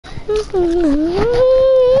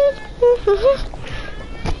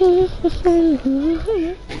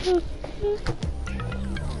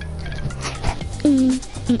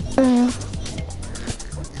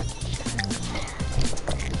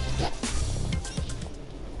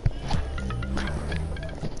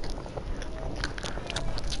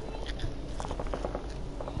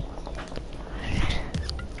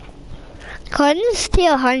Couldn't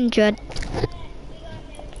steal 100.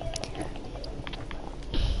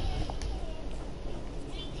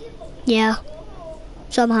 Yeah,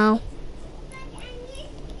 somehow.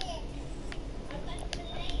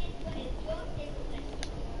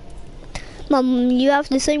 Mum, you have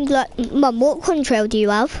the same Mum, what contrail do you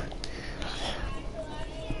have?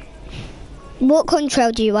 What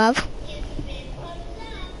contrail do you have?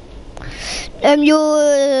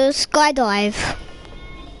 Your skydive.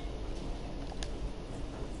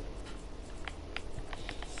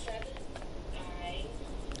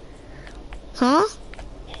 Huh?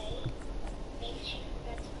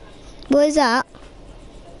 What is that?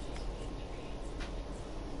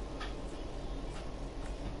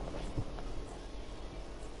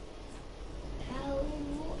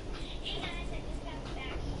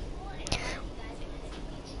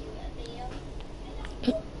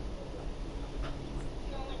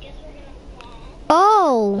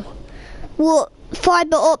 Oh, what,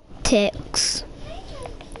 fiber optics?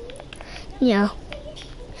 Yeah.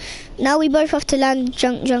 Now we both have to land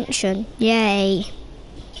junction. Yay.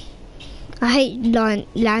 I hate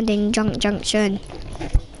landing junction.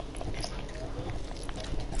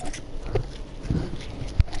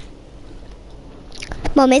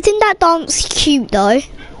 Mum, isn't that dance cute though?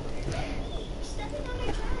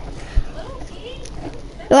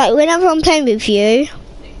 Like, whenever I'm playing with you,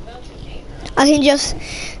 I can just,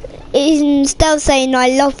 instead of saying I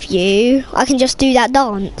love you, I can just do that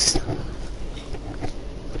dance.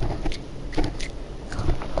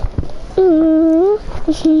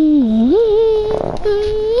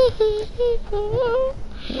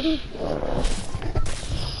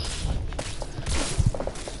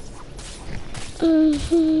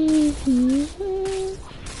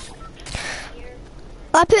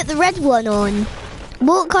 I put the red one on.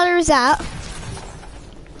 What colour is that?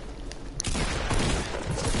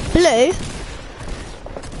 Blue?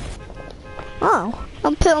 Oh,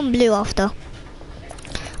 I'll put on blue after.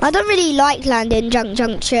 I don't really like landing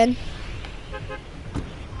junction.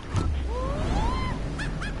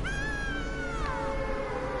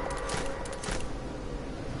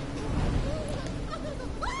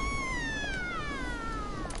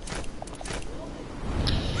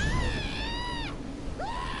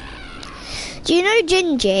 Do you know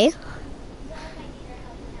Gingy?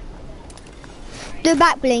 The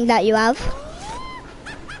back bling that you have.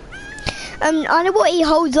 I know what he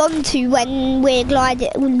holds on to when we're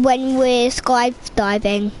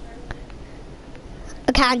skydiving.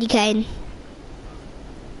 A candy cane.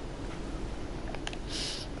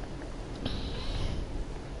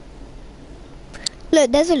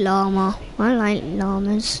 Look, there's a llama. I like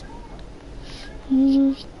llamas.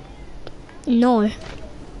 No.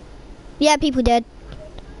 Yeah, people did.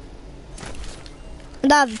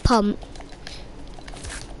 And I have a pump.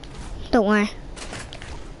 Don't worry.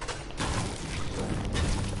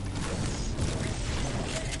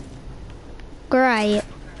 Great.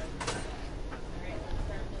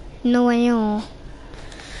 No way.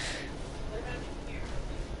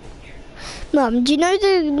 Mum, do you know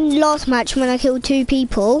the last match when I killed 2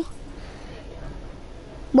 people?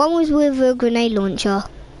 One was with a grenade launcher.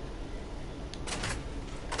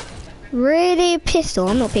 Really? Pistol?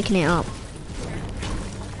 I'm not picking it up.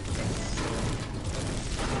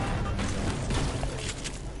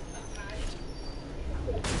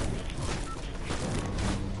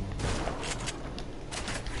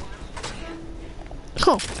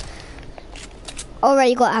 Cool.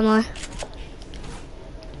 Already got ammo.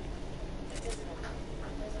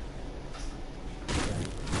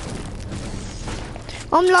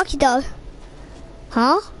 I'm lucky though.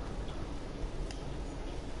 Huh?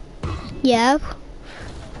 Yeah.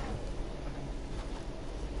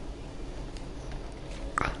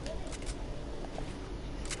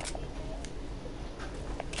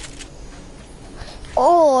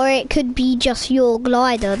 Or it could be just your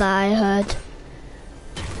glider that I heard.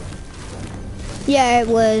 Yeah, it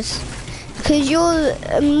was. Because you're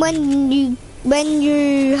when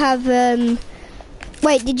you have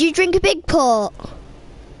wait, did you drink a big pot?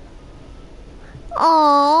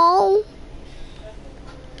 Oh,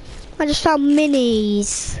 I just found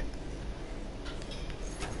minis.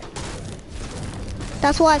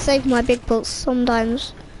 That's why I save my big pots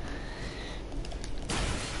sometimes.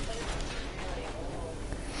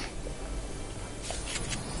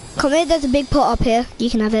 Come here, there's a big pot up here. You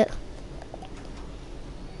can have it.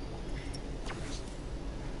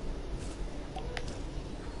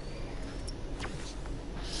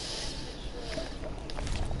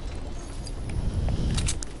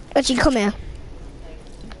 Actually, come here.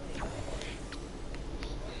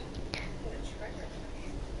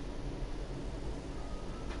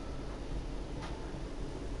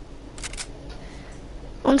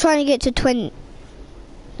 I'm trying to get to 20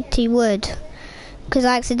 wood because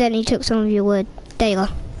I accidentally took some of your wood. There you go.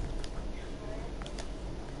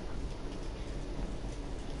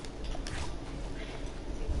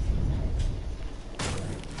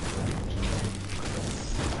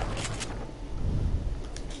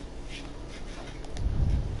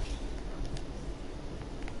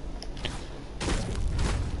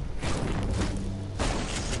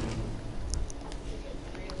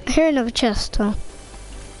 I hear another chest, huh?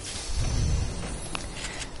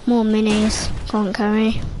 More minis, can't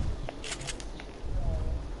carry.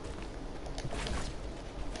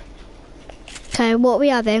 Okay, what are we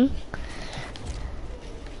having?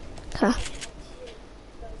 Okay.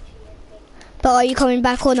 But are you coming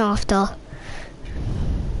back on after?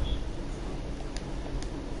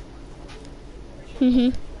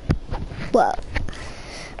 Well,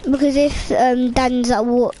 because if Dan's at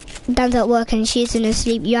work and she's in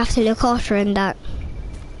asleep, you have to look after her and that.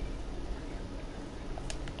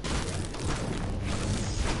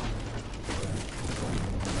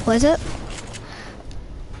 What is it?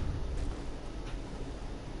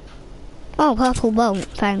 Oh, purple won't,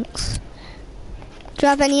 thanks. Do you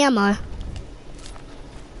have any ammo?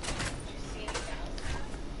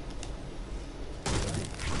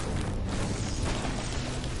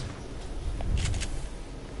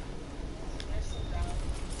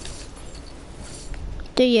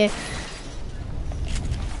 Do you?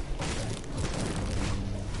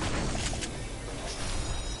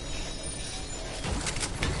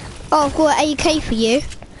 Oh, I've got an AK for you.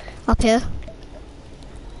 Up here.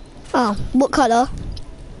 Oh, what colour?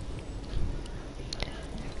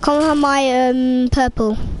 Come on my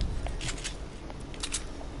purple.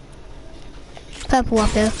 Purple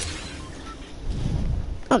up here.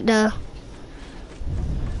 Up there.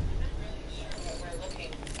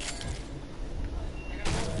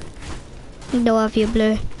 No, I have your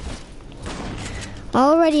blue. I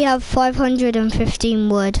already have 515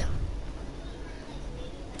 wood.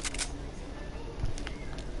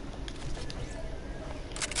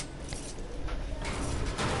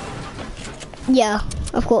 Yeah,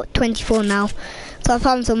 I've got 24 now. So I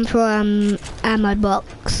found some for ammo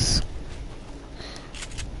box.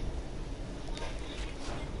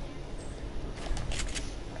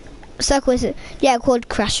 Circle is it? Yeah, quad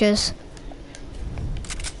crashers.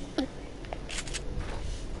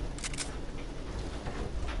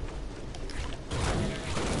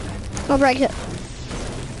 I'll break it.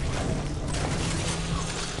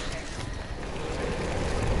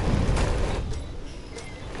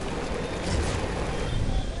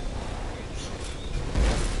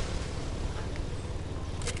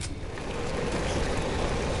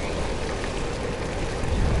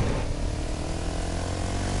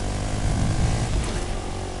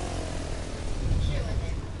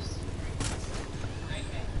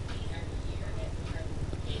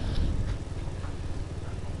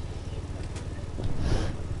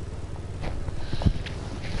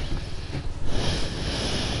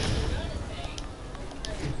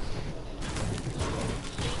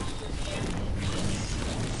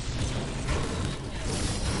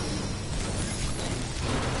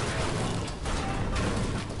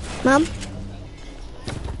 Mum?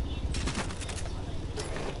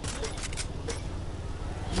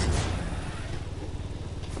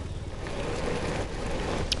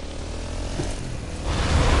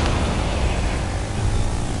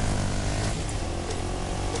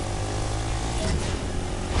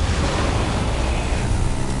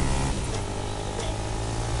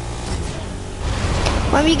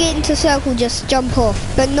 When we get into circle, just jump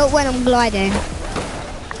off, but not when I'm gliding.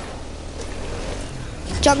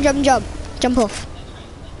 Jump, jump, jump. Jump off.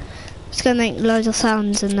 It's gonna make loads of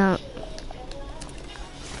sounds and that.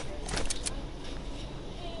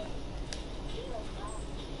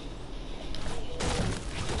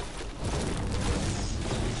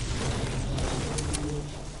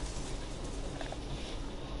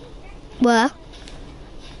 Where?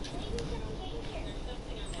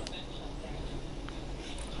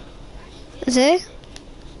 Is it?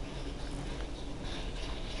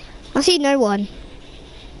 I see no one.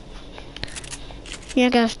 Yeah,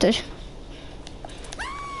 ghost.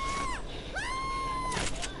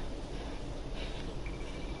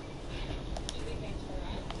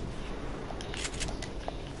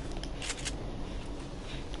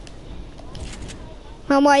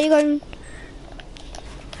 Where are you going?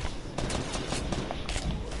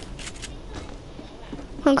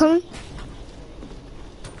 I'm coming.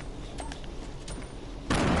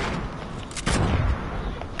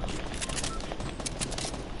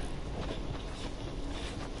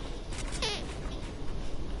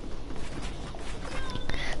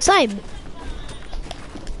 Same.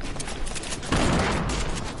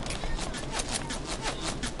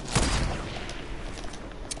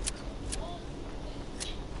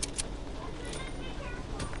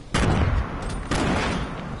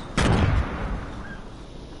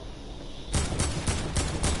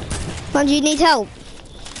 Do you need help?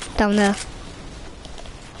 Down there.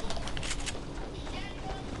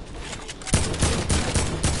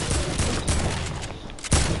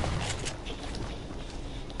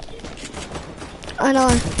 I know.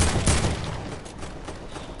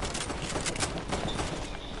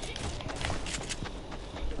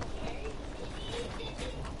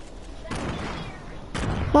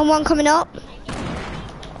 One coming up.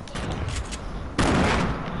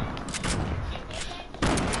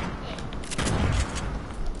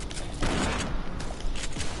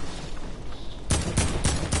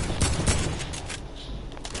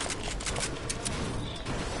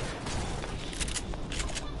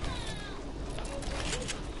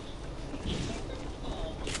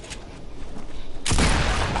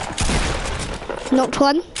 Knocked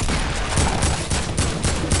one.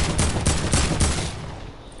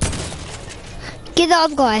 Get the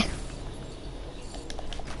other guy.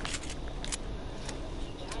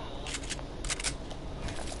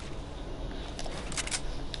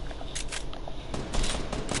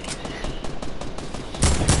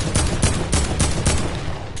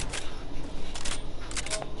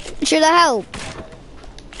 Should I help?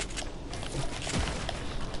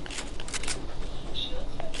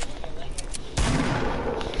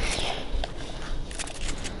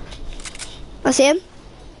 I see him.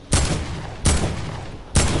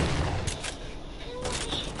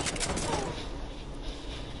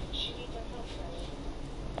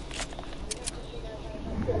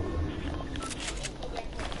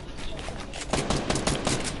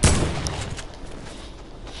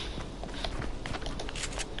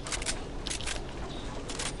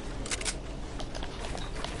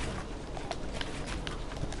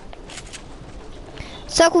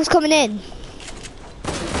 Circle's coming in.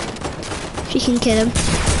 If you can kill him.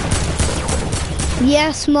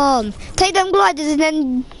 Yes, Mom. Take them gliders and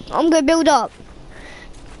then I'm going to build up.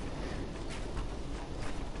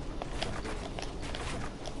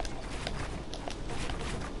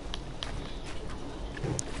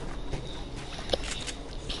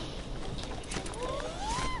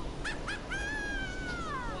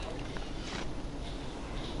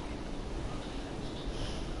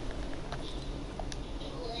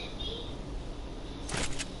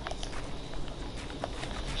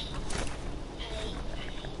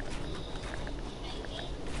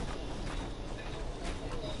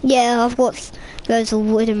 Yeah, I've got loads of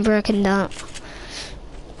wood and brick and that.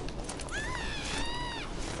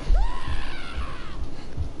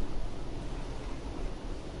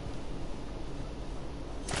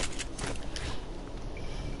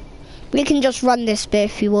 We can just run this bit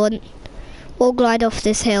if you want, or glide off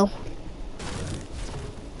this hill.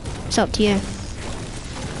 It's up to you.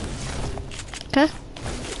 Okay?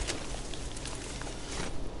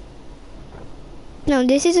 No,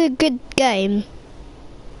 this is a good game.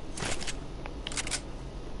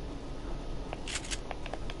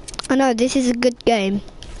 I know, this is a good game.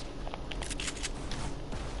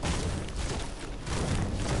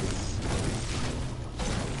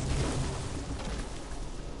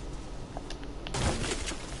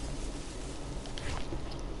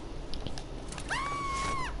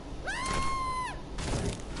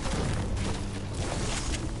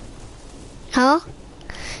 Huh?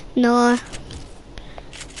 No.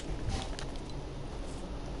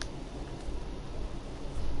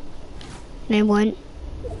 They won't.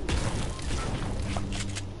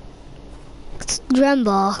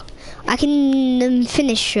 Remember, I can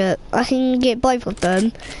finish it. I can get both of them,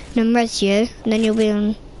 and then res you, and then you'll be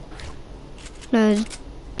on, no,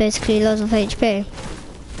 basically lots of HP.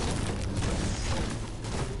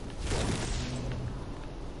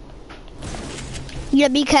 Yeah,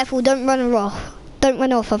 be careful, don't run off. Don't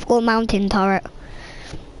run off, I've got a mountain turret.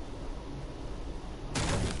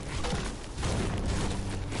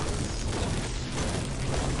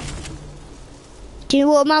 Do you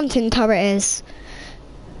know what a mountain turret is?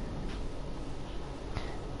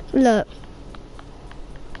 Look.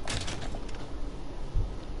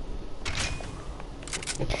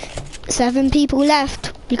 Seven people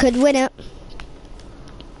left. You could win it.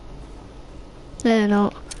 No, they're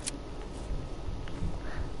not.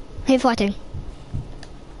 They're fighting.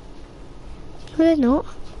 No, they're not.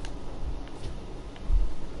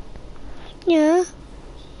 Yeah.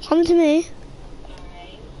 Come to me.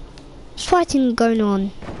 There's fighting going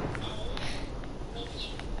on.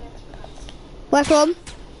 Where from?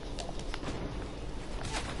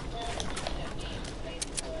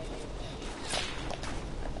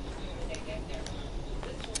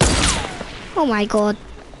 Oh my god.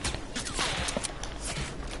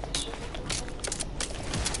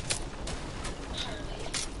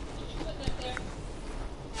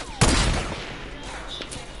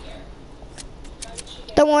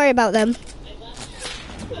 Don't worry about them.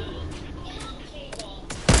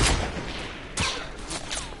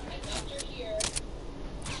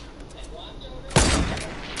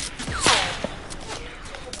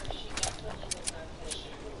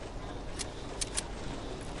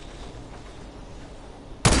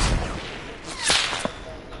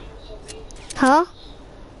 Huh?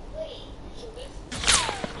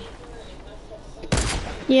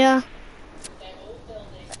 Yeah.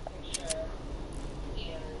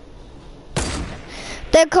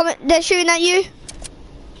 They're coming, they're shooting at you.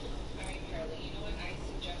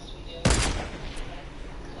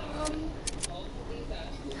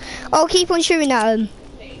 I'll keep on shooting at them.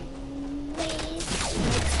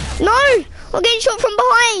 No! I'm getting shot from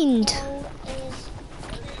behind!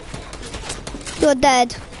 You're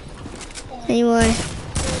dead. Anyway.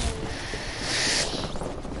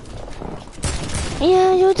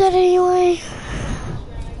 Yeah, you're dead anyway.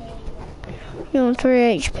 You're on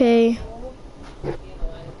 3 HP.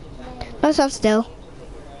 Let's stand still.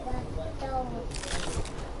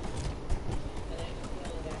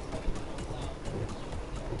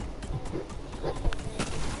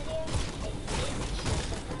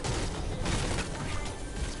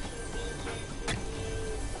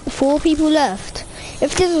 Four people left.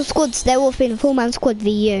 If this was squads, there would have been a 4-man squad v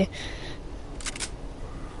you.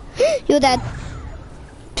 You're dead.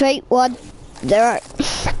 3, 1, 0.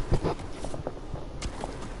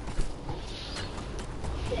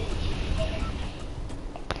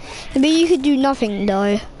 But you could do nothing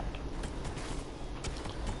though.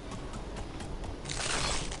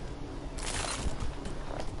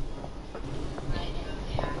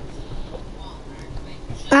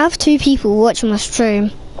 I have 2 people watching my stream.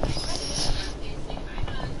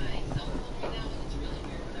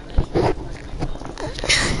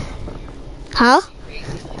 Huh?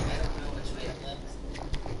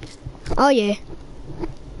 Oh yeah.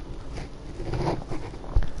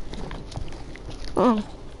 Oh.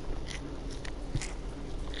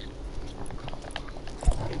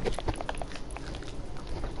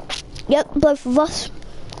 Yep, both of us.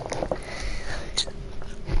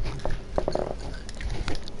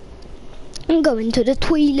 I'm going to the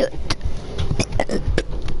toilet.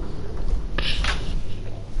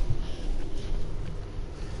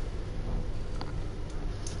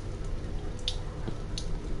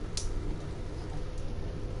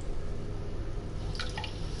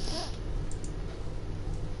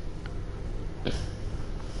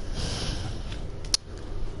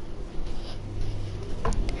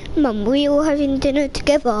 Mum, we all having dinner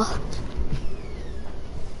together.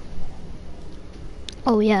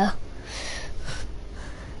 Oh yeah.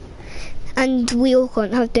 And we all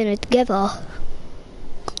can't have dinner together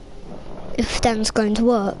if Dan's going to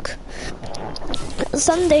work.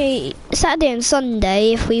 Saturday and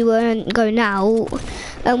Sunday, if we weren't going out,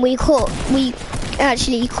 and we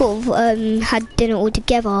actually could have had dinner all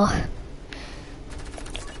together.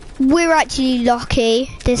 We're actually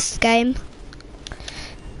lucky this game.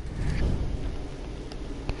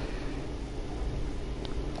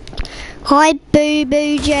 Hi, Boo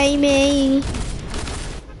Boo Jamie.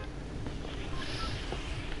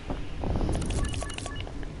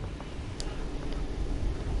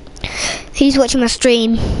 He's watching my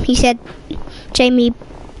stream. He said, Jamie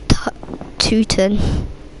Tooton.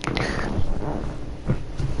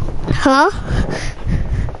 Huh?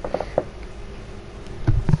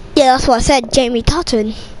 Yeah, that's what I said. Jamie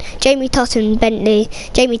Tutton. Jamie Tutton Bentley.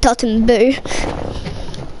 Jamie Tutton Boo.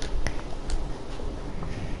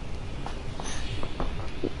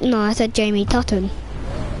 No, I said Jamie Tutton.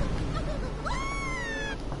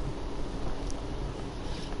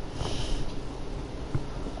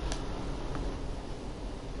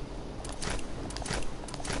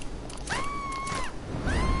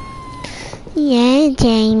 Yeah,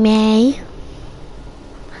 Jamie.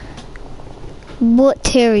 What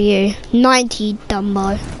tier are you? 90,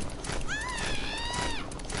 Dumbo.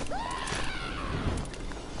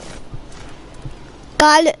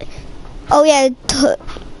 Guy, oh yeah,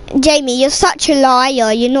 Jamie, you're such a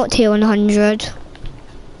liar. You're not tier 100.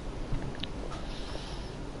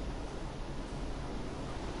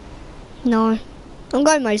 No. I'm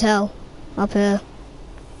going motel. Up here.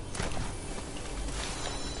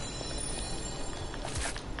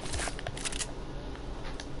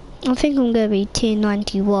 I think I'm going to be tier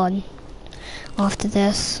 91 after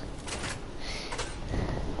this.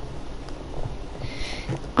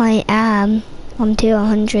 I am. I'm tier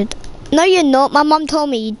 100. No, you're not. My mum told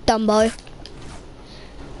me, you Dumbo.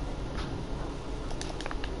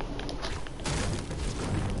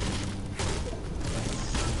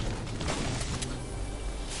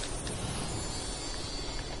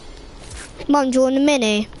 Mum, do you want a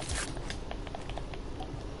mini?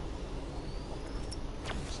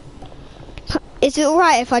 Is it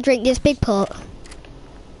alright if I drink this big pot?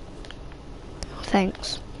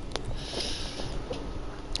 Thanks.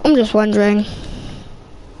 I'm just wondering.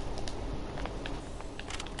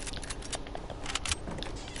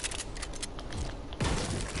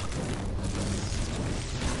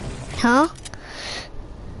 Huh?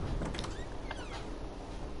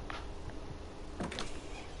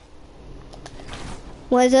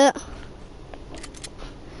 What is it?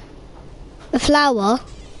 A flower?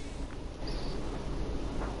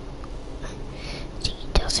 He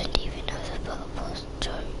doesn't even know the purpose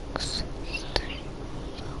jokes.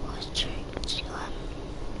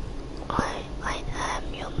 I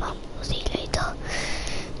am your mum. We'll see you later.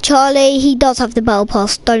 Charlie, he does have the battle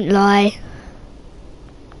pass, don't lie.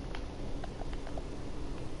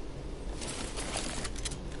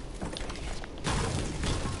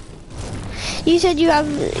 You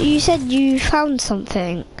said you found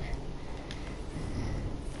something.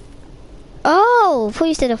 Oh, I thought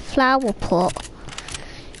you said a flower pot.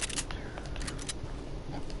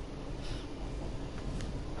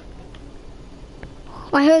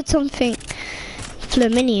 I heard something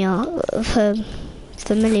familiar.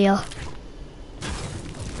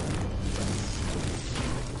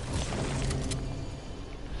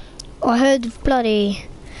 I heard bloody.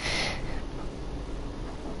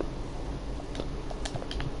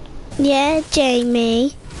 Yeah,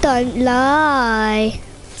 Jamie, don't lie.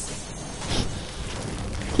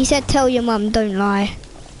 He said tell your mum, don't lie.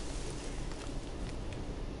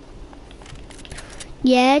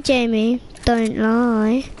 Yeah, Jamie, don't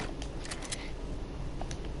lie.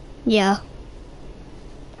 Yeah.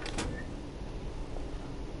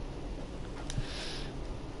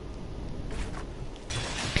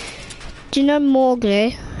 Do you know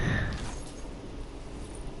Mowgli?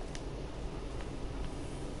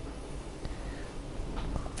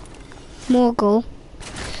 Morgul.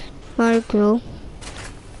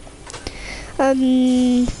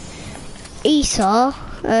 Esau,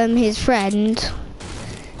 his friend,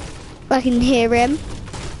 I can hear him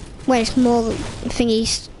when it's more thingy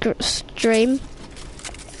stream.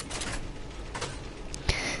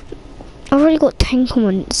 I've already got 10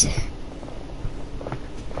 comments.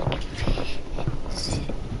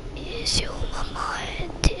 Is your mama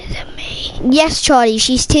tier than me? Yes, Charlie,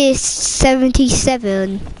 she's tier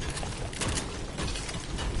 77.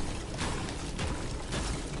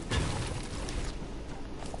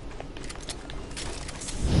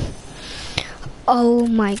 Oh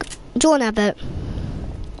my god. Do you want to have it?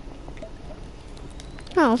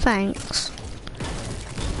 Oh, thanks.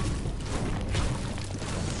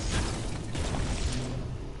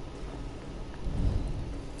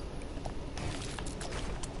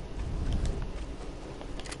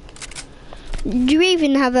 Do you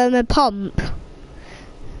even have a pump?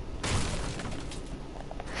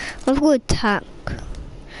 I've got a tank.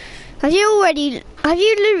 Have you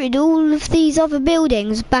looted all of these other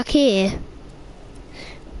buildings back here?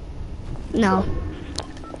 No.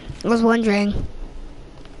 I was wondering.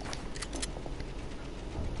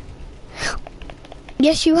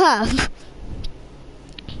 Yes, you have.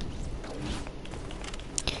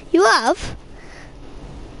 You have?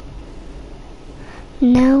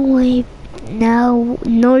 No way,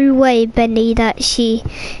 no way, Benny, that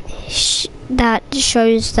that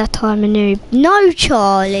shows that I'm a noob. No,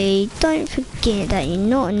 Charlie, don't forget that you're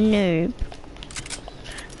not a noob.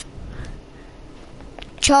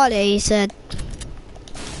 Charlie said.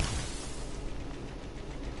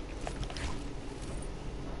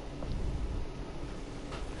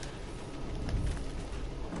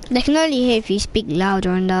 They can only hear if you speak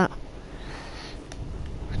louder and that.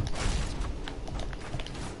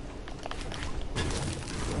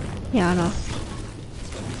 Yeah, I know.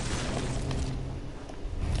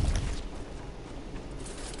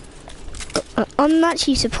 I'm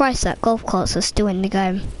actually surprised that golf carts are still in the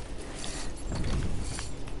game.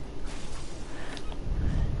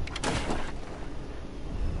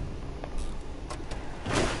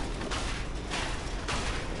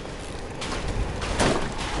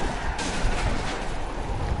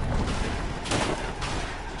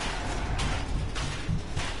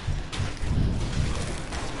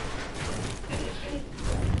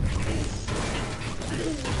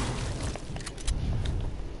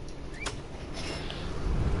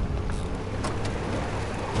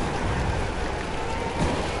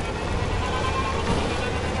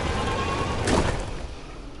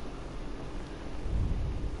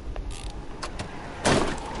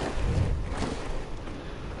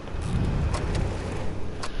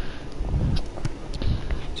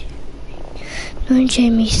 I'm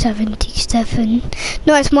Jamie 77.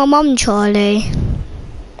 No, it's my mum, Charlie.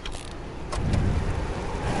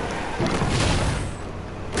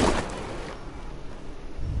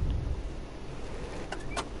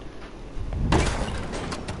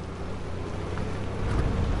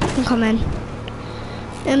 I'm coming.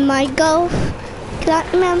 In my Golf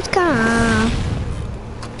Platinum's car.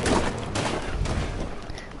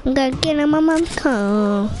 I'm gonna get in my mum's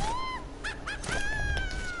car.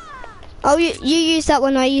 Oh, you use that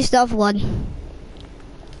one, I used the other one.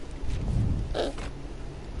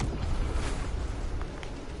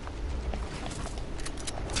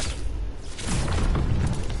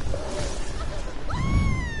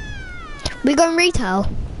 We going retail.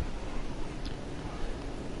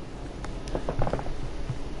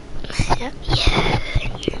 Yeah,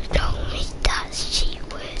 you told me that she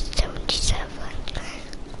was 77.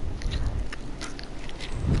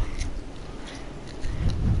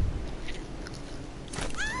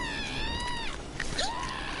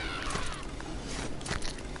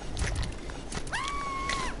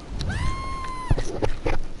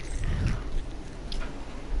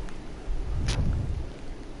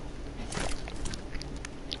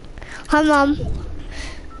 Hi, Mum.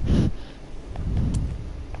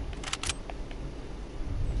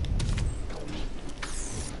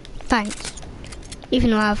 Thanks. Even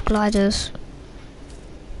though I have gliders.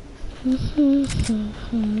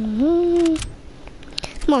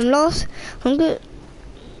 Mum, last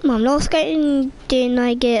game didn't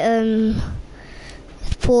I get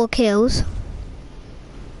 4 kills?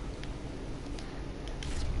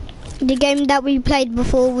 The game that we played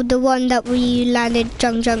before, the one that we landed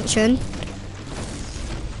Junction.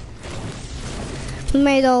 We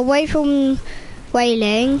made our way from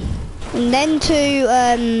Whaling, and then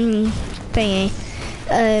to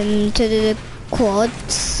to the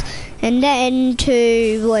quads, and then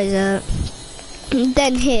to what is it? And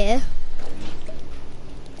then here.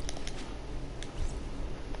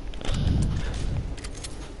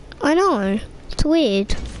 I know, it's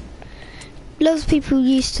weird. Lots of people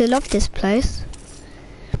used to love this place.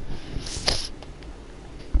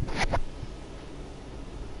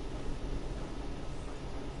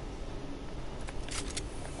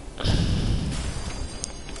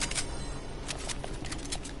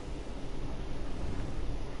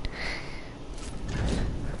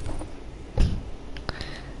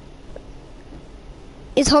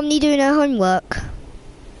 Is Homni doing her homework?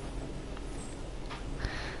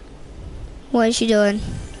 What is she doing?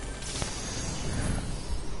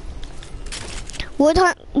 What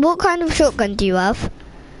kind of shotgun do you have?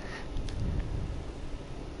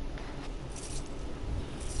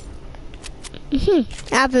 I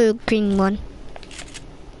have a green one.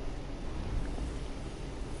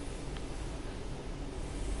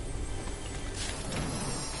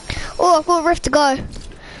 Oh, I've got a rift to go.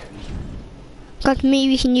 Got me,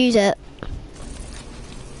 we can use it.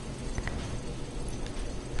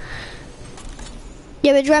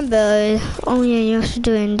 Yeah, but remember, oh yeah, you have to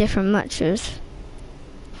do it in different matches.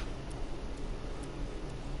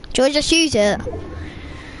 Do I just use it?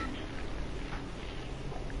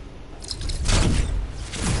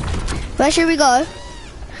 Where should we go?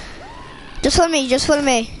 Just follow me, just follow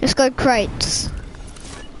me. Let's go crates.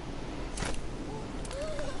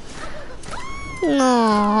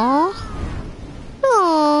 Aww.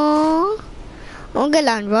 Aww. I'm gonna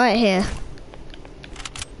land right here.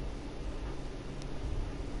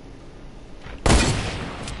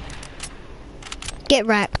 Get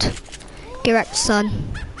wrecked. Get wrecked, son.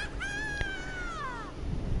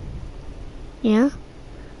 Yeah?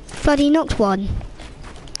 Bloody knocked one.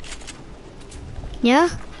 Yeah?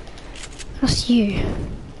 That's you.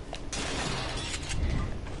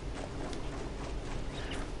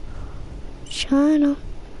 China.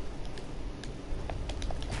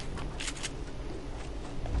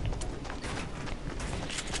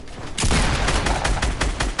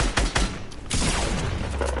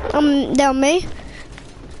 They're on me.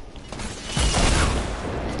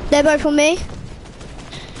 They're both on me.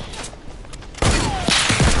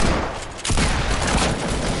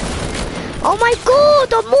 Oh my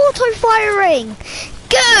god, I'm auto-firing!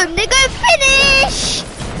 Good, they're gonna finish!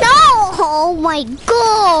 No! Oh my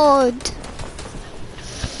god!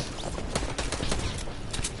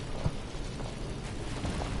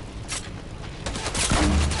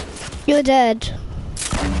 You're dead.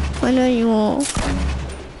 I know you are.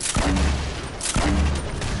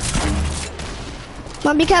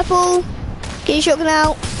 Mum, be careful. Get your shotgun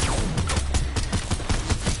out.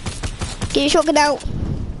 Get your shotgun out.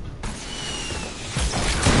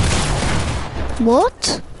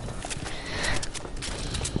 What?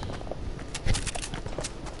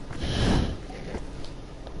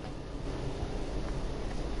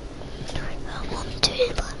 to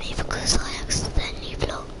invite me because I accidentally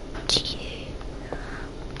blocked you.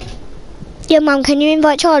 Yeah, Mum, can you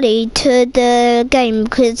invite Charlie to the game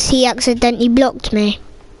because he accidentally blocked me?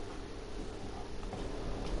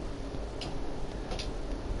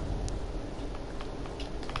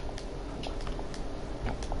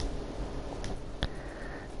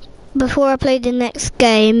 Before I play the next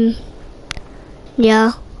game,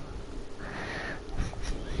 yeah.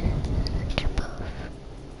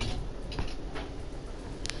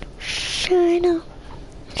 China,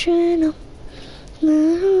 China,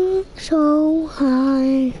 so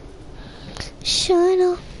high.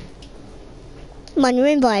 China. Man, you're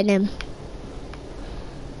inviting him.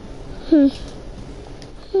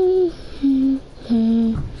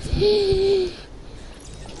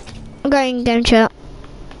 I'm going game chat.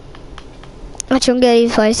 Actually, I'm going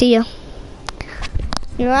if I see you.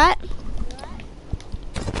 You alright?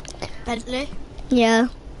 Bentley? Yeah.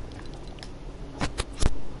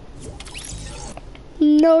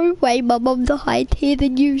 No way, my mum's a higher tier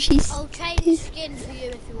than you. She's. I'll change the skin for you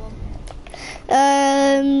if you want.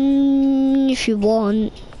 If you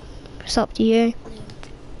want, it's up to you.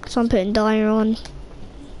 So I'm putting dyer on.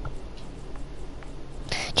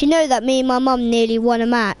 Do you know that me and my mum nearly won a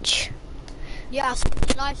match? Yeah, I saw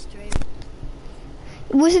the live stream.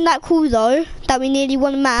 Wasn't that cool though, that we nearly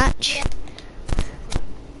won a match? Yeah.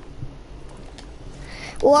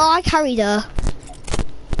 Well, I carried her.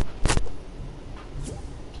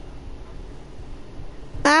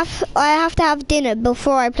 I have to have dinner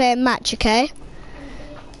before I play a match, okay?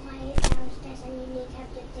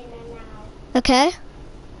 Okay?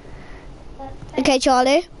 Okay,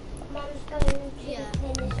 Charlie?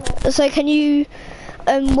 Yeah. So can you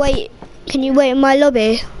wait? Can you wait in my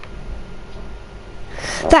lobby?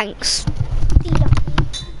 Thanks.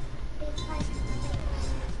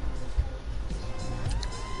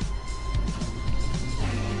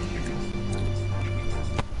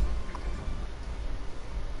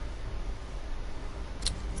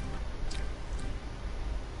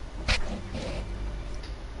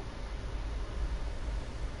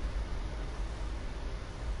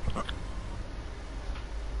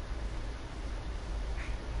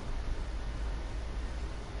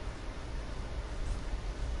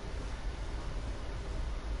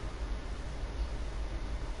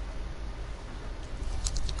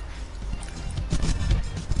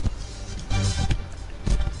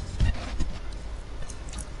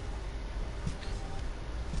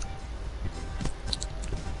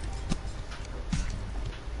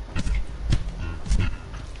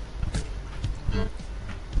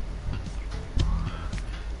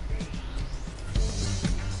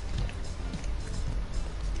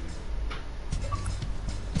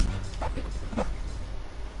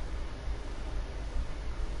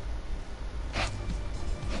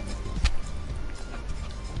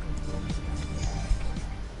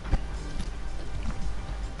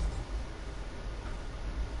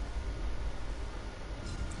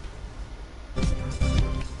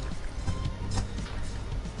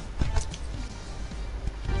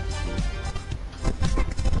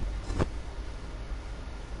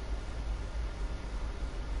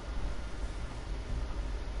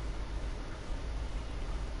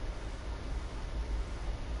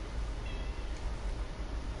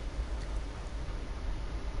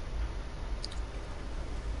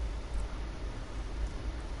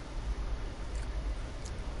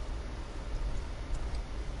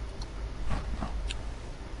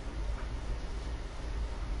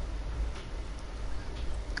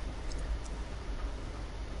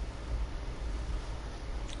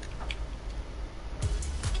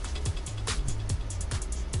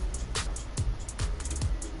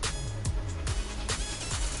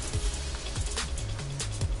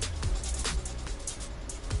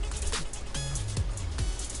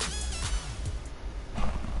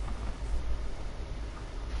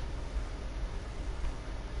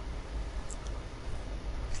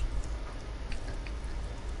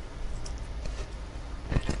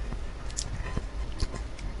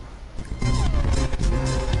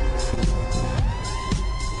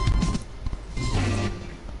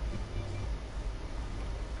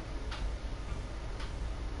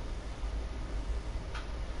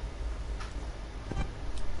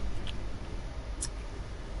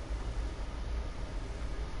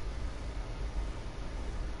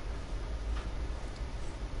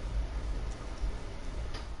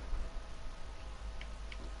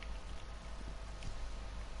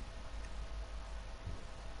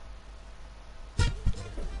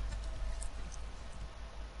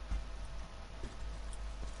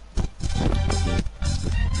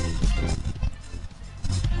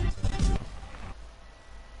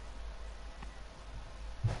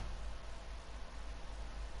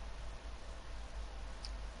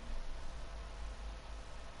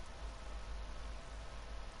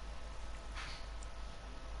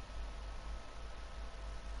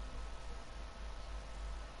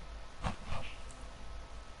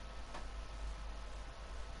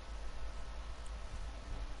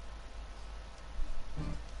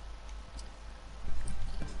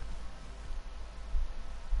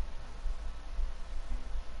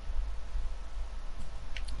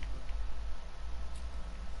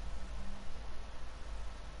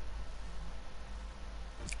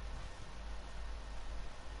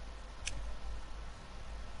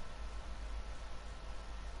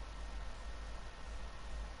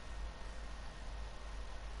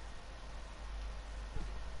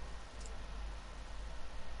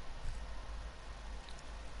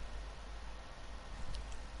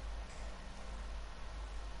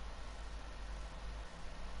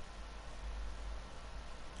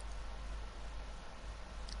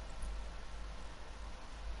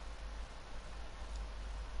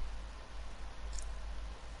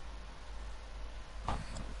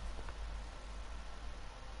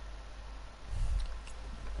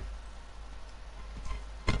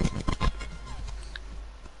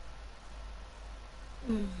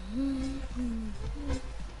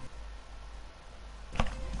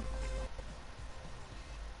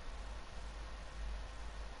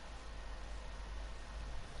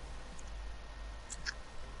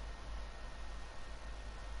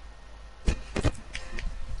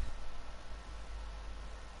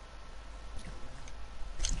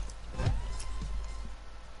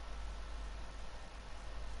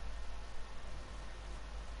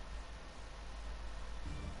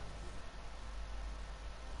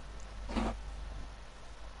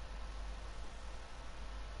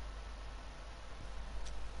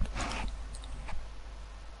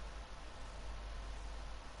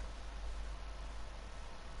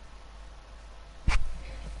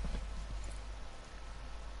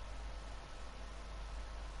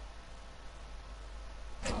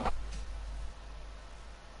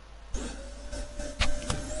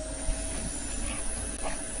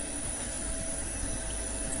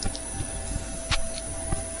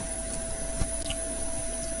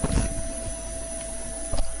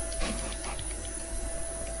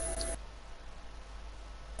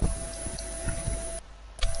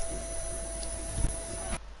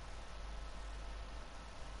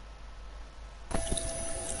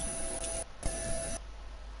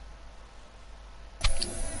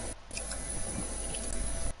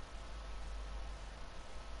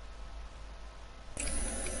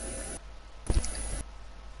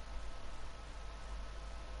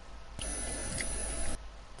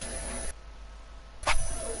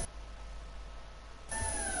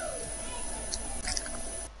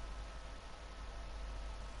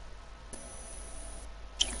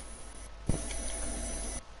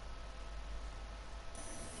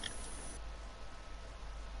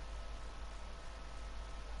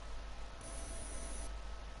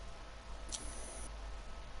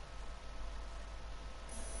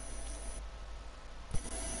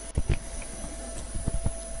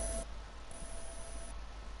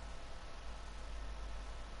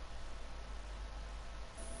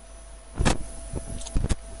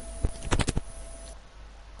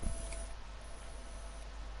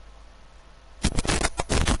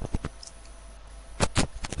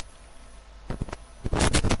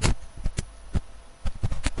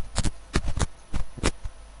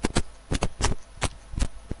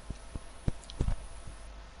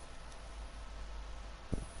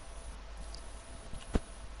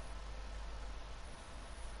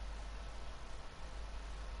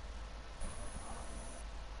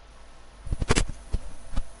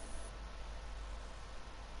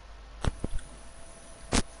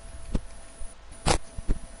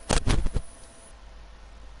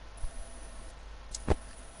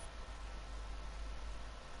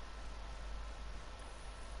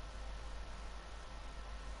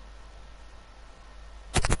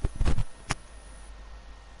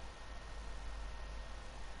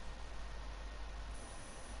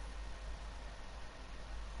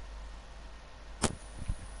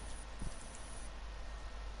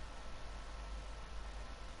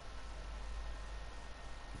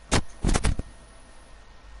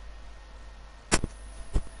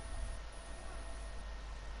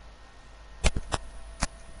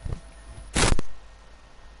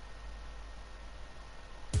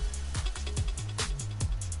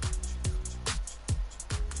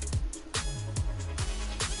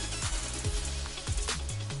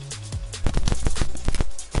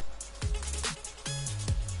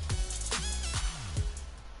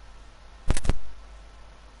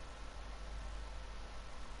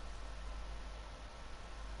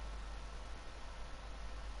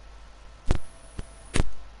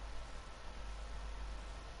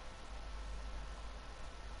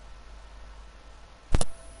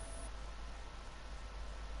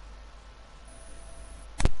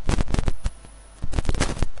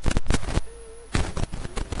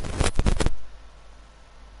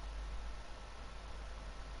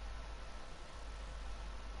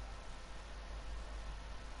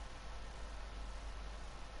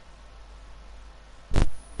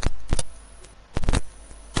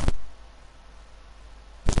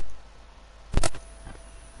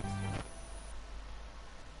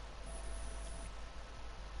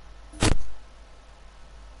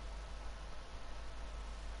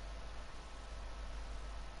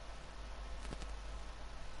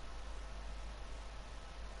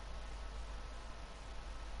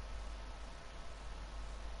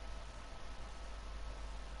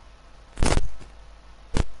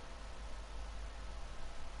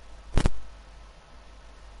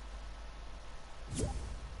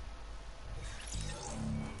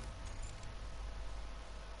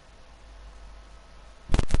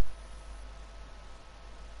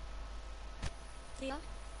 Theo.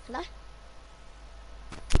 Hello?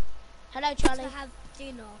 Hello, Charlie. To have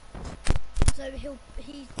dinner. So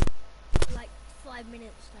he's like 5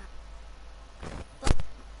 minutes now. But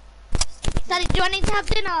Daddy, do I need to have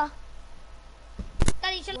dinner?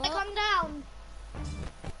 Daddy, shall I What? come down?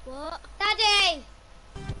 what? Daddy!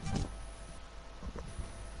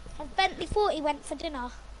 Has Bentley 40 went for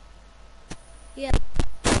dinner? Yeah.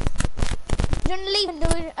 Do you want to leave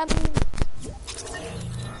and do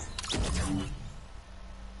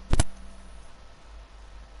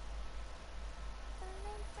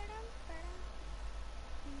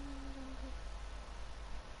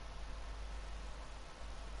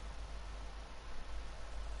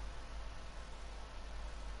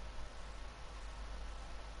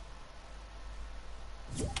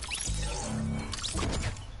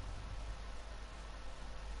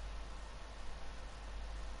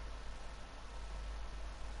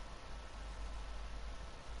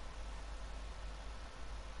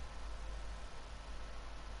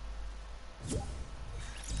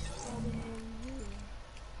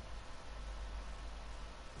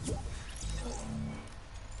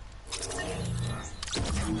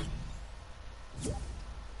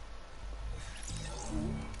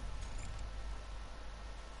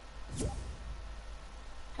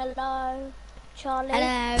Hello, Charlie.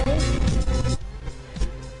 Hello.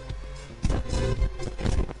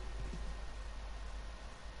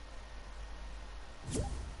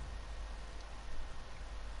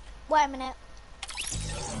 Wait a minute.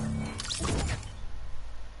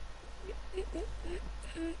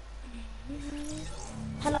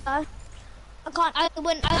 Hello.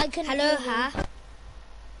 I can Hello, hear you. huh?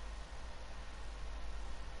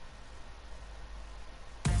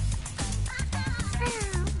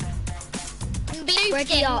 Blue Ready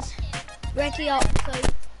skins. up. Ready up. So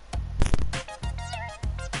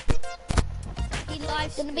he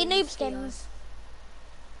live Gonna be noob skins.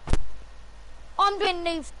 I'm doing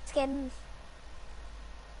noob skins.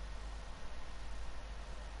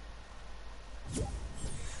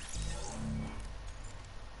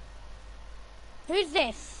 Who's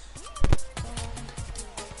this?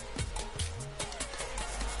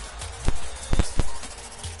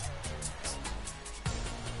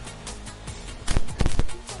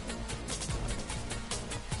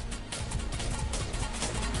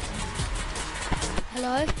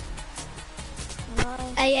 Hello.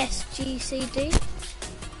 Hello. ASGCD.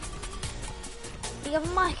 You have a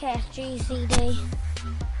mic SGCD.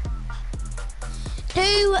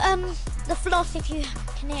 Do the floss if you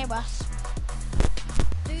can hear us.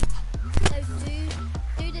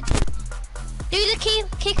 Do the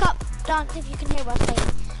kick up dance if you can hear us,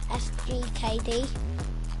 please. SGKD.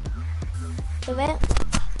 Do it.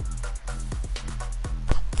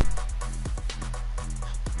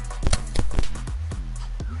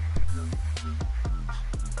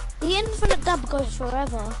 The infinite dub goes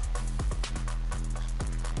forever.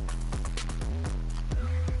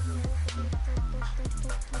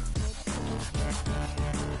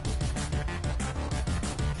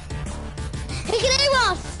 He can hear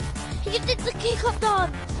us! He just did the kick up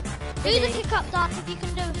dance! Do the kick up dance if you can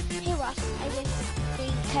hear us,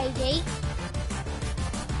 ASBKD.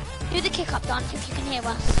 Do the kick up dance if you can hear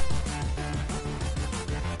us.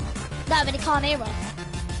 No, but he can't hear us.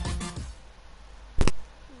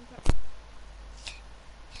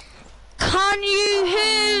 Can you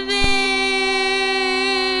hear me?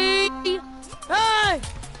 No!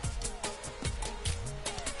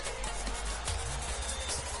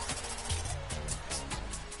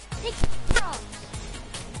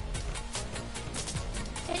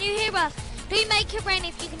 Can you hear us? Do make it rain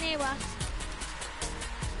if you can hear us.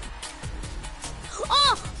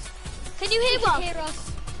 Oh! Can you hear us? Hear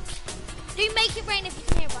us. Do make it rain if you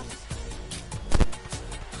can hear us.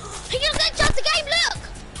 He was going to jump the game, look!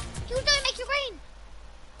 He was going to make it rain.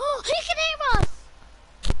 Oh, he can hear us!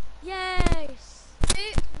 Yes.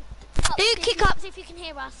 Do kick ups if you can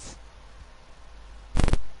hear us.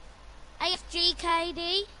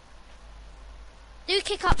 AFGKD. Do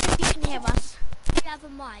kick ups if you can hear us. We have a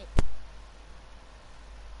mic.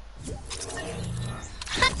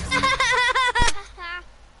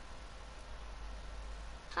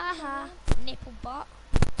 Haha. Nipple butt.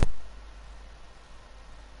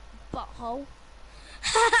 Butthole.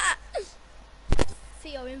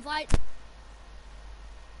 Theo, invite.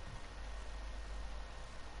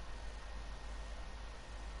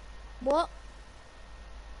 What?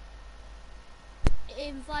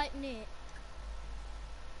 Invite Nick.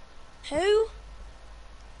 Who?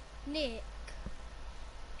 Nick.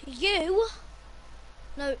 You?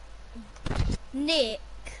 No. Nick.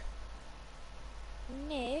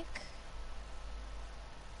 Nick?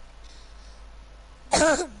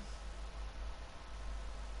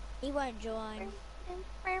 He won't join.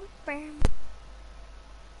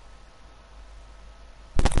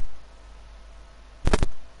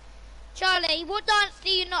 Charlie, what dance do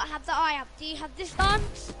you not have that I have? Do you have this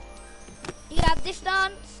dance? Do you have this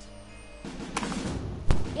dance?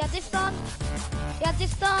 You have this dance? You have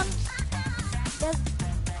this dance?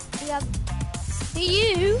 Do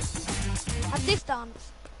you have this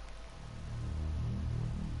dance?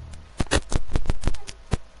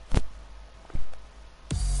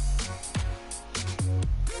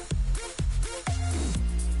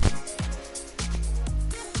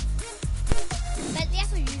 Bentley,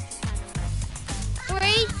 that's what you can.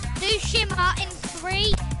 3, do shimmer in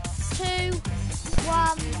 3, 2,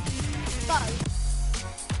 1, go.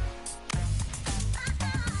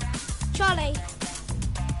 Charlie.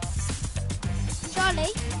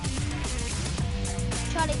 Charlie.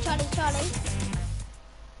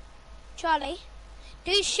 Charlie.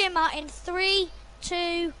 Do shimmer in 3,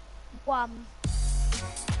 2, 1.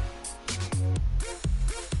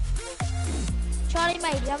 Charlie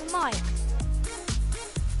May, do you have a mic?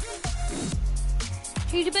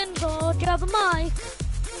 Judy Benzo, do you have a mic?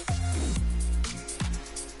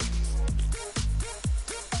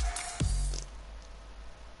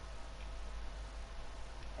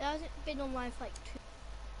 It hasn't been online for like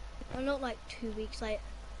not like 2 weeks, like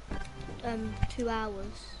 2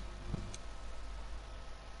 hours.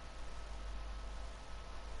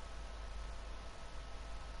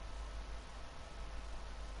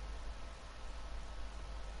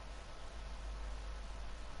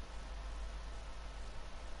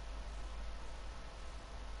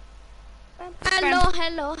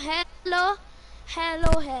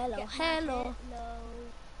 Hello.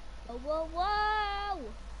 Whoa.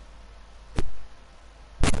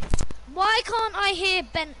 Why can't I hear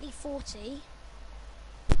Bentley 40?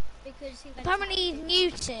 Because Apparently he's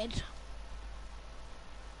muted.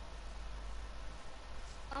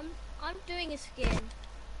 I'm doing a skin.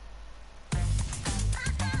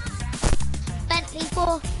 Bentley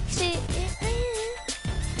 40.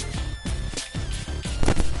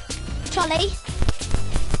 Charlie.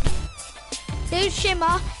 Do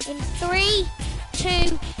shimmer in 3,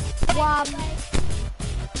 2, 1.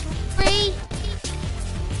 3.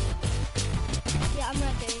 Yeah, I'm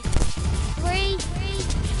ready. 3, 2,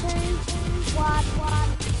 1.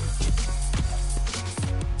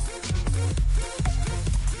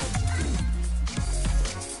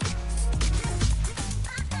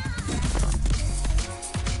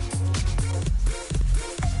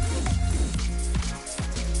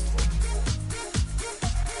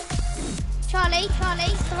 Charlie, 3,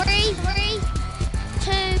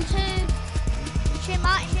 2, shimmer, 3,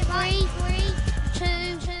 2,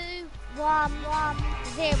 1,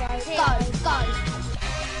 0, go.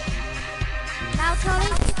 Now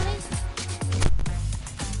Charlie.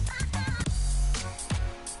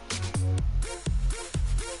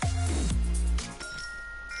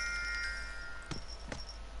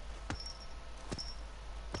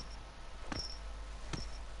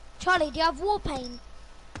 Charlie, do you have war paint?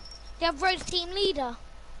 Do you have Rose team leader?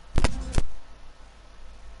 Do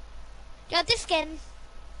you have this skin?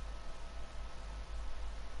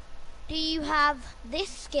 Do you have this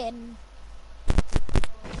skin?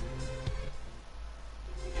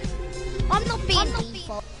 I'm not being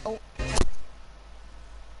default.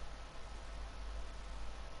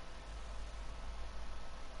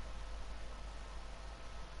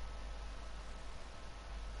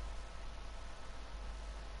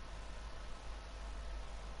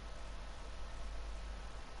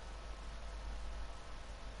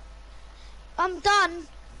 I'm done.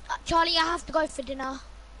 Charlie, I have to go for dinner.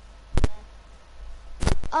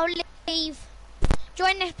 I'll leave.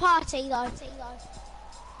 Join this party though.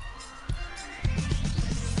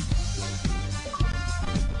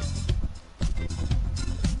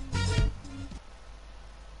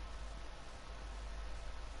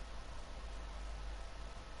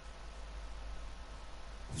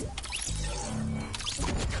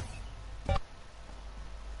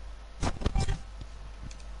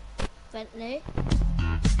 Bentley.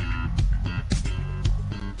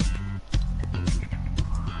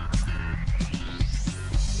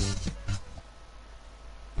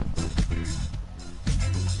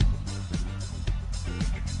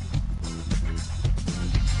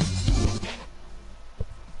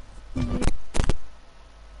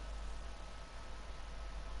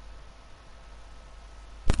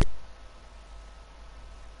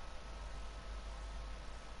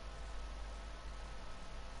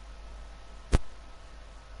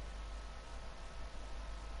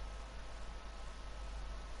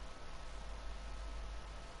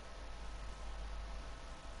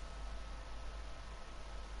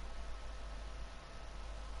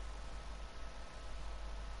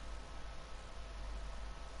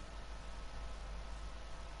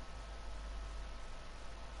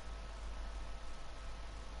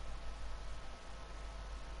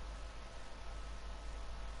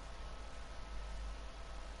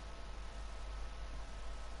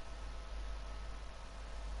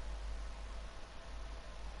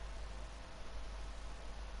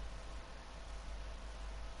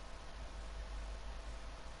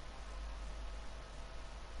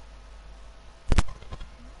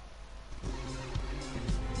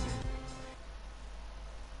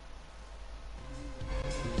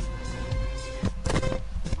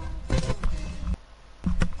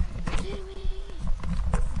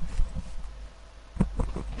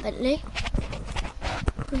 Bentley.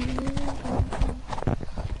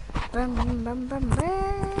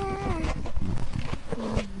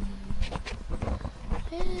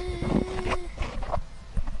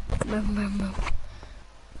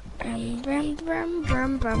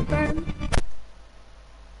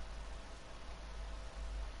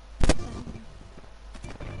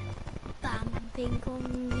 Ping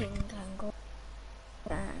pong, ping pong,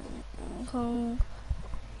 pong.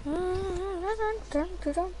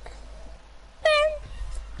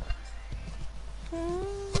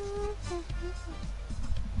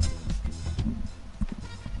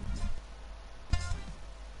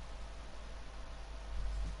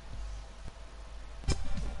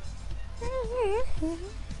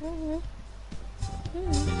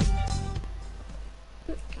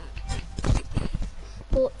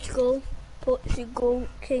 Portugal,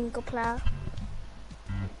 King of Plough.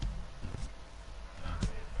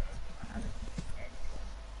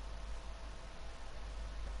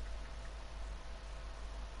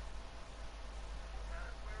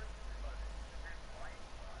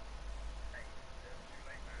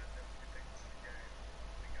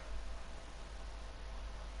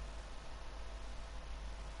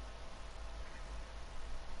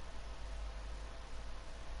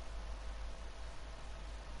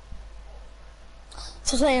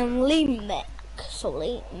 So I am Lee Mac, so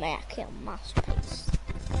Lee Mac in masterpiece.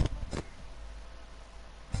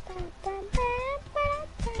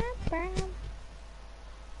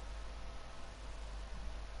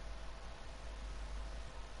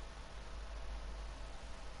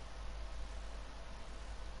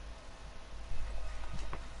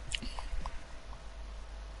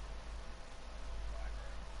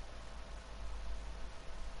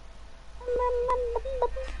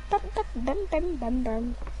 Bum bum bum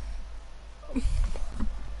bum.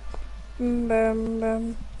 Bum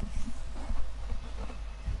bum.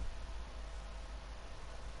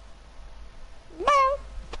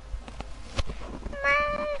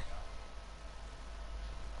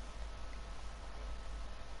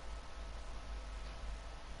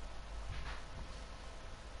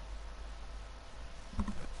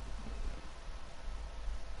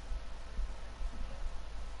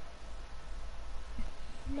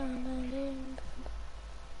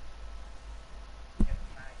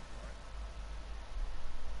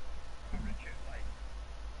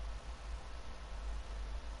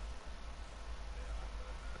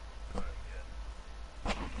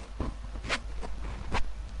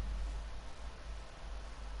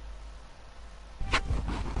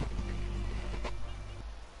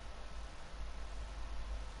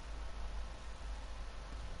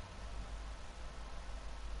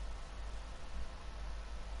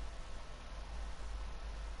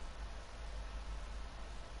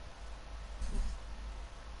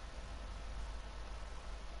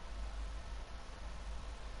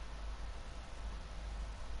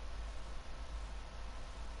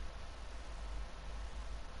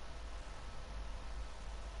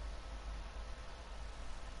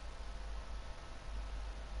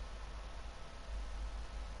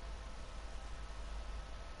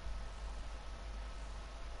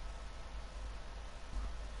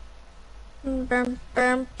 Brum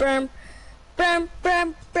brum brum brum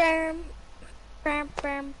brum brum brum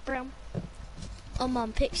brum brum. Oh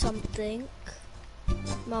mum, pick something.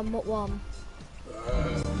 Mum, what one?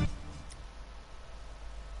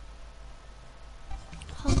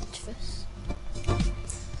 Huntress.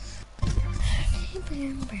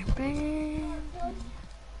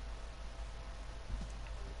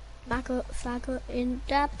 Maggot, faggot in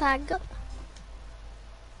the paggot.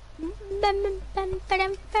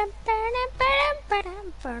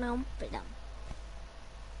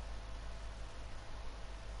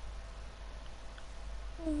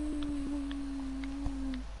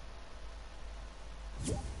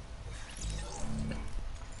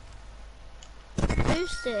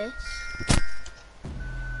 Who's this?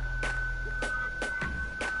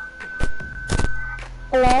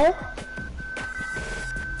 Hello?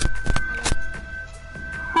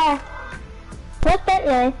 Hi. What's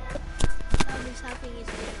Bentley? He's having his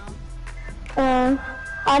dinner.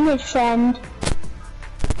 I'm his friend.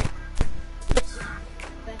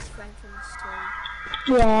 Best friend from the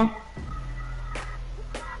school. Yeah.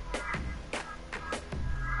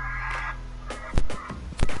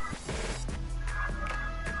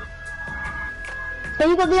 Have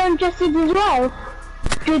you got the unadjusted as well?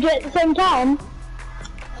 Do you do it at the same time?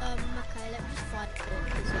 Okay, let me just find it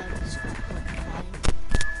because it's quite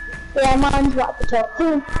fine. Yeah, mine's right at the top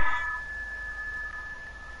too.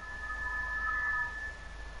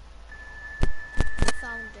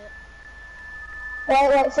 Found it.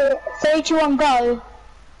 Wait, so each one go.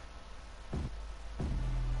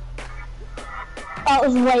 That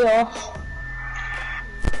was way off.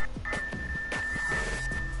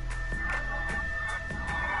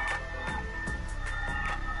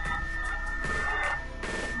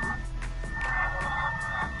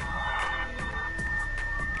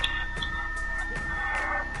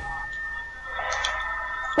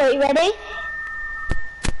 Wait, you ready?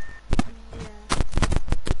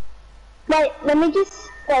 Wait, let me just...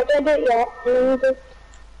 Wait, don't do it yet. Let me just...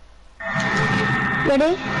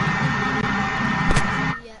 Ready?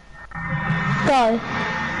 Yeah. Go.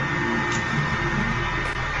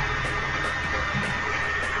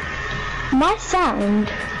 My sound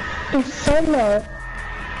is so low.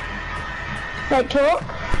 Wait, talk.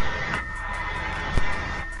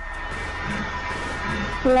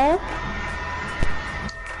 Hello?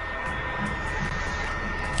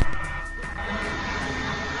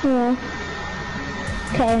 Yeah.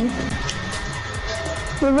 Okay.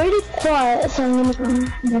 We're really quiet, so I'm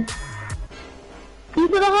gonna... Yeah. You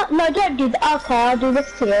gonna... No, don't do that. Okay, I'll do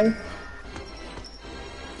this to you.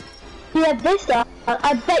 You have this dance.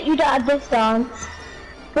 I bet you don't have this dance.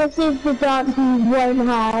 This is the dance you won't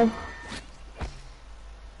have.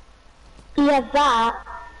 You have that.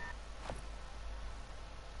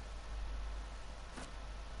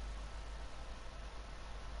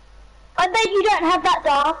 I bet you don't have that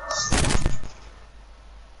dance.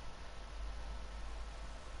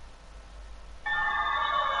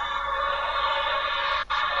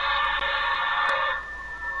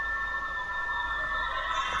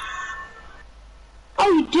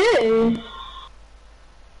 Oh, you do?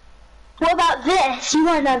 What about this? You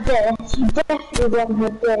won't have this. You definitely won't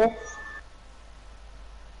have this.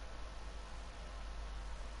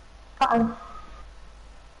 Uh-oh.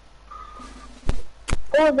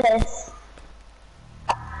 Or this.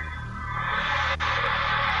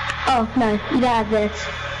 Oh, no, you don't have this.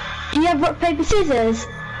 Do you have rock, paper, scissors?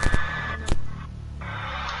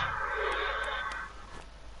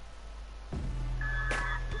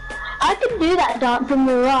 I can do that dance in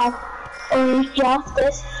the rock, or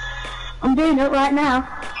justice. I'm doing it right now.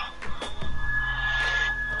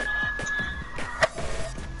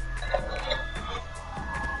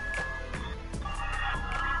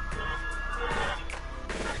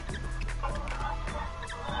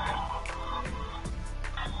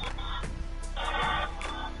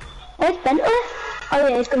 Where's Bentley? Oh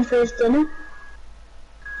yeah, he's gone for his dinner.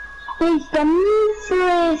 He's done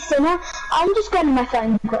for his dinner. I'm just going to my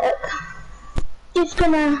phone quick. Just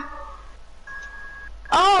gonna...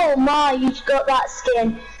 Oh my, you just got that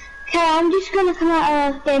skin. Okay, I'm just gonna come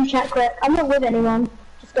out of game chat quick. I'm not with anyone.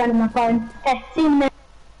 Just going to my phone. Okay, see you in a minute.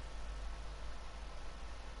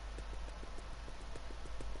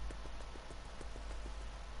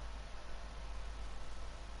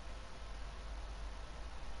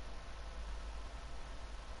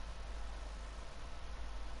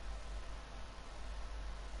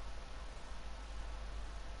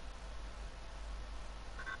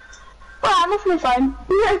 Well, I'm off my phone.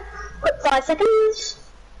 What, 5 seconds?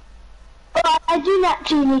 But I do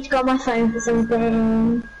actually need to go on my phone for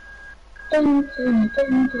something. Dun, dun,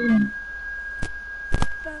 dun, dun.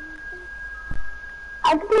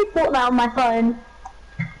 I can play Fortnite on my phone.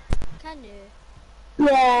 Can you?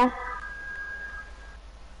 Yeah.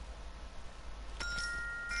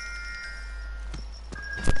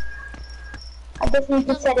 I just need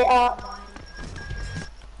to set it up.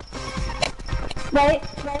 Wait,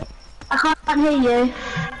 I can't hear you.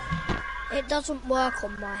 It doesn't work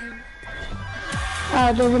on mine.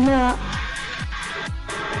 Oh, does it not?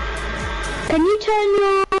 Can you turn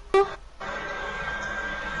your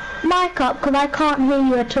mic up? Because I can't hear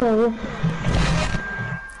you at all.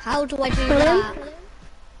 How do I do Hello? that?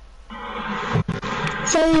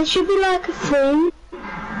 So it should be like a thing.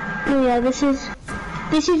 Oh yeah, this is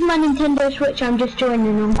my Nintendo Switch. I'm just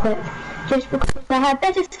joining on quick, just because I have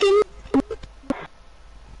better skin.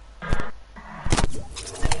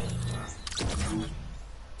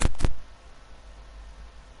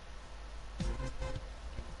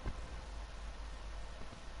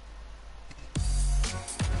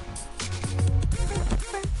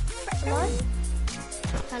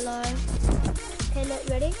 Hello? Okay, look,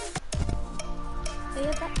 ready? Are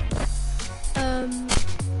you back?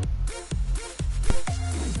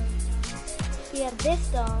 Yeah, this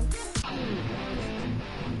done.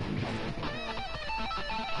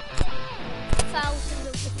 Thousands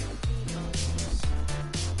of different videos.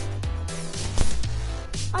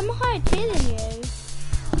 I'm a higher tier than you.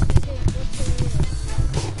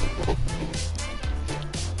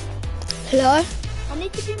 Hello? I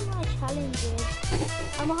need to do my challenges.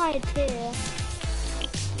 I'm a higher tier.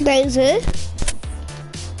 Daisy?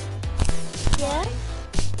 Yeah?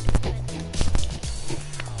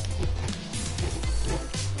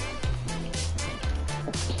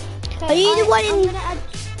 Are you the one in?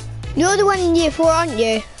 You're the one in year 4, aren't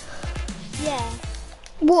you? Yeah.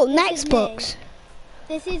 What, an This is Xbox?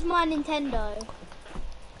 This is my Nintendo.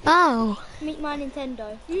 Oh. Meet my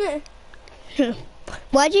Nintendo.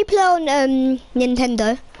 Why do you play on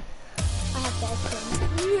Nintendo? I have better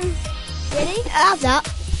skin. Really? I have that.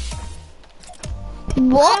 I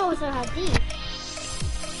What? also have these.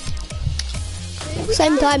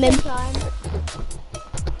 Same timing.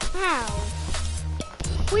 How?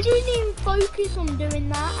 We didn't even focus on doing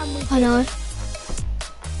that, and we. I know.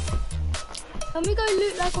 Can we go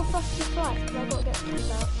loot like a frosty flight? Because I've got to get things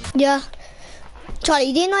out. Yeah.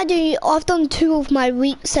 Charlie, didn't I do? I've done 2 of my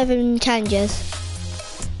week 7 challenges.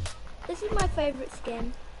 This is my favourite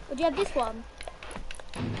skin. Would you have this one?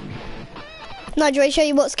 No, do I show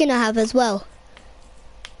you what skin I have as well?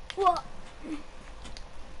 What?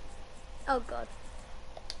 Oh god.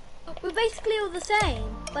 We're basically all the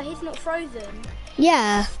same, but he's not frozen.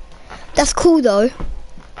 Yeah. That's cool though.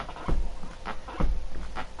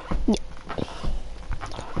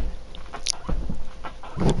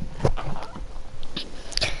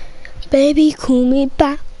 Baby, call me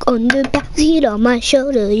back on the backseat on my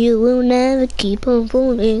shoulder. You will never keep on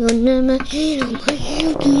falling on my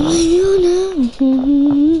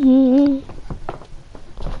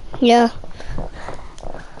Yeah.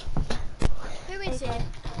 Who is it?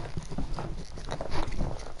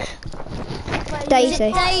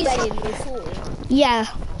 Daisy. Daisy before. Yeah.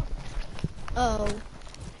 Oh.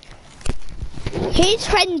 Who's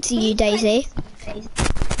friends to you, Daisy?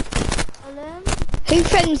 Hello? Who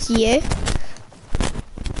friends to you?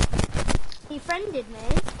 He friended me.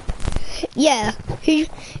 Yeah.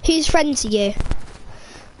 Who's friends to you?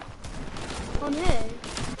 On who?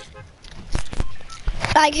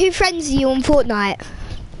 Like, who friends you on Fortnite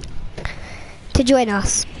to join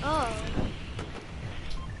us? Oh.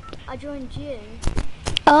 I joined you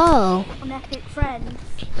Oh. on Epic Friends.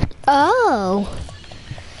 Oh.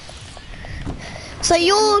 So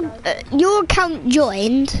your account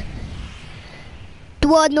joined the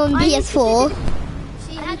one on PS4.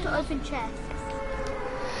 She had to open chests.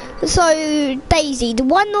 So Daisy, the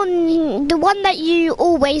one that you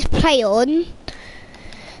always play on.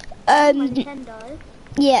 Nintendo.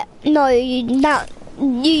 Yeah, no, you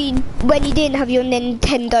when you didn't have your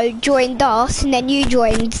Nintendo joined us, and then you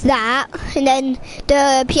joined that, and then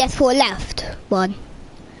the PS4 left one.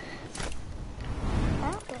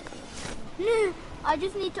 No, I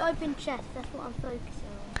just need to open chests. That's what I'm focusing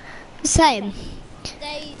on. Same.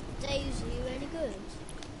 Daisy, you any good?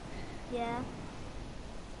 Yeah.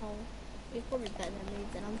 Oh, you're probably better than me,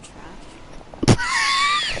 then I'm trash.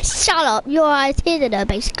 Shut up, you're right here though,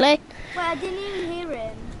 basically. Wait, I didn't even hear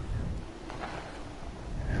him.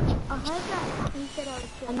 I heard that he said I was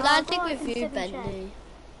good. I'm Oh, glad I to got pick with you, 7 Bentley.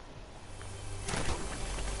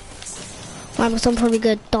 I'm probably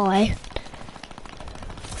gonna die.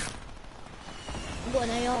 What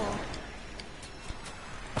an AR.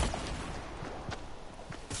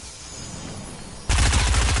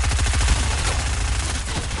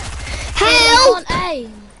 Help! Can't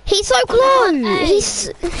aim. He's so close!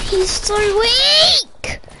 He's so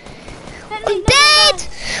weak! I'm dead!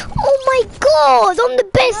 Oh my god, I'm the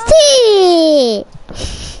best here!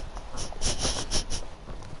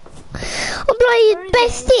 I'm like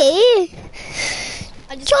best here!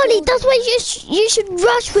 Charlie, that's why you should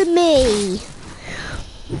rush with me!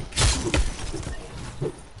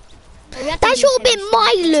 That should have been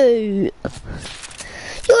my loot!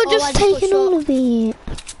 You're just taking all of it.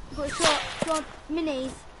 Got shot,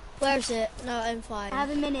 minis. Where is it? No, I'm fine. I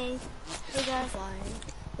have a mini. Here you go. Fine.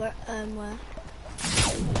 Where? Where?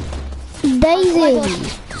 Daisy! Oh my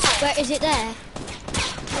God. Where is it there?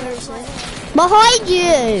 Where is it? Behind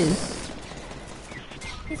you!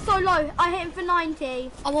 He's so low. I hit him for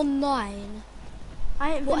 90. I'm on 9.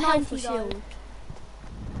 I hit him What for health 90 or though. shield?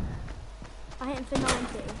 I hit him for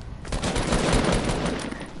 90.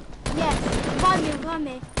 Yes, behind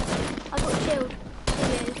me. I got shield.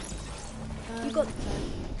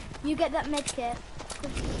 You get that med kit.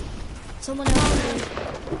 Someone else.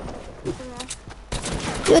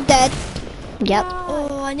 You're dead. Yep.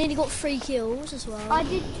 Oh, I nearly got 3 kills as well. I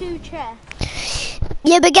did 2 chests.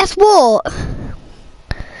 Yeah, but guess what?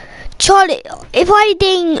 Charlie, if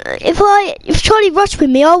Charlie rushed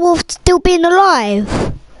with me, I will still be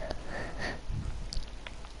alive.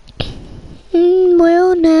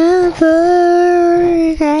 We'll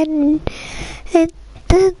never end.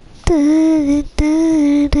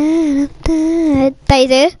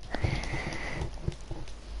 Daisy?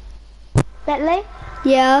 Bentley?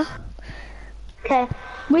 Yeah. Okay.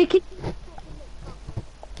 We can.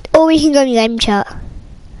 Or we can go in game chat.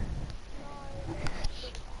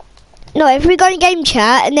 No, if we go in game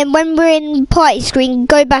chat, and then when we're in party screen,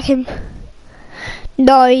 go back and...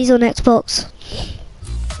 No, he's on Xbox.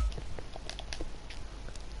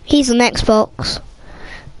 He's on Xbox.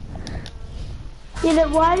 Yeah,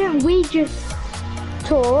 then why don't we just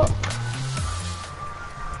talk?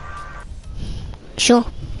 Sure.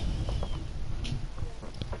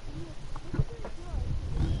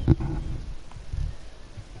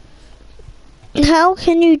 How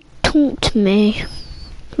can you talk to me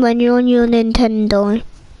when you're on your Nintendo?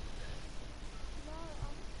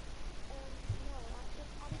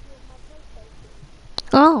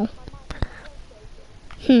 Oh.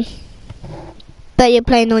 But you're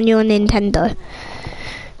playing on your Nintendo.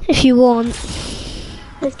 If you want.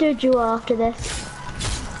 Let's do a duel after this.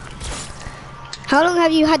 How long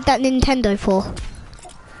have you had that Nintendo for?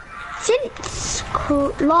 Since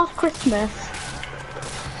last Christmas.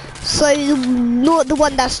 So, not the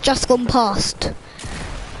one that's just gone past?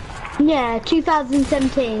 Yeah,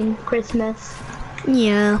 2017 Christmas.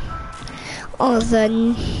 Yeah. Oh,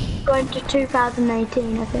 then... Going to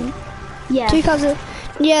 2018, I think. Yeah. 2000...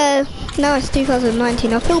 Yeah, now it's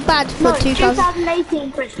 2019. I feel bad for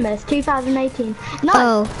 2018 Christmas. 2018. No.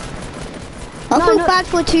 Oh. I feel bad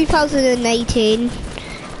for 2018.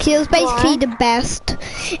 Because it was basically the best.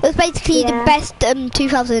 It was basically the best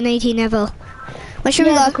 2018 ever. Where should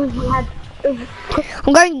we go? Because we had...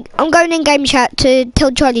 I'm going in game chat to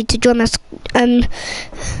tell Charlie to join us.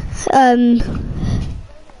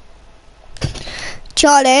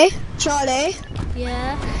 Charlie.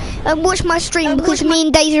 Yeah. And watch my stream because me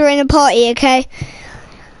and Daisy are in a party, okay?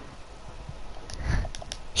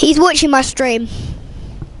 He's watching my stream.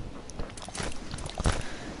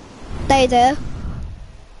 Daisy.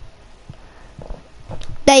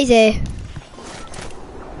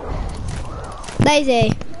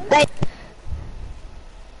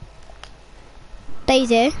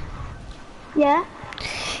 Yeah?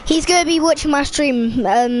 He's going to be watching my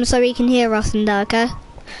stream so he can hear us and that, okay?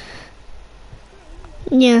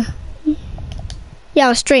 Yeah. Yeah,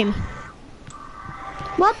 I'll stream.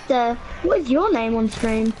 What is your name on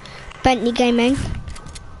stream? Bentley Gaming.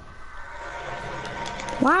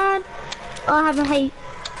 What? I have a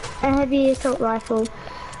heavy assault rifle.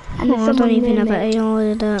 And I don't even have an AR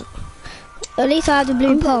with that. At least I have the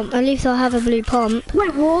blue pump. At least I have a blue pump.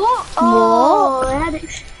 Wait, what? Oh, I had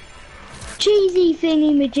it. Cheesy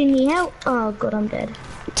thingy majingy help. Oh god, I'm dead.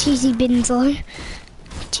 Cheesy Binzo.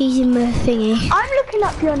 Cheesy thingy. I'm looking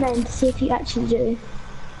up your name to see if you actually do.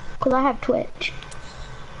 Because I have Twitch.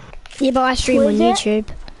 Yeah, but I stream on YouTube.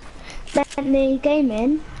 Bentley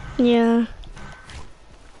Gaming? Yeah.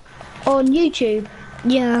 On YouTube?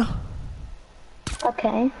 Yeah.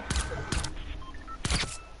 Okay.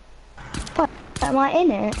 What? Am I in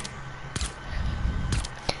it?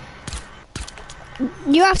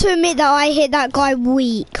 You have to admit that I hit that guy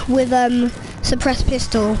weak with suppressed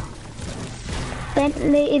pistol.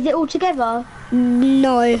 Bentley, is it all together?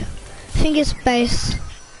 No. I think it's space.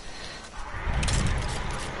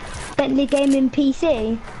 Bentley Gaming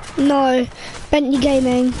PC? No. Bentley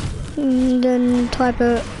Gaming. And then type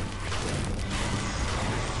it.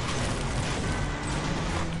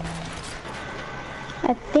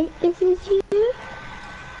 I think this is you.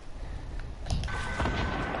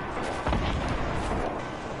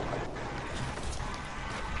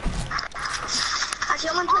 Actually,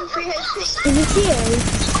 I'm on 23 HP. Is this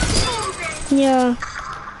you? Yeah.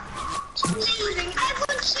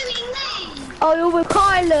 Everyone's shooting me. Oh, you're with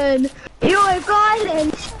Kylan. You're with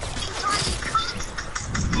Kylan.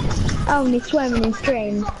 Oh, and he's swimming in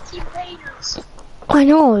stream. I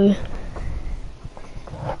know.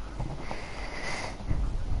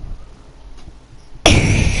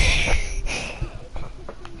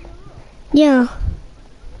 Yeah.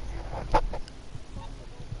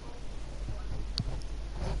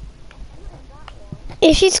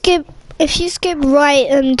 If you skip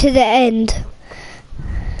right to the end.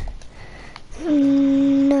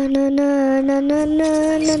 No no no no no no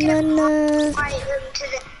no no no.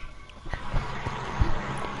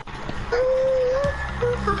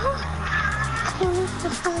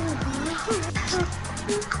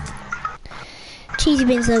 Cheesy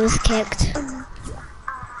Binzo was kicked.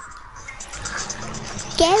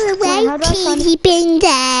 Go away, Cheesy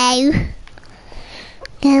Binzo.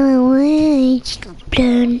 Go away, Cheesy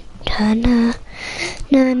Binzo.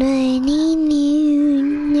 Na na ni ni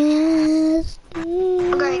yes.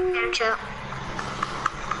 Okay, game chat.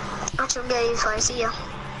 I shall get you, so I see ya.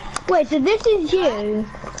 Wait, so this is you?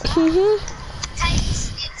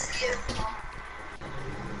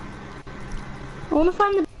 I want to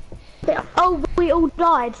find the bit. Oh, we all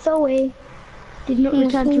died. Sorry. Did not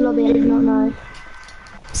return to lobby. I did not know.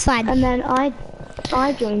 It's fine. And then I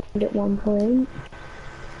joined at one point.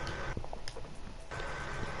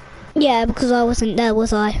 Yeah, because I wasn't there,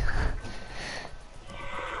 was I?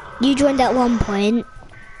 You joined at one point.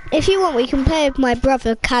 If you want, we can play with my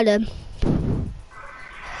brother Callum.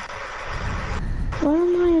 Why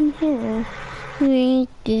am I in here?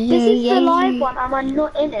 This is the live one, and I'm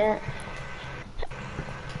not in it.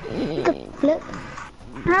 Flip.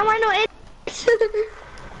 How am I not in it?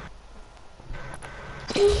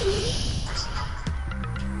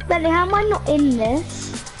 Bentley, how am I not in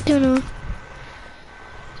this? Don't know.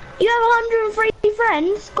 You have 103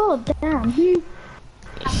 friends? God damn.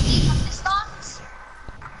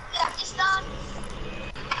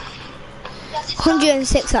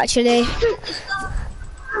 106 actually.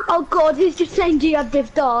 Oh God, he's just saying, do you have this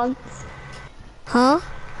dance? Huh?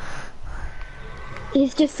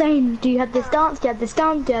 He's just saying, do you have this dance? Do you have this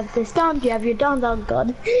dance? Do you have this dance? Do you have your dance? Oh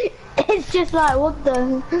God. It's just like, what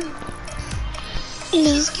the?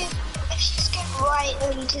 She's skip right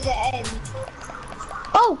to the end.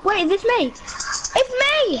 Oh, wait, is this me? It's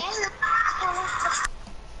me!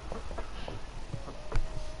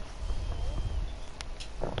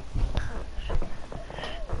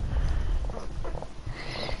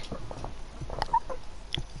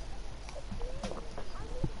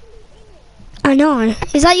 I know.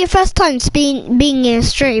 Is that your first time being in a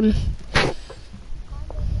stream?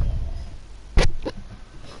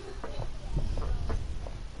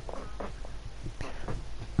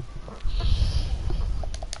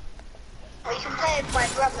 We can play with my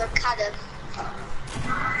brother Callum.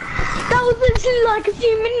 That was literally like a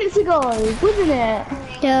few minutes ago, wasn't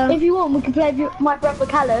it? Yeah. If you want, we can play with my brother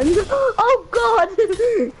Callum. Oh God!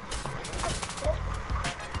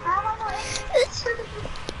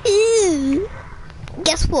 Ew.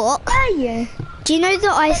 Guess what? Hey! Do you know the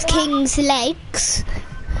Ice King's legs?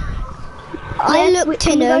 I Yes, looked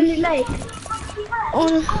we- in we them. only like-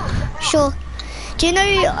 Sure. Do you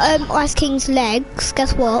know Ice King's legs?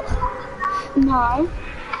 Guess what? No.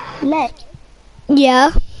 Leg.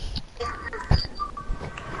 Yeah.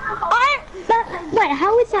 Wait,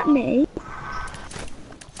 how is that me?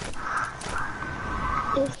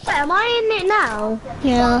 Wait, am I in it now?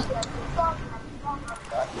 Yeah.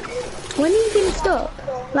 When are you gonna stop?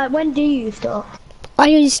 Like, when do you stop?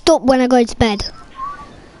 I only stop when I go to bed.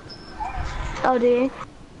 Oh, do you? I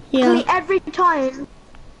Yeah. mean, every time.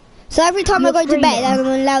 So every time I You're go to bed, streaming. I'm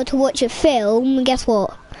allowed to watch a film. And guess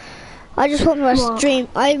what? I just watch my What? stream.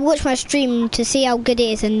 I watch my stream to see how good it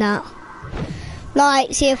is and that.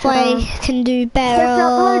 Like, see if I can do Just better.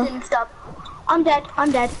 uploading stuff. I'm dead.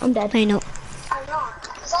 I'm dead. I'm dead. I know. I'm not.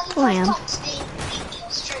 Is that Oh, I your am. first time being in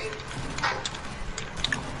the stream?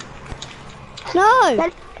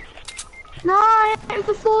 No. No, I hit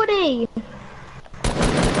for 40.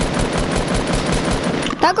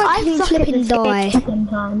 That guy can suck flip at and this game die.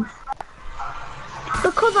 sometimes.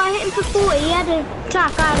 Because I hit him for 40, he had a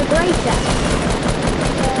attack, I had a great attack.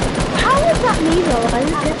 How is that me though? I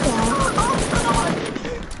didn't get that.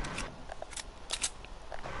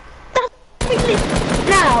 That's really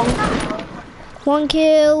now. 1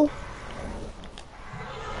 kill.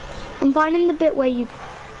 I'm finding the bit where you.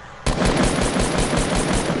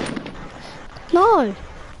 No.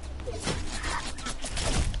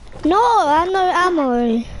 No, I have no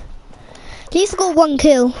ammo. At least I got 1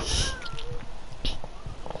 kill.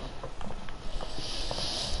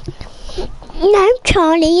 No,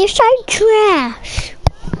 Charlie, you're so trash.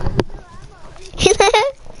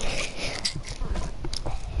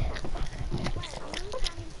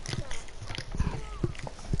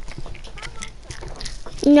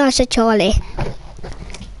 No, I said Charlie.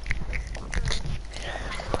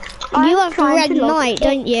 You have trying Red to log Knight, it.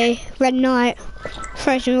 don't you? Red Knight.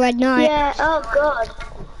 Frozen Red Knight. Yeah, oh god.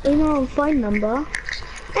 You know phone number.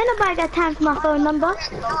 Ain't nobody got time for my phone number.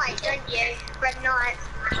 Red Knight, don't you? Red Knight.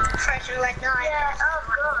 Frozen Red Knight. Yeah, oh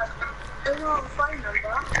god. You know phone number.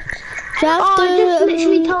 Do you have Oh, I just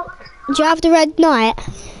literally the, told. do you have the Red Knight?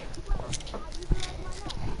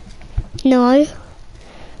 No.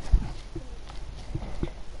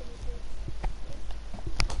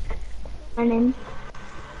 My name.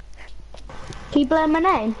 Keep blowing my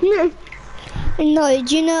name. No,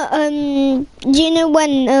 do you know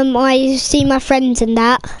when I see my friends and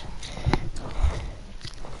that?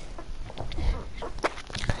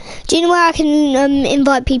 Do you know where I can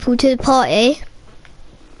invite people to the party?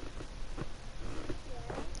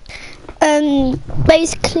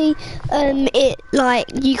 Basically, it like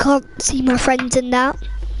you can't see my friends and that.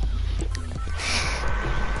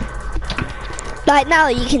 Like now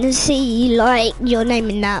you can see like your name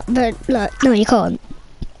in that, but like no you can't.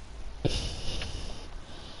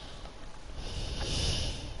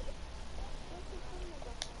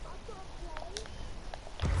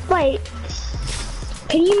 Wait.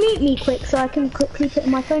 Can you mute me quick so I can quickly put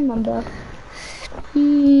my phone number? There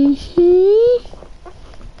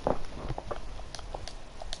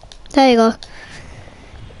you go.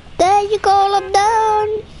 There you go, I'm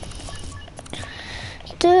done.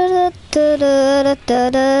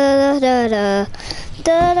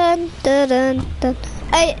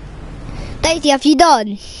 Hey, Daisy, have you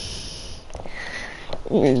done?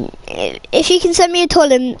 If you can send me a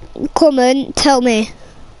comment, tell me.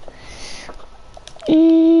 No,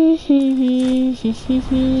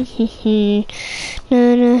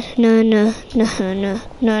 no, no, no, no, no,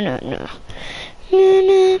 no, no, no. No,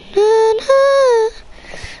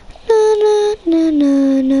 no, no,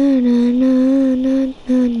 no,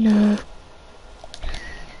 no, no.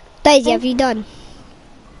 Daisy, have you done?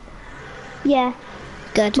 Yeah.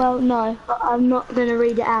 Good. Well, no, but I'm not gonna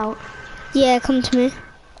read it out. Yeah, come to me.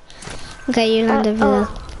 Okay, you land over there.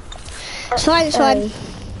 It's fine, it's fine.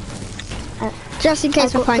 Just in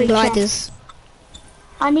case I find gliders.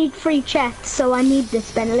 I need 3 chests, so I need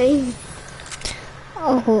this, Bentley.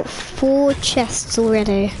 I've got 4 chests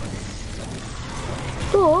already.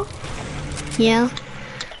 4? Yeah.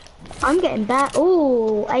 I'm getting that.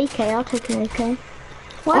 Oh, AK, I'll take an AK.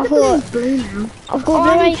 Why I've are the balloons blue now? I've got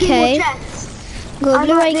blue AK. I've got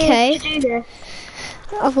blue AK.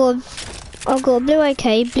 I've got blue AK,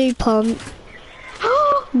 blue pump.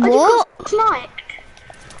 What? I just got sniped.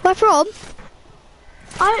 Where from?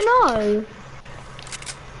 I don't know.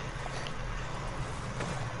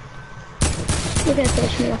 You're gonna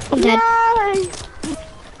push me off. I'm dead. No!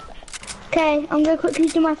 Okay, I'm gonna quickly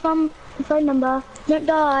do my phone number. Don't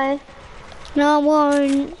die. No, I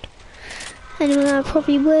won't. Anyway, I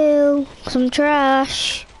probably will. Cause I'm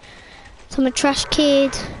trash. So I'm a trash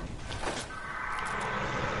kid.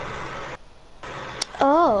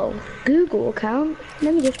 Oh, Google account.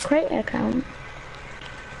 Let me just create an account.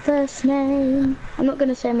 First name. I'm not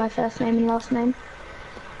gonna say my first name and last name.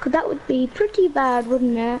 Cause that would be pretty bad,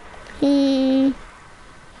 wouldn't it? In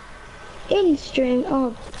string.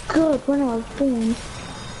 Oh god, when I was born.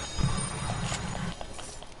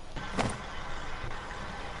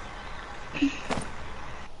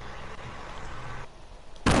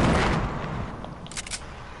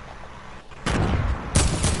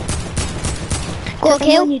 Got a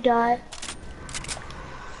kill? When you die.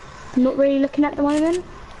 I'm not really looking at the moment.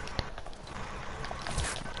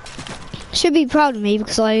 Should be proud of me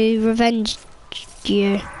because I revenged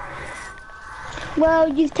you. Well,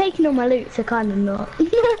 you've taken all my loot, so kind of not.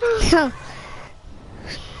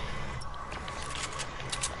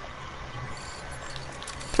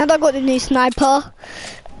 And I got the new sniper.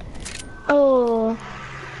 Oh,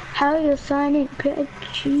 how you're signing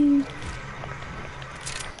Pikachu?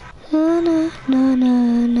 Na na na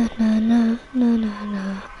na na na na na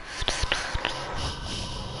na.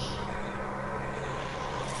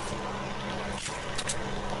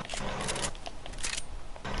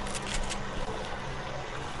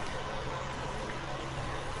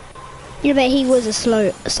 Yeah, but he was a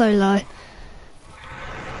solo.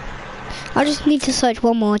 I just need to search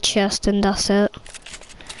one more chest and that's it.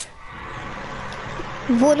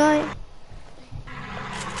 Fortnite.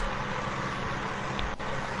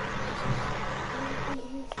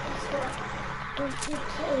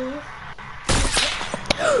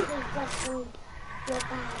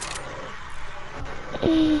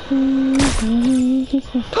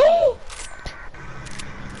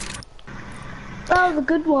 Oh, the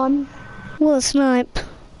good one. What a snipe.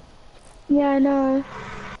 Yeah, I know.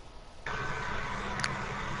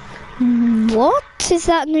 What is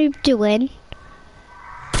that noob doing?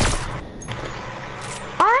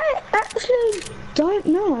 I actually don't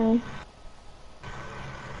know.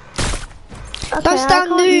 Okay, Don't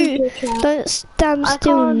stand noob. Don't stand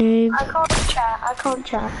still, noob.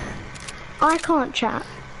 I can't chat.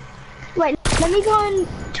 Wait, let me go on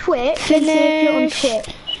Twitch and see if you're on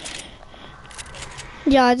Twitch.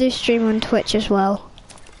 Yeah, I do stream on Twitch as well.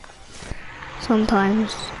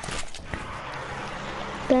 Sometimes.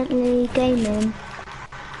 Bentley Gaming.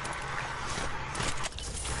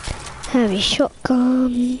 Heavy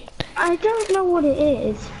shotgun. I don't know what it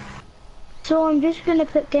is. So I'm just gonna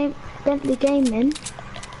put Bentley Gaming.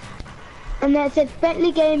 And then it says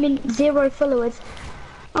Bentley Gaming 0 followers.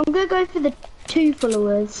 I'm gonna go for the 2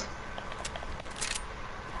 followers.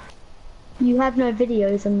 You have no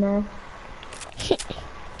videos on there.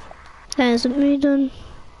 Hasn't me done.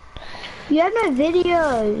 You have no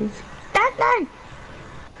videos. No.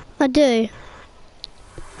 I do.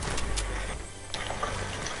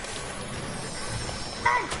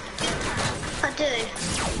 I do.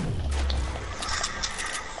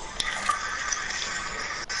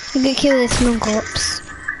 I'm gonna kill this mongops.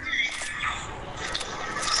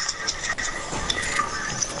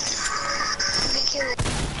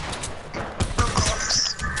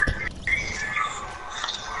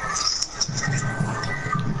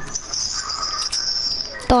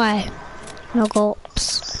 Log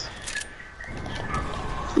ops.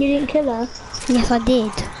 You didn't kill her? Yes, I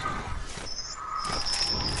did.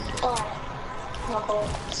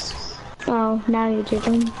 Oh, now you didn't.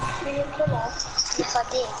 You didn't kill her? Yes, I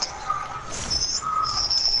did.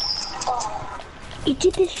 You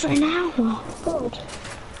did this for an hour. God.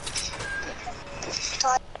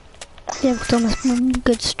 Yeah, because I'm a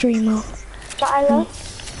good streamer. Tyler?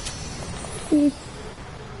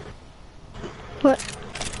 What?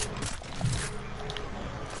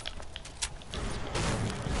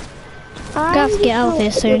 I have to get out of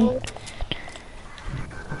here soon.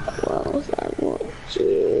 Well, I want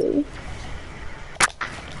you.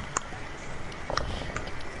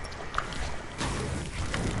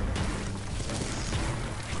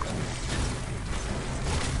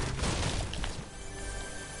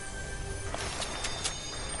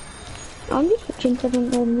 I'm just watching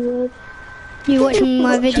something on the road. You watching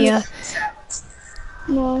my video?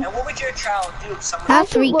 No. And what would your child do if someone... I have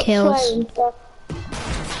 3 kills.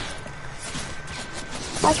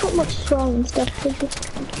 I thought much swearing stuff.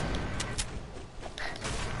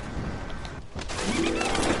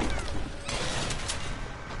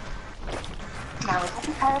 Now with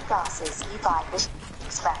every pair of glasses you buy Vision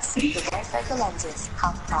Express with varifocal lenses,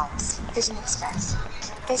 half price. Vision Express.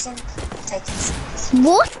 Vision taken serious.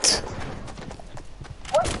 What?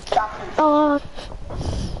 Oh,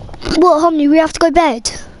 What, Homnie? We have to go to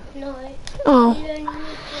bed? No. Oh. You don't need to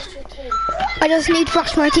brush your teeth. I just need to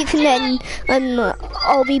brush my teeth and then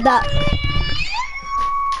I'll be back.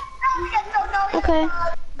 okay.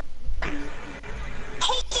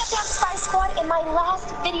 Hey, Damn Spy Squad, in my last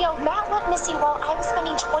video, Matt went missing while I was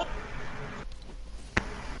spending 20...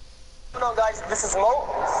 What's going on, guys? This is Mo.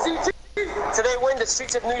 CG. Today we're in the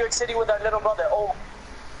streets of New York City with our little brother, Omar.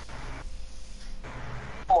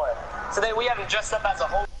 Today we have him dressed up as a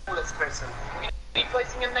homeless person. We're going to be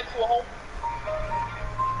placing him next to a home.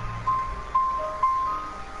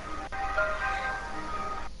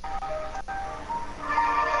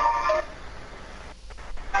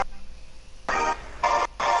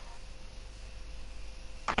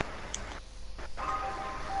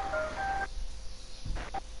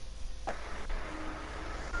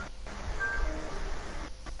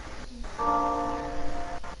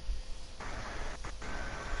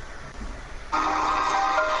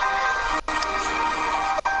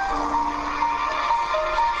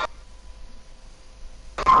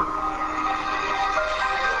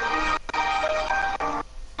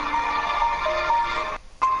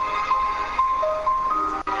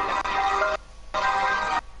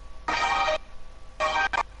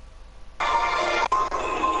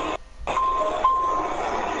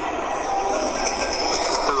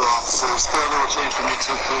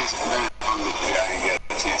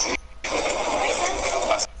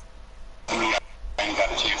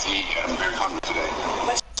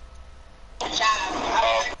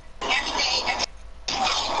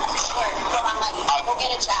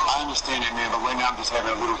 I understand it, man, but right now I'm just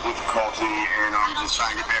having a little difficulty, and I'm just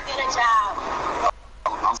trying to get back. Get a job.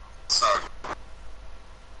 I'm sorry.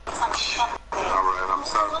 All right, I'm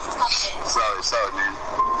sorry. Sorry, man. Oh,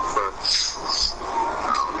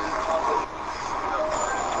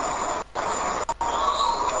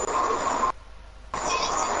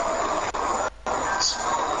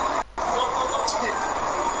 man.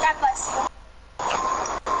 God bless you.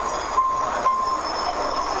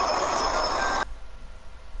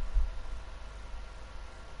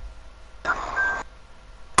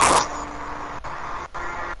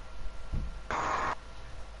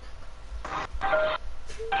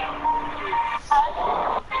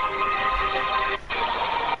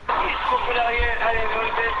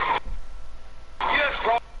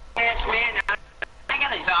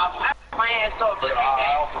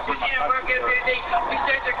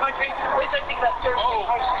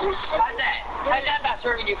 How's that about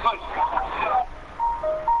serving your country?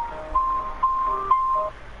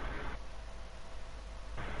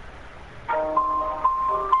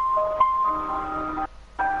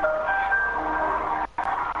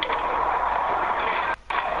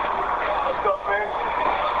 Let's go, man.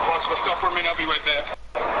 Boss, let's go for a minute. I'll be right back.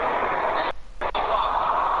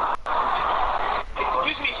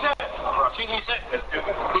 Excuse me, sir. Excuse me, sir.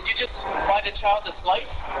 Did you just buy the child a slice?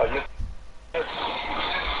 Oh, yes. Yes.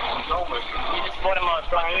 No, man. You just bought him on a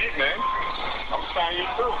Chinese, man. I'm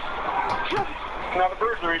Chinese, too. Not a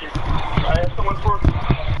burglary. I asked someone for...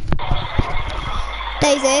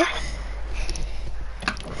 Daisy,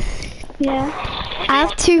 Yeah. I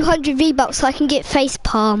have 200 V-Bucks so I can get face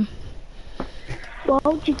palm. Why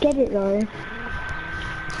would you get it though?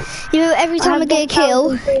 You know, every time I get a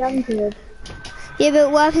kill. 300. Yeah,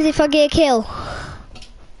 but what happens if I get a kill?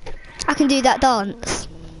 I can do that dance.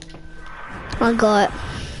 I got it.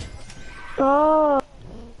 Oh,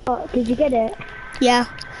 did you get it? Yeah.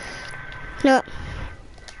 No.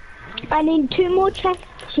 I need 2 more chests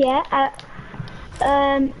here at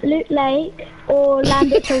Loot Lake or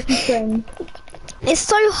land at Token Spring. It's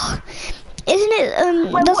so, isn't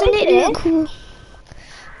it? Wait, doesn't what is it look this? cool?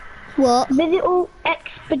 What? Visit all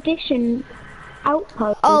expedition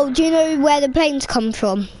outposts. Oh, do you know where the planes come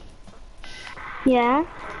from? Yeah.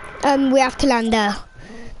 We have to land there.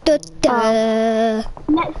 Da-da.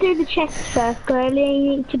 Let's do the chests first, because I only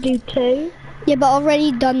need to do 2. Yeah, but I've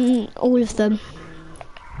already done all of them.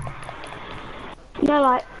 No,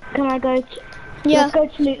 like, can I go to... Yeah. Let's go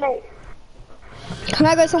to Loot Lake. Can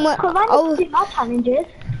I go somewhere? Because I need to do my challenges.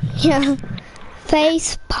 Yeah.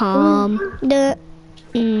 Face palm. Do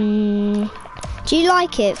you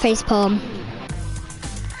like it, face palm?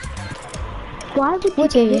 Why would you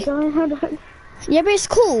What do do this? I don't... Yeah, but it's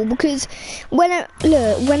cool because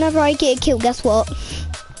whenever I get a kill, guess what?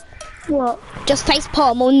 What? Just face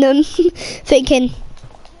palm on them, thinking,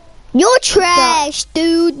 "You're trash,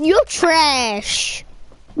 dude. You're trash."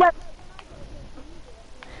 Well,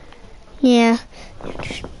 Yeah.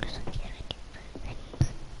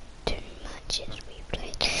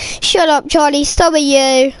 Shut up, Charlie. So are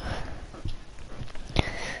you.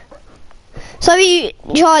 So are you,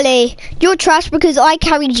 Charlie. You're trash because I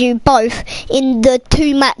carried you both in the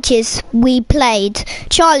 2 matches we played.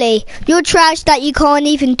 Charlie, you're trash that you can't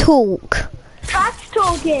even talk. trash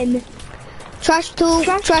talking. Trash talk,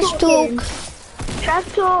 trash talking. talk. Trash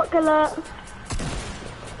talk alert.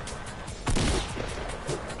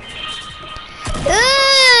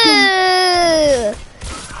 Ugh.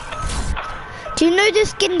 Do you know the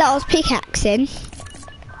skin that I was pickaxing?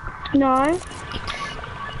 No.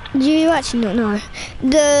 Do you actually not know?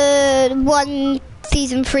 The one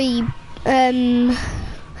season 3 pack.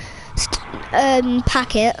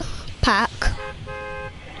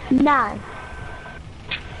 No.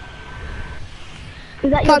 Is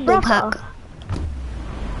that your Bundle brother? pack.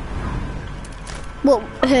 What?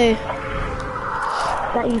 Who?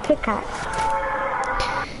 That you pickaxe?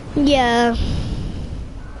 Yeah.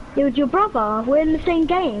 It was your brother. We're in the same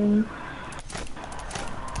game.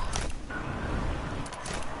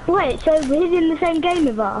 Wait, so he's in the same game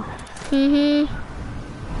with us? Mhm.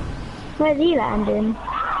 Where's he landing?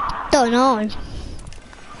 Don't know.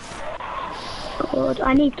 God,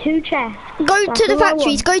 I need 2 chests. Go That's to the all I factories.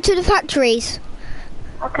 want. Go to the factories.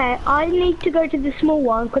 Okay, I need to go to the small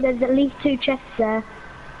one because there's at least 2 chests there.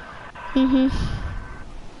 Mhm.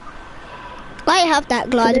 I have that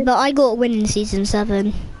glider, but I got a win in season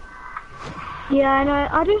 7. Yeah, I know.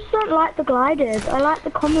 I just don't like the gliders. I like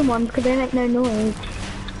the common ones because they make no noise.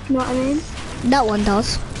 You know what I mean? That one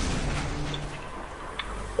does.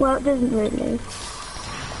 Well, it doesn't really.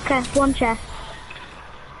 Okay, 1 chest.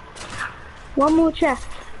 1 more chest.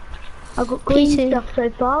 I've got green Me too. stuff so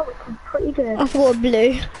far, which is pretty good. I've got a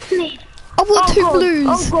blue. Please. I've got 2 God. blues.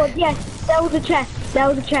 Oh god, yes. There was a chest. There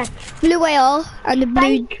was a chest. Blue AR and the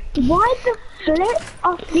blue Why the flip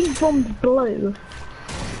are these bombs blue?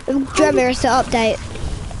 Drummer is the update.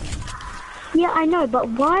 Yeah, I know, but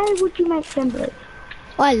why would you make them blue?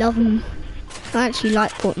 I love them. I actually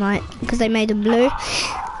like Fortnite because they made them blue.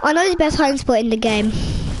 I know the best hiding spot in the game.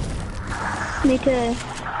 Me too.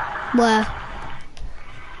 Where?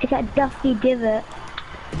 It's that dusty divot.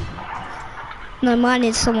 No, mine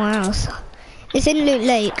is somewhere else. It's in Loot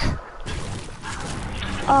Lake.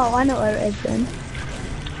 Oh, I know where it is then.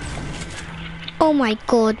 Oh my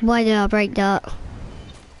god, why did I break that?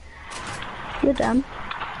 You're dumb.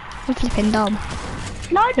 I'm flipping dumb.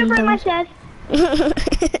 No, don't break my chest.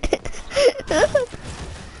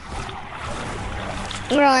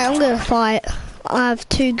 Right, I'm gonna fight. I have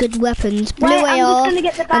 2 good weapons. Blue Wait, I'm just AR gonna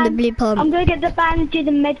get the and the blue pump. I'm gonna get the bandages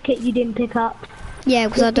and medkit you didn't pick up. Yeah,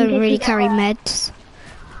 because I just in don't case really you get carry hurt. meds.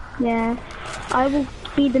 Yeah. I will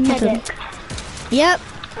be the medic. Yep,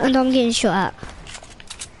 and I'm getting shot at.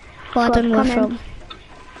 But I don't know where come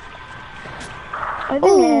from. Over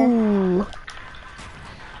here. Ooh.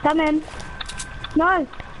 Come in. No.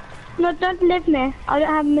 No, don't leave me. I don't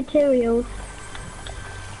have materials.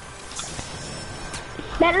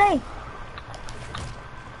 Bentley.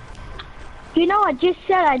 You know, I just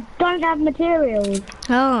said I don't have materials.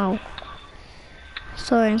 Oh.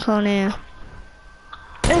 Sorry, I can't hear.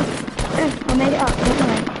 I made it up, don't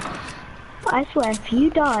worry. I swear, if you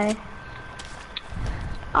die...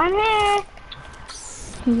 I'm here!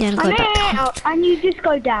 Then go I'm back. here! Oh, and you just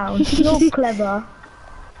go down. You're clever.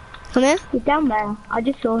 Come here. He's down there. I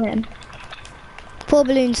just saw him. 4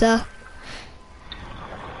 balloons there.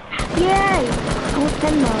 Yay! I want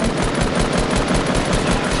 10 now.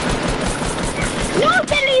 No,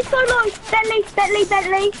 Bentley is so low.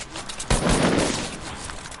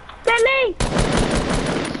 Bentley.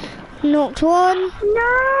 Knocked one.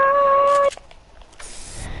 No.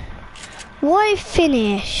 Why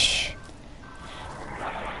finish?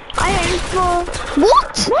 I aim for...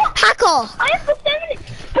 What? Hacker! I aim for 70.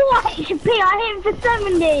 4 HP. I aim for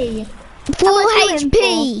 70. 4 much you HP.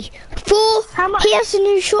 4. How much? He has a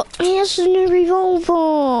new shot. He has a new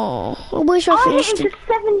revolver. I wish I I finished aim it.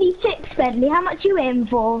 for 76, Bentley. How much you aim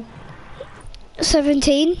for?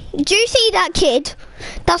 17. Do you see that kid?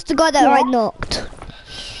 That's the guy that I knocked.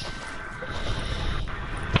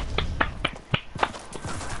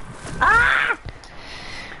 Ah!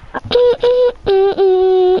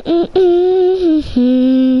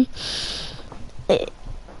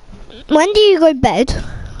 When do you go to bed?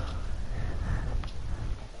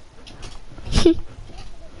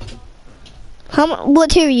 What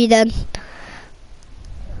tier are you then?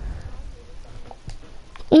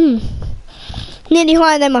 Nearly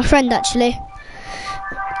higher than my friend actually.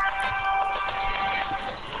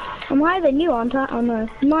 I'm higher than you, aren't I? Oh no,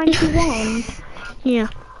 91. Yeah.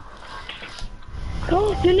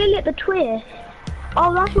 Oh, you're nearly at the twist.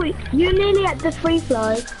 Oh, that's what you're nearly at the free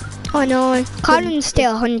fly. I know. Kylan's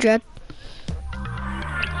still 100.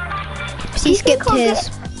 He skipped his.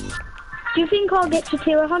 Do you think I'll get to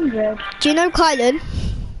tier 100? Do you know Kylan?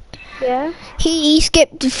 Yeah. He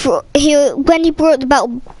skipped when he brought the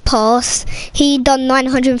battle pass. He done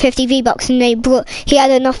 950 V-bucks and he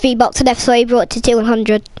had enough V-bucks left, so he brought it to tier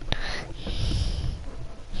 100.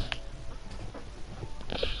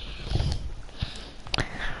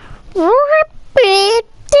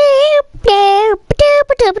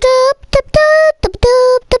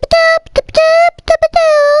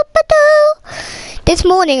 This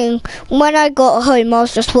morning, when I got home, I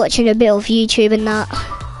was just watching a bit of YouTube and that.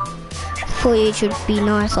 Thought YouTube would be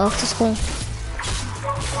nice after school.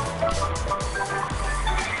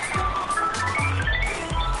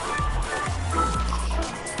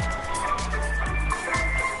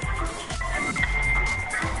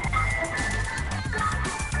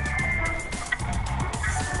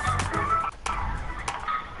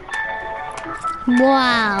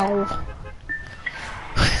 Wow.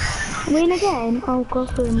 Win again? Oh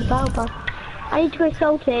god, we're in the battle bus. I need to go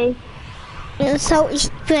salty. Salty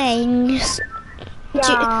Springs.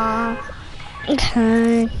 Yeah.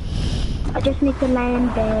 Okay. I just need to land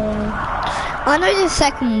there. I know the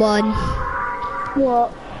second one.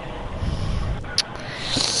 What?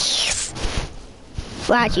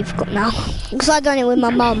 I actually forgot now. Because I done it with my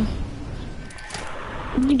mum.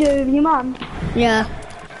 You do it with your mum? Yeah.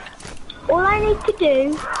 All I need to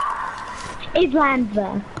do is land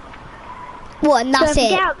there. What, and that's So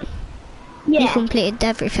it? You Yeah. completed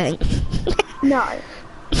everything. No.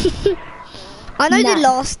 I know No. the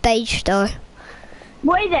last stage though.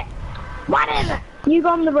 What is it? What is it? You go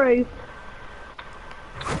on the roof.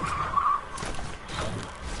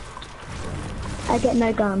 I get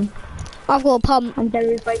no gun. I've got a pump, I'm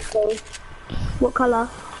very grateful. What colour?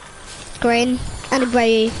 green, and a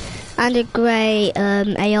grey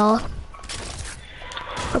AR.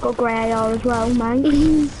 I got grey AR as well,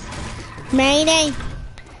 mate. Melee!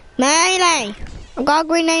 Melee! I got a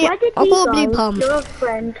green AR. Where did I he got a go? blue pump. Your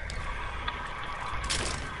friend.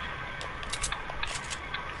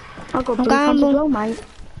 I got blue pump as well, mate.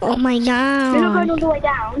 Oh my You're not going god. all the way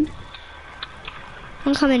down.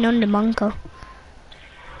 I'm coming on the bunker.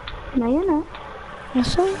 No, you're not.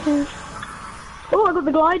 Yes, I am. Oh, I got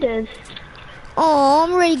the gliders. Oh,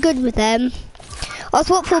 I'm really good with them. I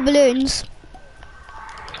swapped for balloons.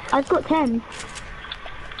 I've got 10.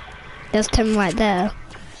 There's 10 right there.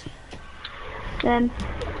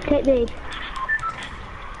 Take these.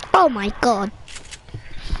 Oh my god.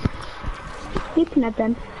 You can have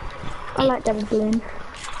them. I like double balloons.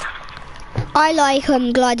 I like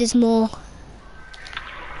gliders more.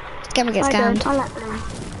 Gonna get I don't. scammed. I like balloons.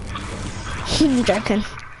 I'm joking.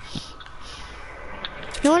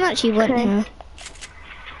 No one actually went Okay. here.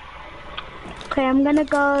 Okay, I'm gonna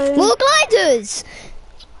go. More gliders!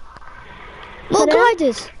 More Pardon?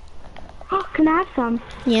 gliders! Oh, can I have some?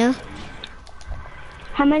 Yeah.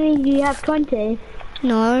 How many do you have? 20?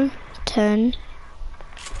 No. 10.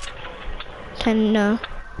 10, no.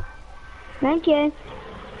 Thank you.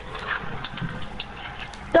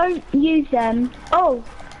 Don't use them. Oh,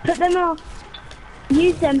 put them off.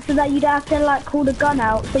 Use them so that you don't have to like call the gun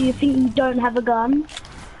out so you think you don't have a gun.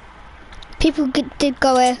 People did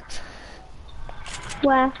go here.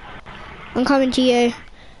 Where? I'm coming to you.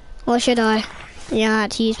 Or should I? Yeah, I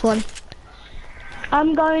had to use one.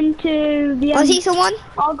 I'm going to the I see someone.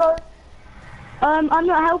 I'll go. I'm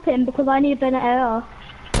not helping because I need a Bentley AR.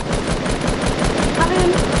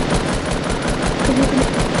 him. Because you can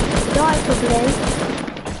die probably.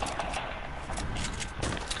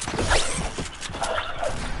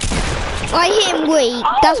 I hit him weak.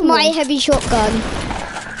 That's my heavy shotgun.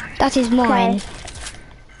 That is mine. Okay.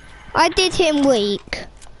 I did hit him weak.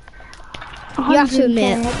 You have to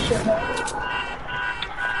admit.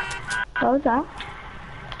 What was that?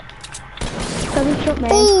 Somebody shot me.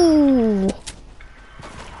 Ooh.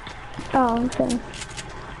 Oh, okay.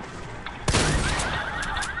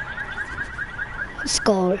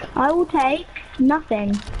 Score. I will take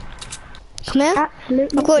nothing. Come here.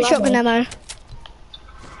 Absolutely. I've got shotgun ammo.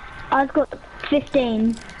 I've got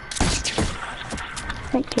 15.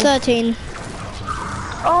 Thank you. 13.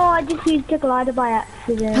 Oh, I just used a glider by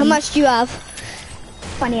accident. How much do you have?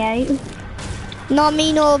 28. No, I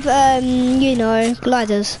mean of, you know,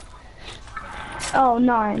 gliders. Oh,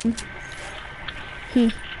 9.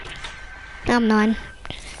 I'm 9.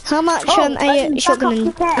 How much I'm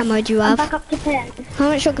shotgun back up to 10. ammo do you I'm have? back up to 10. How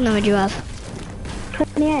much shotgun ammo do you have?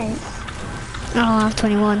 28. Oh, I have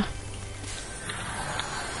 21.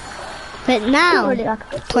 But now, Really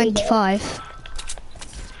like a 25.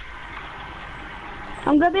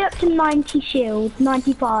 I'm gonna be up to 90 shields,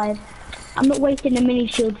 95. I'm not wasting a mini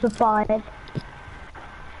shield for 5.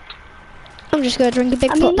 I'm just gonna drink a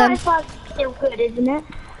big I pot mean, then. 95 is still good, isn't it?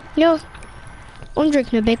 Yeah. I'm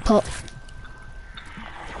drinking a big pot.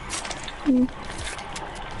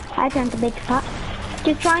 I drank a big pot.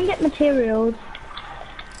 Just try and get materials.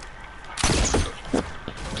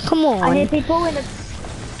 Come on. I hear people in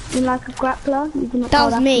like a grappler. That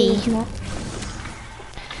was me.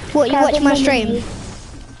 What, you watch my stream?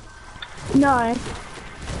 No.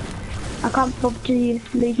 I can't afford to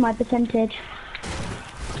lose my percentage.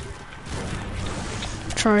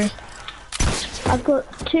 True. I've got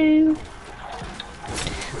 2.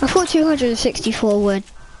 I've got 264 wood.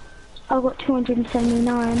 I've got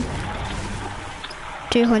 279.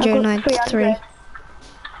 293.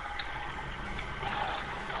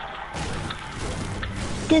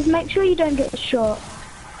 Just make sure you don't get shot.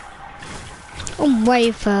 I'm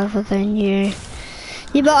way further than you.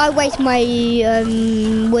 Yeah, but I waste my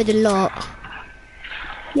wood a lot.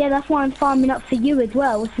 Yeah, that's why I'm farming up for you as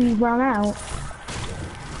well, so you run out.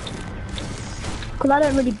 Because I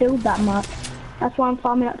don't really build that much. That's why I'm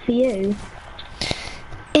farming up for you.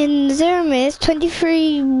 In 0 minutes,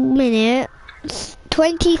 23 minutes,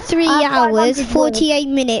 23 hours, 500 48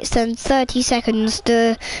 minutes and 30 seconds,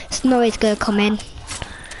 the snow is gonna come in.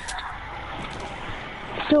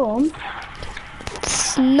 Storm?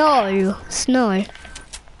 Snow. Snow.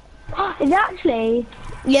 Is it actually?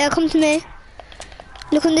 Yeah, come to me.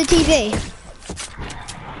 Look on the TV.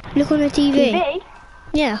 Look on the TV. TV?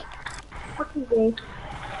 Yeah. What TV?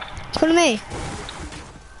 Come to me.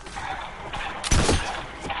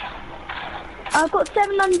 I've got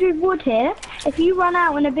 700 wood here. If you run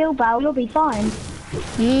out in a bilbo, you'll be fine.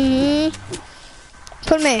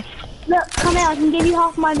 Come to me. Look, come here, I can give you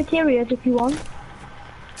half my materials if you want.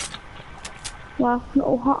 Well, not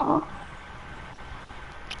all hot.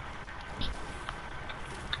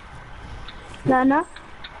 No, no.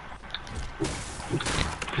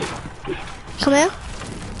 Come here.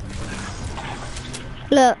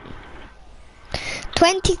 Look.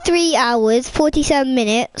 23 hours, 47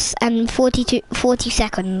 minutes and 40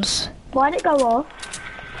 seconds. Why'd it go off?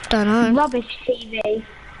 Don't know. Rubbish TV.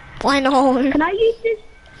 I know. Can I use this?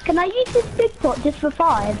 Can I use this big pot just for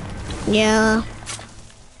 5? Yeah.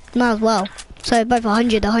 Might as well. So both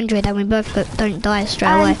 100, and we both don't die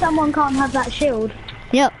straight away. And someone can't have that shield.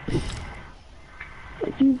 Yep.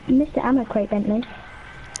 You missed the ammo crate, Bentley.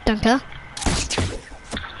 Don't care.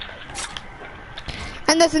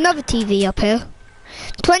 And there's another TV up here.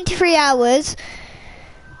 23 hours,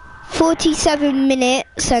 47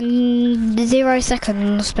 minutes and 0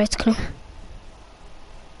 seconds, basically.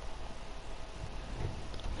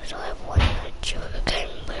 So I want to joke again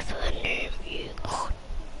with a noob. You can't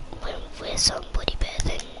win with somebody better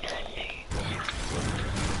than a noob.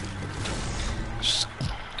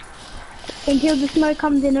 Until the snow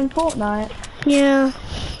comes in Fortnite. Yeah,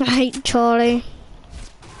 I hate Charlie.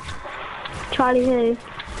 Charlie who?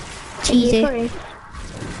 Cheesy.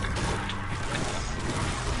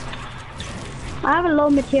 I have a lot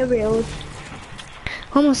of materials.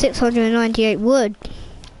 I'm on 698 wood.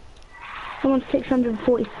 I'm on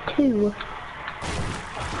 642.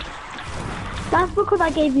 That's because I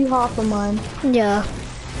gave you half of mine. Yeah.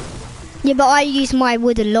 Yeah, but I use my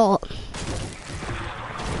wood a lot.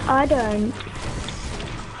 I don't.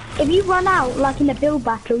 If you run out, like in a build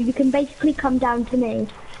battle, you can basically come down to me.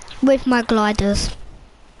 With my gliders.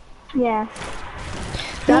 Yeah.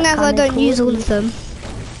 Long as I don't use all cool. of them.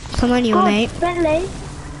 I'm on you, God, mate. Bentley.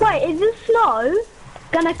 Wait, is the snow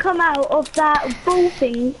gonna come out of that ball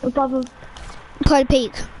thing above? Pride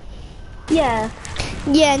Peak. Yeah.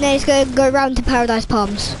 Yeah, and then it's gonna go round to Paradise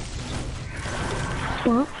Palms.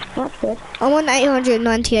 What? That's good. I'm on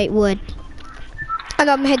 898 wood. And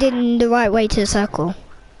I'm heading the right way to the circle.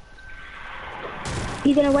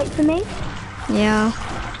 You gonna wait for me? Yeah.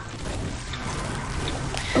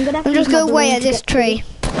 I'm just gonna wait at this tree.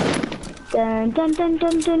 Dun dun dun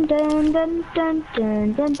dun dun dun dun dun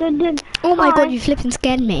dun dun dun dun. Oh my Hi. god, you flipping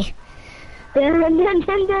scared me. Dun dun dun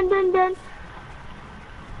dun dun dun dun.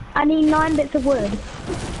 I need 9 bits of wood.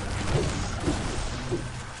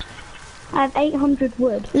 I have 800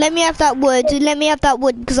 wood. Let me have that wood. Let me have that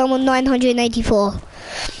wood because I'm on 984.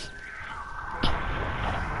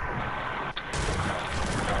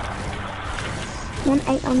 I'm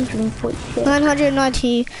 846.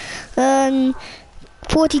 990.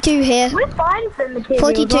 42 here. We're fine for materials.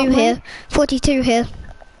 42 aren't we? here. 42 here.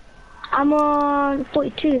 I'm on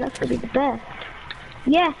 42. That's gonna be the best.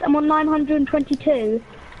 Yes, I'm on 922.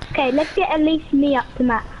 Okay, let's get at least me up to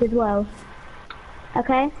max as well.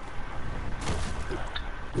 Okay.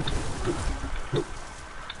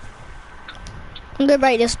 I'm gonna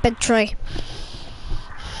break this big tree.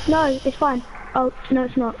 No, it's fine. Oh, no,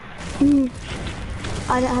 it's not.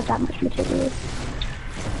 I don't have that much material.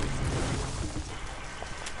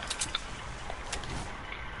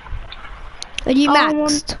 Are you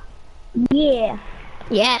maxed? Yeah.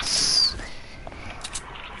 Yes.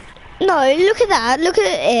 No, look at that. Look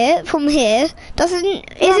at it from here.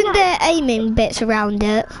 Isn't there aiming bits around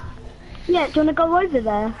it? Yeah, do you wanna go over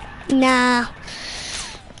there? Nah.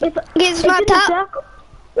 It's Get sniped in a up. circle.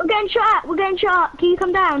 We're getting shot at. We're getting shot at. Can you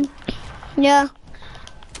come down? Yeah.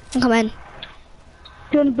 I'm coming. Do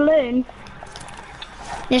you want a balloon?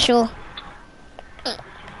 Yeah, sure.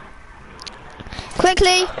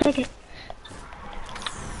 Quickly. Take it.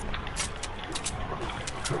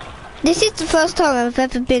 This is the first time I've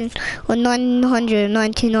ever been on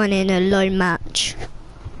 999 in a low match.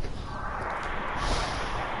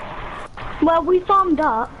 Well, we farmed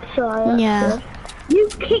up, so... Yeah. You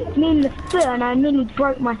kicked me in the foot and I nearly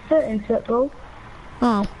broke my foot in football.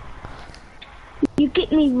 Oh. You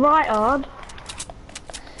kicked me right hard.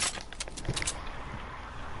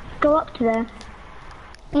 Go up to there.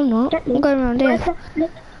 I'm not. Gently. I'm going around here.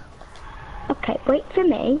 Okay, wait for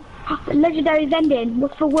me. Legendary vending.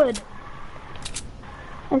 What's for wood?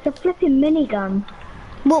 There's a flipping minigun.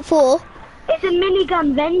 What for? It's a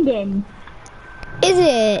minigun vending. Is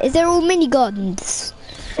it? Is there all miniguns?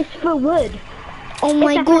 It's for wood. Oh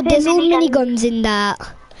my a god, there's all minigun. miniguns in that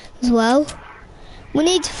as well. We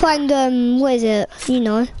need to find, what is it? You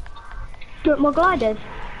know. Do you want more gliders?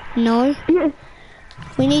 No.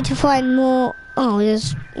 We need to find more. Oh,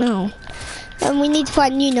 there's. No. And we need to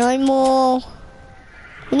find, you know, more.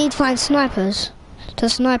 We need to find snipers to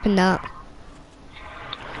snipe in that.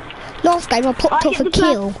 Last game I popped off a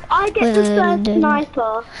kill. I get the first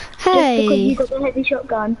sniper. Hey. Just because you got the heavy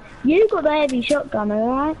shotgun. You got the heavy shotgun,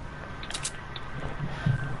 alright?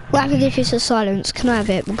 What happens if it's a silence? Can I have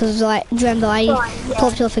it? Because, like, remember I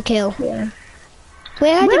popped off a kill. Yeah.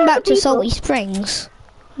 We're heading Where are back the to Salty Springs.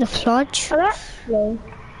 The sludge. Oh, actually.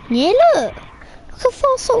 Yeah, look. Look how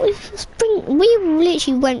far Salty Springs. We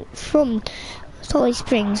literally went from Salty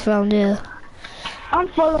Springs round here. I'm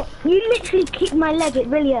following. You literally kicked my leg, it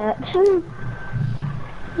really hurts.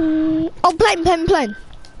 Oh, plane.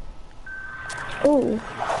 Oh.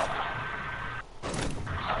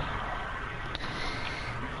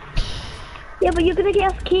 Yeah, but you're gonna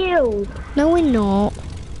get us killed. No, we're not.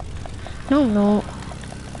 No, I'm not.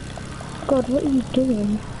 God, what are you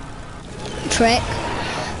doing? Trick.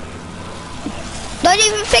 Don't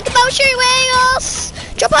even think about shooting us!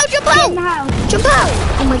 Jump out! Get in the house. Jump out!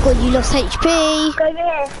 Oh my god, you lost HP. Go over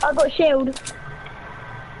here. I got a shield.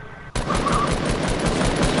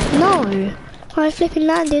 No. I flipping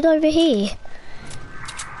landed over here.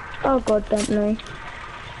 Oh God, Bentley.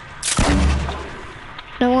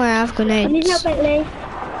 Don't worry, I have I need grenades. help, Bentley.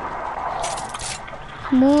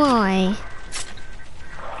 Why?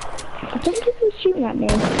 I think he's shooting at me.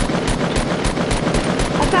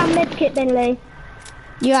 I found medkit, Bentley.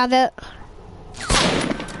 You have it.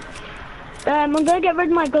 I'm gonna get rid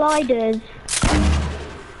of my gliders.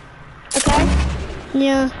 Okay?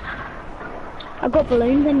 Yeah. I've got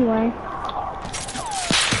balloons anyway.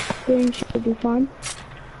 Balloons should be fine.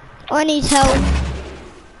 I need help.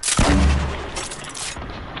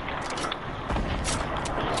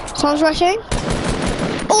 Someone's rushing.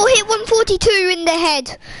 Oh, hit 142 in the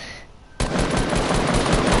head.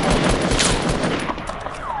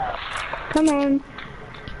 Come on.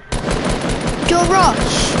 Do a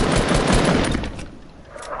rush.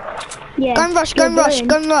 Yeah. Go and rush, go and rush,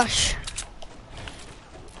 go and rush.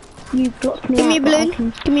 You blocked me Give me a out, but I balloon,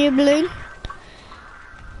 can- give me a balloon.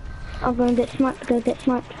 I'll go and get sniped, go get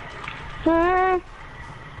sniped. Here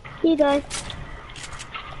you go.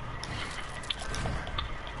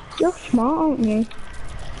 You're smart, aren't you?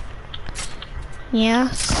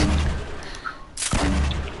 Yes.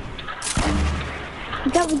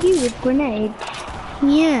 Is that with you with grenades?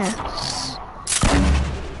 Yes.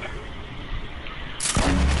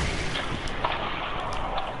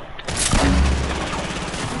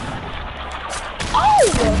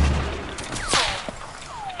 Oh!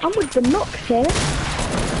 I'm with the knocks here.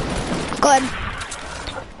 Go on.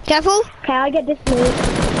 Careful. Okay, I get this loot.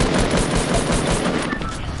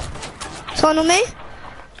 Someone on me.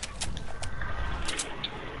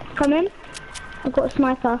 Come in. I've got a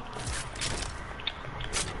sniper.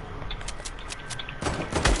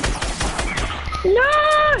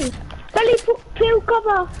 No! Belly kill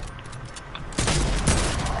cover.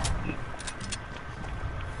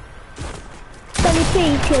 Belly,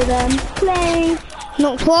 please kill them. Please.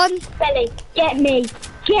 Knocked one. Belly, get me.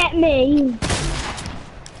 Get me.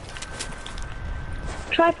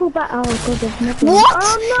 Try pull back. Oh god, there's nothing. What?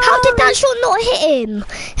 Oh no! How did that shot not hit him?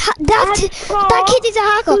 That kid is a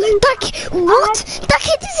hacker. That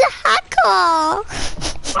kid is a hacker.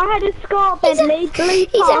 I had a scar, Bentley. Blue He's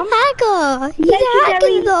a pump. hacker. He's a hacker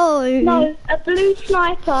Legendary- though. No, a blue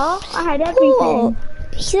sniper. I had everything. What?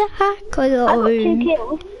 He's a hacker I got 2 though.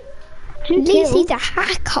 kills. At 2 least kills. he's a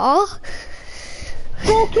hacker.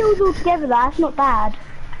 4 kills altogether. That's not bad.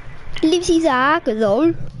 At least he's a hacker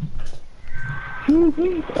though.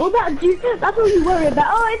 That's all you worry about.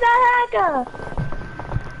 Oh, he's a hacker.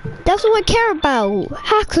 That's all I care about.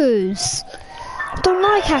 Hackers. I don't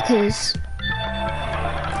like hackers.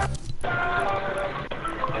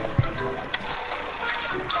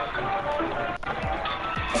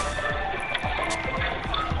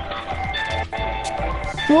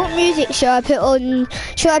 What music should I put on?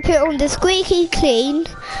 Should I put on the Squeaky Clean,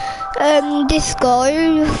 Disco,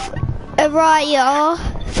 Araya,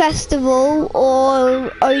 Festival, or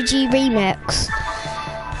OG Remix?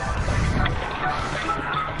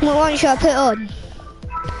 What one should I put on?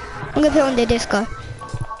 I'm gonna put on the disco.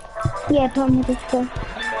 Yeah, put on the disco.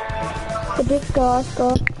 The disco, I've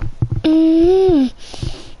got.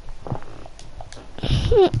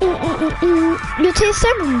 You're tier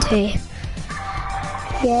 70.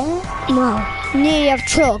 Yeah. Wow. Nearly have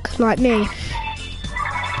chug like me.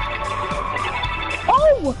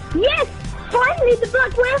 Oh, yes! Finally, the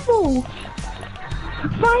black rifle!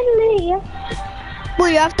 Finally! Well,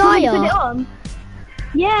 you have Can you put it dire. on?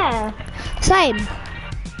 Yeah. Same.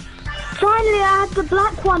 Finally, I had the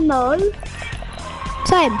black one though.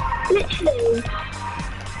 Same. Literally.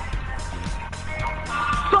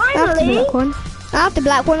 I have the Finally! black one. I have the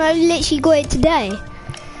black one. I literally got it today.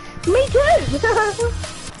 Me too!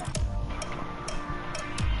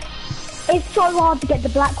 It's so hard to get the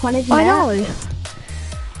black one, isn't it? I know.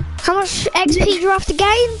 How much XP do you have to gain?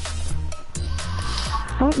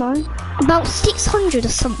 I don't know. About 600 or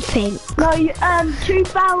something. No,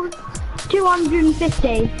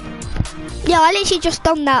 2,250. Yeah, I literally just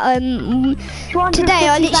done that. Today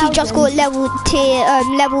I literally just got level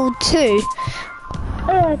 2.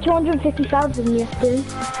 250,000 you have to.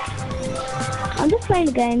 I'm just playing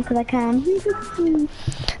the game because I can.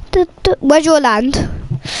 Where's your land?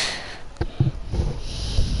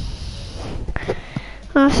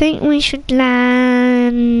 I think we should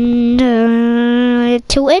land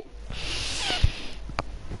tilted.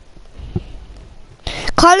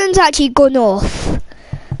 Colin's actually gone off.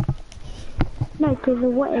 No, because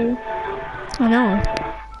of what is? I know.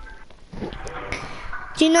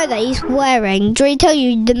 Do you know that he's wearing? Do I tell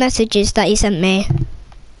you the messages that he sent me?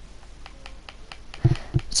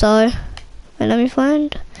 So, wait, let me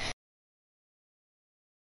find.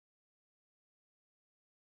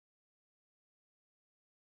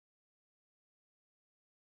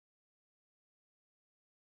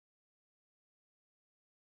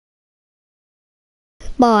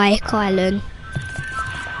 Bye, Kylan.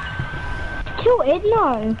 Tilted?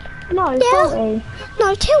 No. No, Yeah. tilted.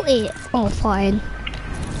 No, tilt it. Oh, fine.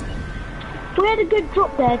 We had a good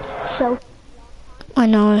drop there, so. I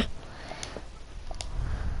know.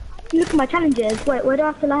 Look at my challenges. Wait, where do I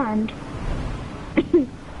have to land?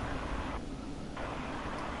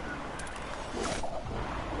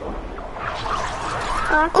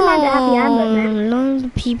 I have to land at Happy Hamlet then. Loads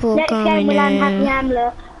of people Next going game we land Happy in.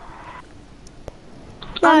 Hamlet.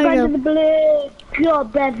 I'm going to the blue.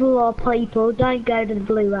 God, there's a lot of people. Don't go to the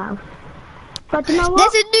blue house. But you know what?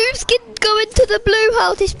 There's a new skin going to the blue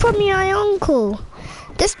house. It's probably my uncle.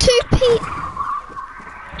 There's 2 people.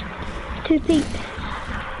 2 peeps.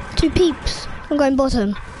 2 peeps. I'm going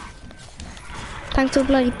bottom. Thanks to a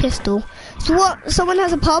bloody pistol. So what? Someone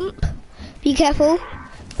has a pump. Be careful.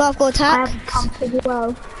 But I've got attack. I have a pump as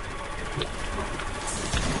well.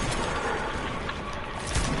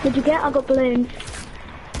 Did you get? I got balloons.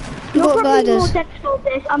 You're got probably more gliders. sensible at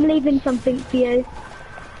this. I'm leaving something for you.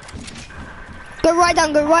 Go right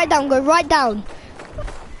down, go right down, go right down.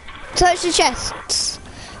 Search the chests.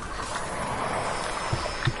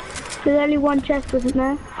 There's only 1 chest, wasn't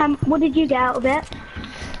there? What did you get out of it?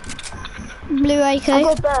 Blue AK. I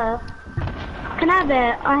got burr. Can I have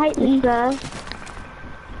it? I hate this burr.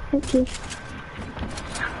 Thank you.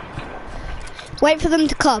 Wait for them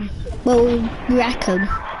to come. We'll wreck them.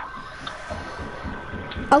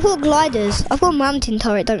 I've got gliders. I've got a mountain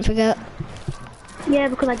turret, don't forget. Yeah,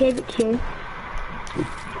 because I gave it to you.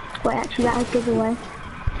 Wait, actually, that has giveaway.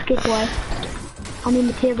 Giveaway. I need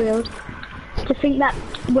materials. To think that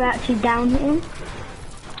we're actually down here.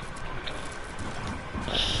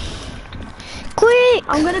 Quick!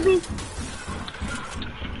 I'm gonna be...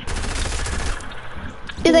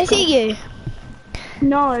 Did they see you?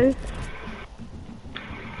 No.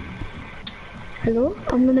 Hello?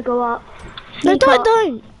 I'm gonna go up. No, Sneak don't, up.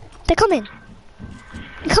 don't. They're coming.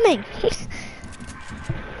 They're coming.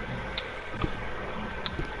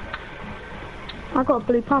 I got a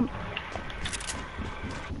blue pump.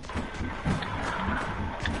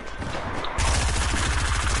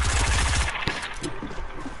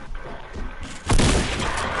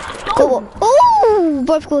 Oh,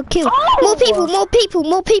 both got killed. Oh! More people, more people,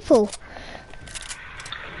 more people.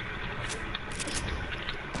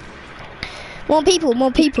 More people,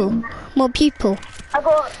 more people, more people. I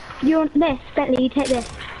got... You want this? Bentley, you take this.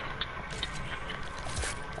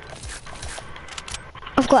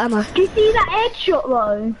 I've got ammo. Do you see that headshot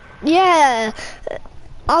though? Yeah,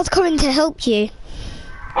 I was coming to help you.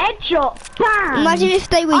 Headshot! Bam! Imagine if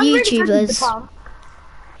they were I'm really good with the YouTubers. pump.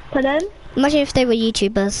 Pardon? Imagine if they were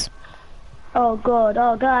YouTubers. Oh god,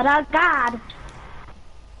 oh god, oh god!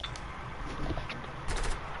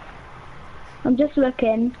 I'm just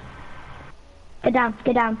looking. Get down,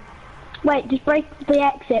 get down. Wait, just break the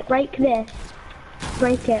exit, break this.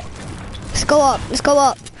 Break it. Let's go up, let's go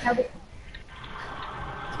up.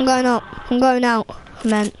 I'm going up, I'm going out, I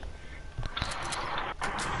meant.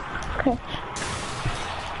 Okay.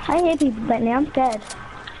 I hear people, Bentley, I'm scared.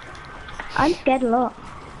 I'm scared a lot.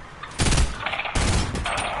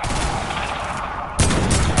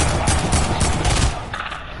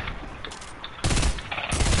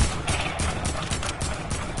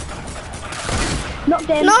 Knocked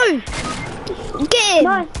in. No! Get in!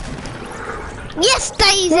 No. Yes,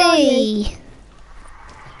 Where are Daisy!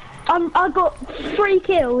 I got 3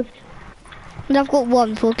 kills. And I've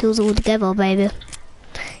got 4 kills all together, baby.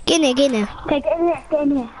 Get in here, get in here. Okay, get in here, get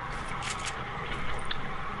in here.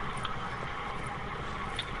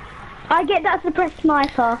 I get that suppressed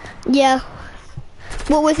sniper. Yeah.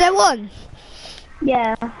 What, was there one?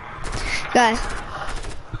 Yeah. Go.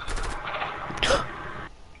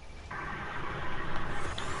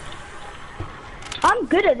 I'm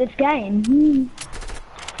good at this game.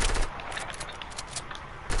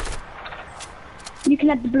 You can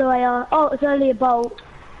have the blue AR. Oh, it's only a bolt.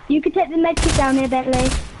 You can take the medkit down here, Bentley.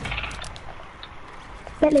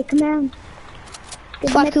 Bentley, come down. Get the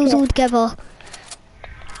 5 kills medkit. all together.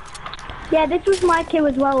 Yeah, this was my kill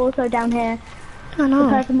as well, also down here. I The know.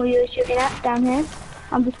 person we were shooting at down here.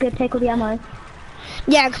 I'm just gonna take all the ammo.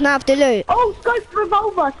 Yeah, can I have the loot? Oh, scope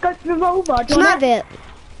revolver, scope revolver. Do you Can I want have it?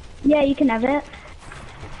 Yeah, you can have it.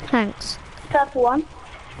 Thanks. Purple one.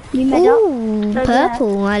 You made up. Ooh, It's over there.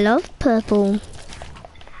 purple. I love purple.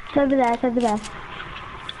 It's over there, it's over there.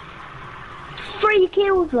 3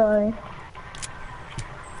 kills though.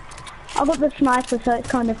 I got the sniper, so it's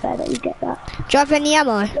kind of fair that you get that. Do you have any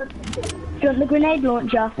ammo? Do you want the grenade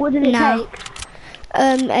launcher? What does it No. take?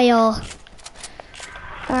 AR.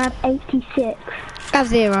 I have 86. I have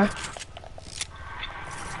 0.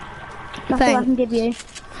 That's all I Thanks. can give you.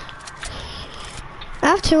 I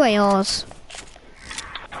have 2 ARs.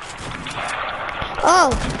 Oh!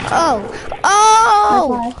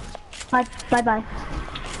 Bye bye. Bye bye.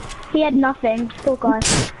 He had nothing. Poor guy.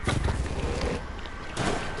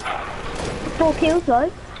 4 kills though.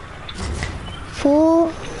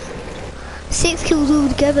 4. 6 kills all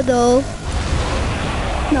together though.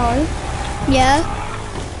 No. Yeah.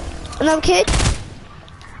 Another kid?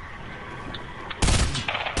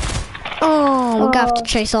 Oh, we're gonna have to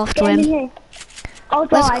chase after Get in him. here. I'll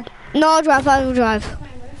Let's- drive No, I'll drive, I will drive.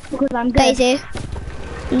 because I'm good. Daisy.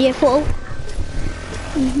 In year 4.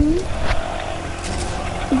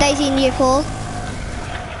 Daisy in year 4.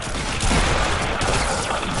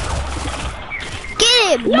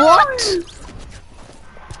 him. No! What?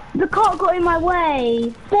 The car got in my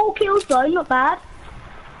way. 4 kills though, not bad.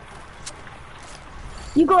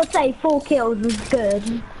 You gotta say 4 kills is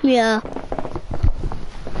good. Yeah.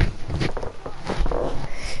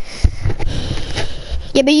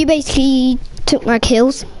 Yeah, but you basically took my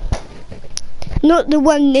kills. Not the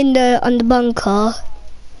one in the on the bunker.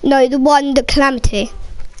 No, the one, the Calamity.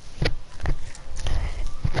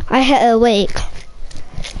 I hit her awake.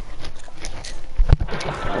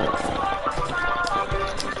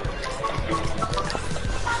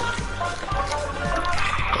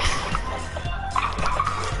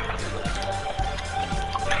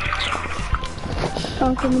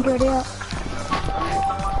 Oh, can we get it up?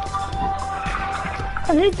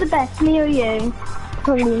 Oh, who's the best, me or you?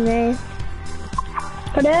 Probably me.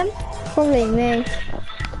 Pardon? Probably me.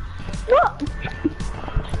 What?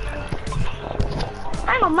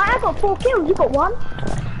 Hang on, mate, I got 4 kills, you got 1.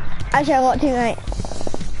 Actually, I got 2, mate.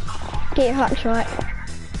 Get your facts right.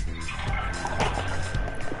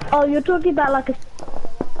 Oh, you're talking about like a...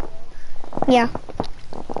 Yeah.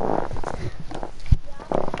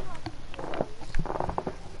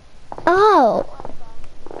 Oh.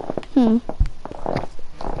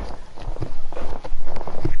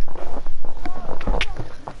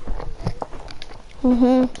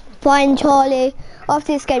 Fine, Charlie.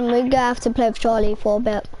 After this game, we're gonna have to play with Charlie for a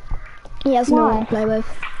bit. He has no one to play with.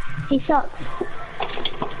 He sucks.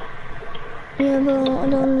 Yeah, but I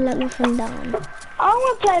don't want to let my friend down. I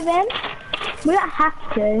want to play then. We don't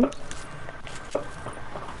have to.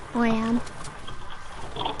 I am.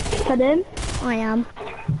 Pardon? I am.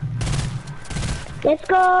 Let's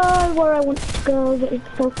go where I want to go. Get his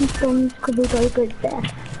focus stones because we'll go good there.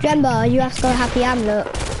 Remember, you have to go Happy Hamlet.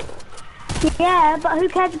 Yeah, but who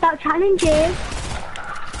cares about challenges?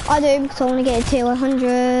 I do, because I want to get a tier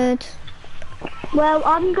 100. Well,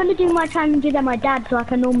 I'm going to do my challenges at my dad's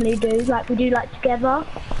like I normally do. Like we do like together.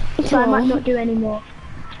 So I might not do anymore.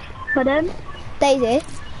 Pardon? Daisy,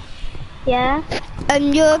 Yeah?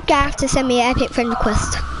 you're going to have to send me an epic friend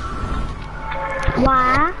request.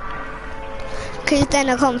 Why? Because then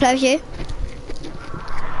I can't play with you.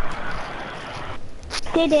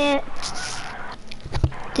 Did it.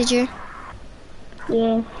 Did you?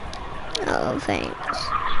 Yeah. Oh, thanks.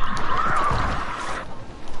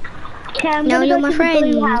 Okay, I'm Now gonna you're go my to the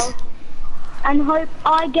friend. blue house and hope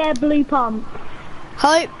I get a blue pump.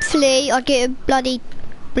 Hopefully, I get a bloody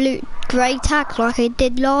blue grey tag like I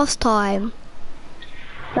did last time.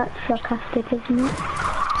 That's sarcastic, isn't it?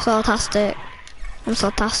 Sarcastic. I'm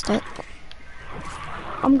sarcastic.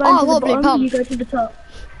 I'm going to I the got blue bottom, pump. you go to the top.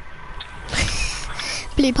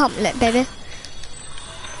 Blue pamphlet, baby.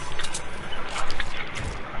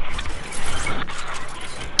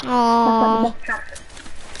 That's Aww. like the best track.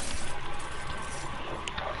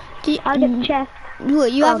 Do you, I'll get the chest.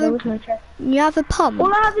 what, you Oh, have there a was no chest. you have a pump?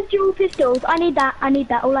 All I have is dual pistols. I need that.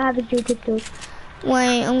 All I have is dual pistols.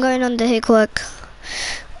 Wait, I'm going under here quick.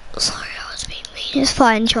 Sorry, I was being mean. It's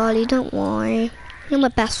fine, Charlie. Don't worry. You're my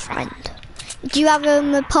best friend. Do you have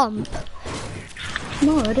a pump?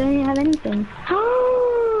 No, I don't even have anything.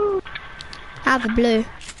 I have a blue.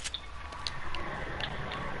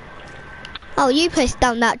 Oh, you placed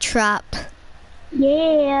down that trap.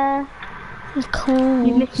 Yeah. Of course.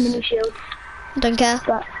 You missed mini shields, Don't care.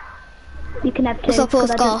 but you can have 2. What's up,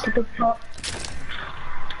 because I Scar? took a big pot.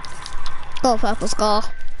 Got a purple scar.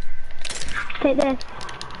 Take this.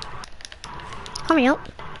 Hurry up.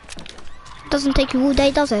 Doesn't take you all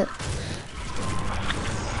day, does it?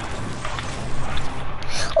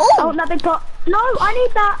 Oh, Oh! that big pot. No, I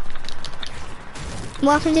need that.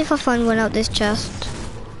 What happens if I find one out this chest?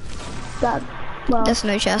 That. Well. There's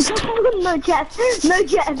no chest. No chest. No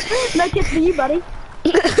chest. No chest for you, buddy.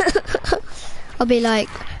 I'll be like,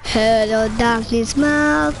 hello darkness,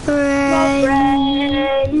 my friend.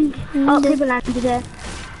 My friend. Oh, people landed there.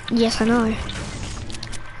 Yes, I know.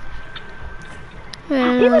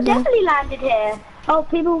 People definitely landed here. Oh,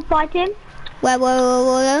 people fighting Where?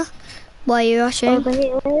 Why are you rushing? over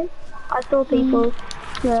here. I saw people.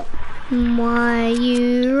 Look. Why are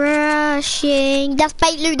you rushing? That's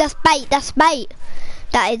bait, Lou, that's bait, that's bait.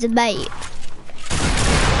 That is a bait.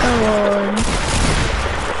 Go on.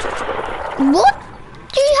 What?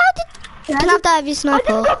 Can I have that heavy I sniper?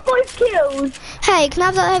 just got 5 kills. Hey, can I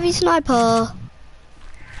have that heavy sniper?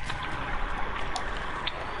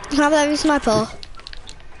 Can I have that heavy sniper?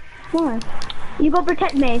 Why? You gotta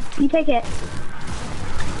protect me. You take it.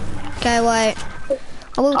 Okay, wait.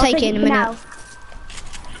 I will I'll take it in a for minute. now.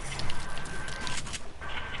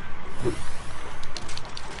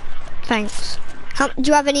 Thanks. Do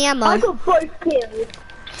you have any ammo? I got 5 kills.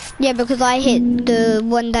 Yeah, because I hit the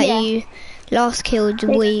one that Yeah. you Last killed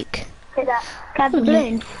week. Take that. Can I have the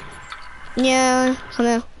balloons? Yeah, come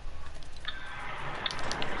here.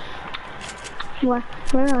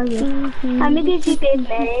 Where are you? How many did you give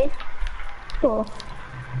me? 4.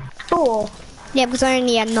 4. Yeah, because I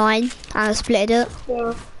only had 9 and I split it.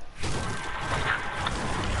 Yeah.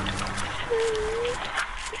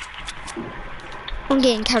 I'm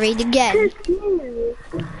getting carried again.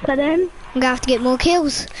 Pardon? I'm gonna have to get more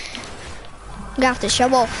kills. I'm gonna have to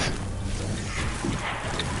show off.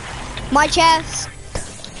 My chest.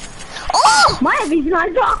 Oh! My heavy's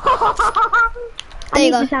nice. There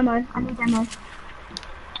you go. This ammo. I need ammo.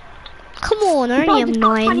 Come on, I only have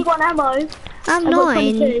 9. 21 ammo. I have I've got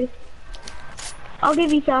 9. 22. I'll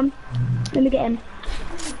give you some. Let me get him.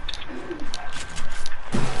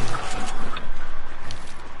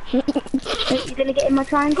 You gonna get in my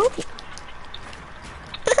triangle?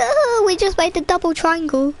 We just made the double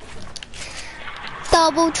triangle.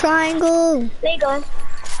 Double triangle. There you go.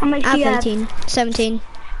 How much I do you have have? 18, 17.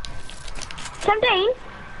 17?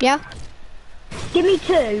 Yeah. Give me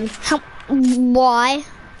 2. Why?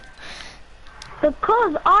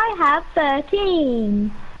 Because I have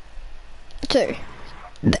 13. 2.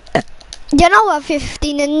 Then I'll have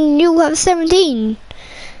 15 and you have 17.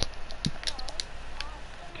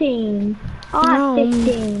 15. I have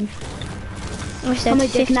 15. I said I'm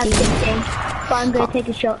just 15. gonna have 15. But I'm gonna take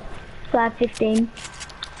a shot. So I have 15.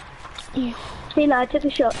 Yeah. See, like, I took a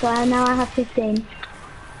shot, so now I have 15.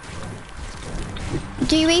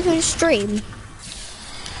 Do you even stream?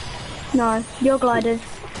 No, your gliders.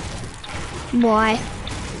 Why?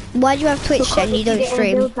 Why do you have Twitch then? You don't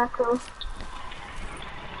stream.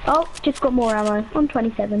 Oh, just got more ammo. I'm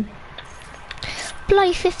 27.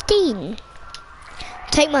 Bloody 15.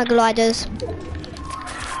 Take my gliders.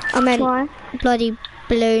 I meant Why? bloody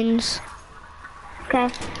balloons. Okay.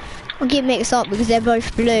 I'll get mixed up because they're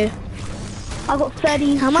both blue. I got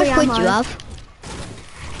 30. How much wood do you have?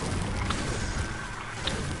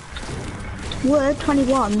 Wood,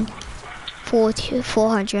 21.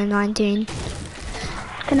 419.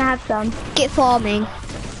 Can I have some? Get farming.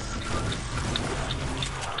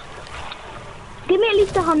 Give me at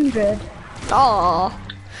least 100. Oh.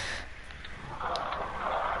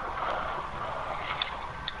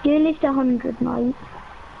 Give me at least 100, mate.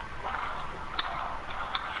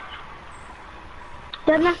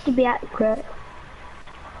 Doesn't have to be accurate.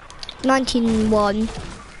 19.1.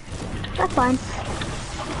 That's fine.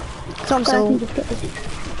 Console.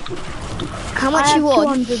 How much I you have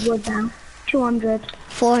want? 200 wood now. 200.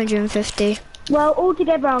 450. Well,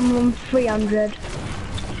 altogether I'm on 300.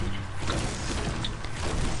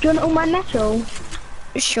 Do you want all my metal?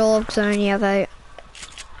 Sure, because I only have 8.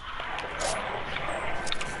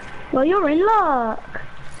 Well, you're in luck.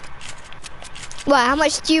 Well, how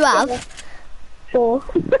much do you have? 4.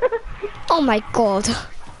 Oh my god.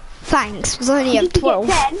 Thanks, because I only have 12.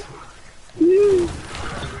 Get 10.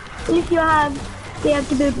 At least you have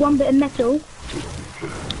to build one bit of metal.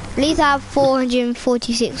 At least I have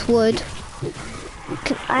 446 wood.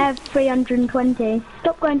 I have 320.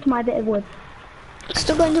 Stop going to my bit of wood.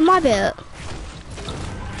 Still going to my bit.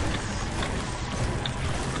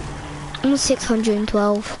 I'm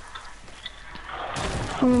 612.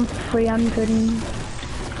 I'm on 300.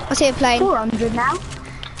 I see a plane. 400 now.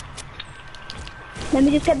 Let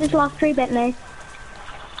me just get this last tree, Bentley.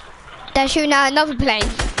 They're shooting at another plane.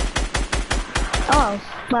 Oh,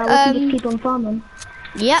 well, we can just keep on farming.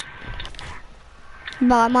 Yep.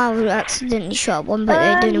 But I might have accidentally shot one, but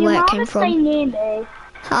they didn't know where it came Stay from. near me.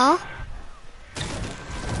 Huh?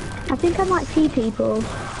 I think I might see people.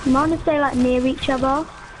 You might want to stay like near each other.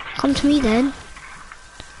 Come to me then.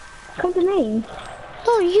 Come to me.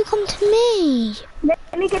 No, you come to me.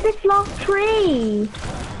 Let me get this last tree.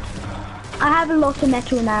 I have a lot of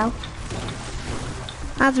metal now.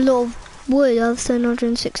 I have a lot of wood. I have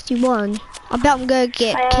 761. I bet I'm gonna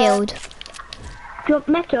get killed. Do you want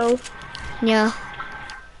metal? Yeah.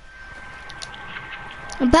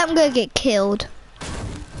 I bet I'm gonna get killed.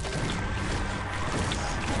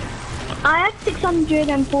 I have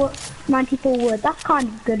 694 wood. That's kind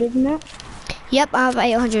of good, isn't it? Yep, I have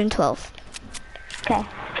 812. Okay.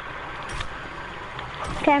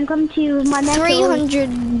 Okay, I'm coming to you with my metal.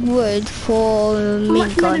 300 wood for How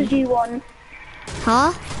much metal gun. do you want?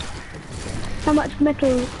 Huh? How much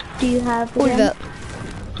metal do you have? All of again? it.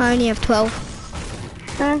 I only have 12.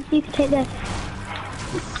 You can take this.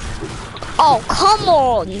 Oh, come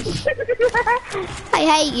on! I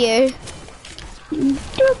hate you.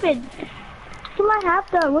 Stupid. That's all I have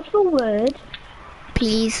though. What's the word?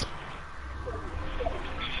 Please.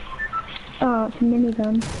 Oh, it's a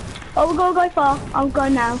minigun. Oh, we're gonna go far. I'll go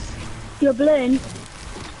now. Your balloon.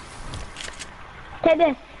 Take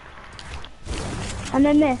this. And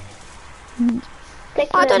then this. Take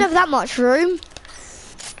I don't them. have that much room.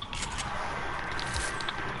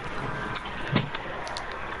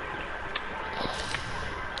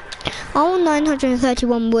 I want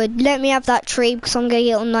 931 wood. Let me have that tree because I'm gonna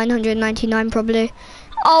get on 999 probably.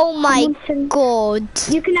 Oh my god.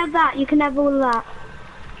 You can have that. You can have all of that.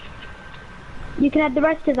 You can have the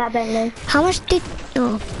rest of that, Bentley. How much did...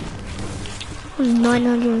 Oh.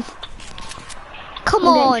 900... Come I'm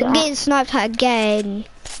on, getting getting sniped at again.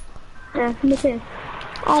 Yeah, me too.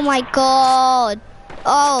 Oh my god.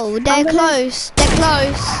 Oh, they're close. They're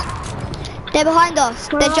close. They're behind us.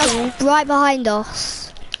 Where They're are just they? right behind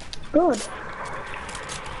us. Good.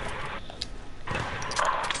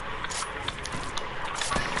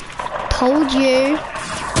 Told you.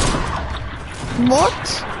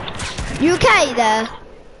 What? You okay there?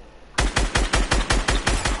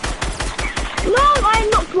 No,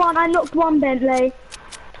 I knocked one, Bentley.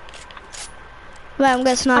 Wait, I'm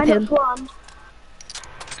gonna snipe I him. knocked one.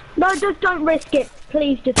 No, just don't risk it.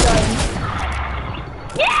 Please, just don't.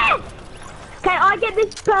 Yes! Okay, I get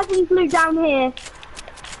this person flew down here.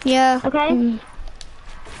 Yeah. Okay?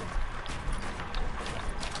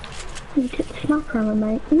 You took the sniper ammo,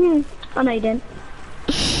 mate. Oh, no, you didn't.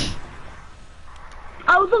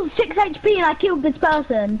 I was on 6 HP and I killed this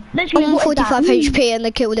person. Literally, I'm on what is 45 that? HP and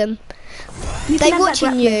they killed him. You They can have that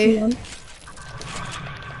watching you. grappling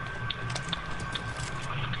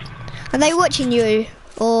Are they watching you?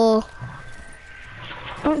 Or...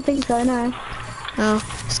 I don't think so, no.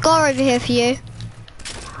 Oh. Scar over here for you.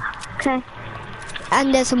 Okay.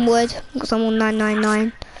 And there's some wood, because I'm on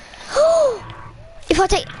 999. If I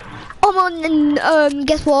take... I'm on,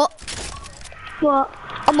 guess what? What?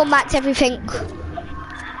 I'm on max everything.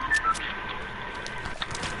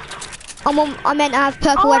 I meant to have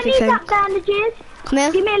purple Oh, everything. I need that bandages. Come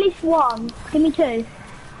here. Give me at least one. Give me 2.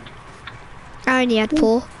 I only had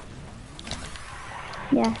 4.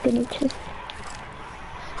 Yeah, give me 2.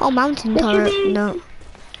 Oh, mountain There should turret. be- No.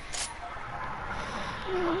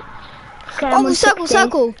 Okay, I'm Oh, on circle, 60.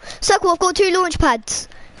 circle. Circle, I've got 2 launch pads.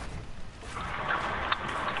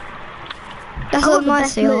 That's I what got the my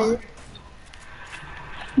best seal.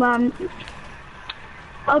 move.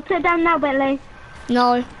 I'll put it down now, Bentley.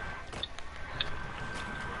 No.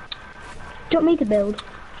 Do you want me to build?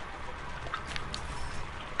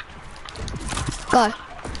 Go.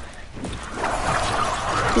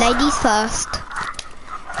 Ladies first.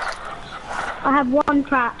 I have 1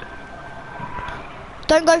 trap.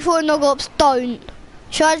 Don't go for a nog ops, don't.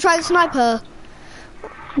 Should I try to snipe her?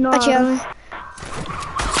 No. Actually,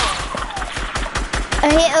 I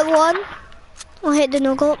hit her 1. I hit the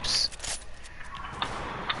nog ops.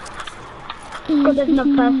 God, there's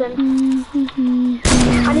another person.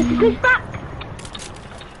 I need to push back.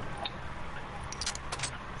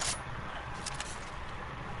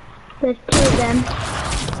 There's 2 of them.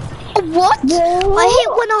 What? Whoa. I hit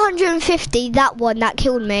 150, that one that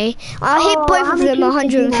killed me. I hit Oh, both how of many them kills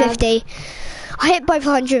did you have? 150. I hit both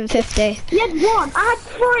 150. You had 1. I had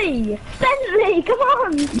 3. Bentley, come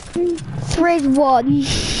on. 3-1.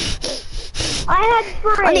 I had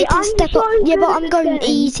 3. I need to I'm step so up. Yeah, good but at I'm going this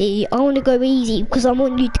game. easy. I want to go easy because I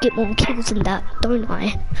want you to get more kills than that, don't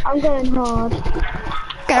I? I'm going hard.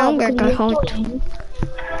 Okay, I'm going to go because hard. you're joining.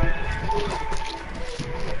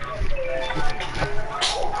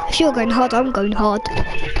 If you're going hard, I'm going hard.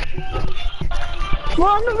 Well,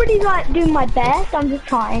 I'm not really like doing my best. I'm just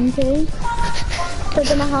trying to. So I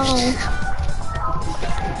don't know how.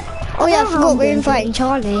 Oh yeah, I know how forgot I'm we're doing inviting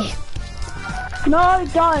Charlie. No,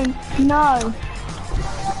 don't. No.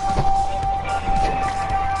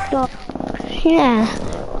 Stop. Yeah.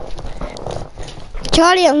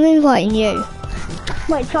 Charlie, I'm inviting you.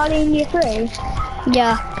 Wait, Charlie in year 3?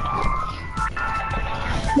 Yeah,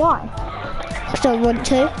 Why? because I want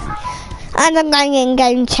to. And I'm going in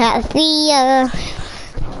game chat. See ya.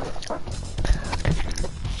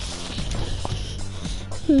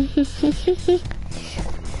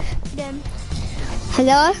 Them.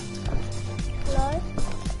 Hello? Hello?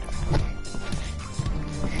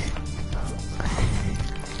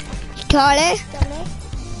 Charlie?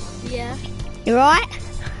 Yeah. You right?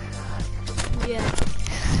 Yeah.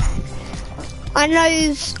 I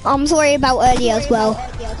know I'm sorry about earlier as well.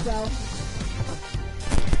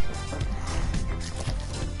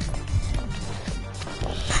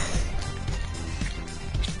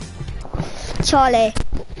 Charlie.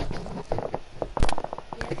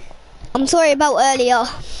 I'm sorry about earlier.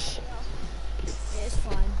 It's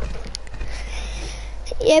fine.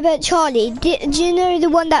 Yeah, but Charlie, do you know the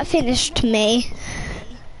one that finished me?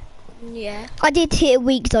 Yeah. I did hit a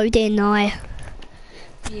week though, didn't I?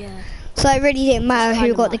 Yeah. So it really didn't matter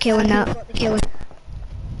who got the kill in that.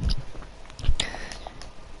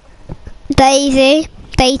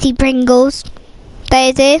 Daisy Pringles.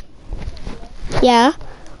 Daisy. Yeah.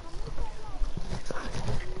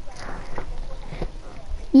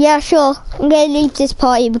 Yeah, sure. I'm gonna leave this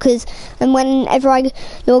party because whenever I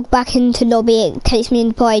log back into lobby, it takes me in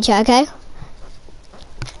the party chat, okay?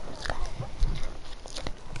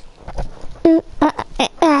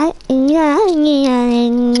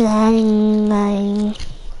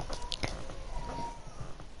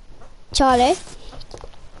 Charlie?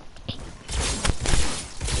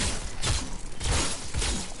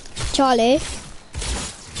 Charlie?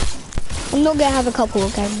 I'm not gonna have a couple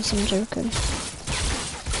of games, I'm joking.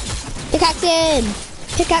 Pickaxe in!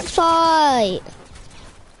 Pickaxe fight!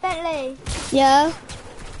 Bentley, Yeah?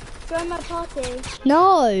 join my party.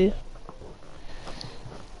 No!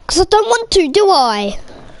 Because I don't want to, do I?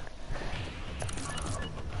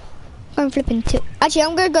 I'm flipping too. Actually,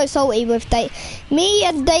 I'm gonna go salty with me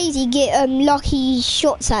and Daisy get lucky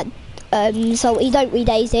shots at salty, don't we,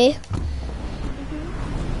 Daisy?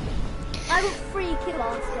 I got 3 kills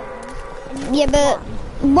last game. Yeah, but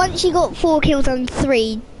once you got 4 kills on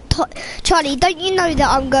 3, Charlie, don't you know that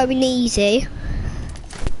I'm going easy?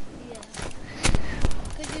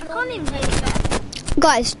 I can't even play it.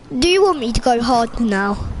 Guys, do you want me to go hard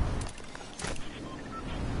now?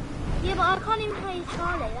 Yeah, but I can't even play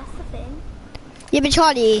Charlie, that's the thing. Yeah, but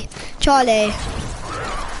Charlie,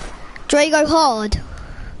 do I go hard?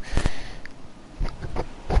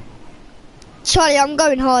 Charlie, I'm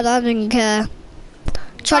going hard, I don't care.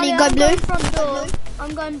 Charlie, go I'm blue. Going front door.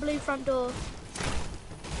 I'm going blue front door.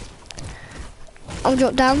 I'll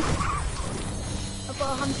drop down. I've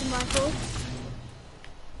got a hunting rifle.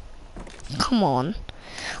 Come on.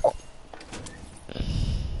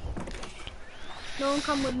 No one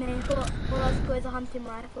come with me. All I've got is a hunting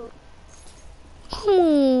rifle. Come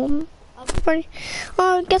on.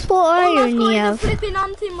 Oh, guess what I All I've only got have? is a flipping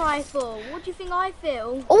hunting rifle. What do you think I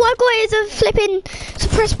feel? All I got is a flipping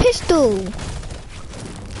suppressed pistol.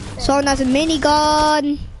 Someone has a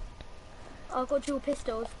minigun. I've got 2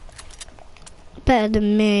 pistols. Better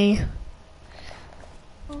than me.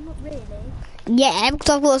 Oh, not really. Yeah, because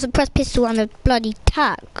I've got a suppressed pistol and a bloody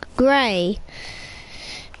tack. Grey.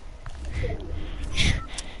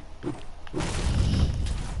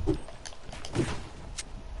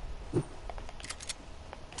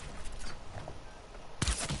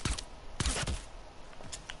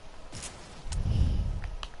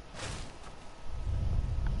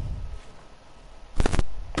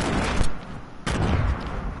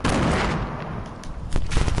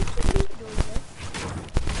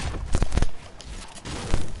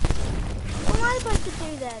 What am I supposed to do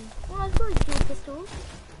then? Well, I've got 2 pistols.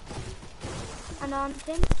 And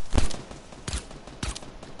hunting.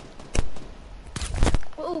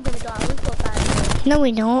 We're all gonna die. We've got bad. No,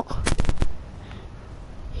 we're not.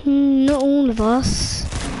 Not all of us.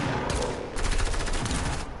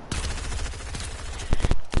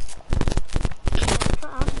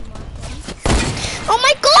 Oh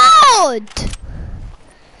my god!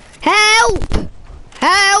 Help!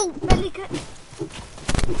 Help!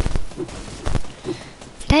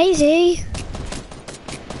 Daisy!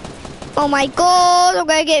 Oh my god, I'm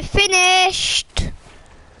gonna get finished!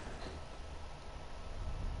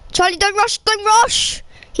 Charlie, don't rush, don't rush!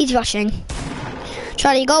 He's rushing.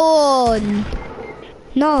 Charlie, go on!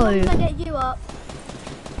 No. I get you up.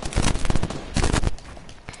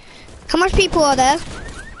 How much people are there?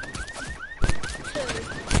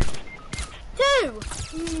 2!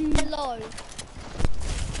 Hello.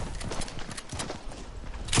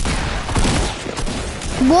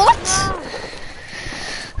 What?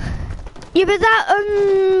 Yeah, but that,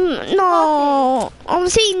 no. I'm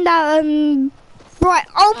seeing that, right.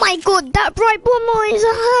 Oh my god, that bright bomber is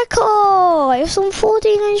a hacker. It's on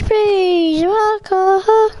 14 HP. Hacker,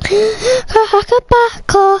 hacker,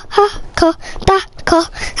 backer, hacker, backer,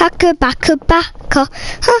 hacker, backer, backer,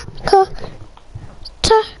 hacker,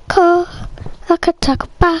 tacker, hacker, tacker,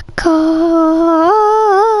 backer.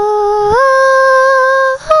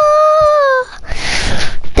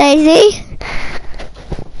 Daisy.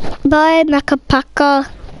 Bye, Macapaka.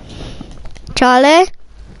 Charlie?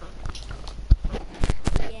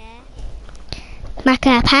 Yeah.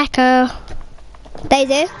 Macapaka.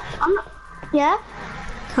 Daisy? Yeah?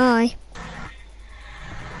 Hi.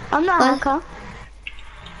 I'm not a hacker.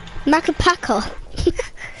 Macapaka.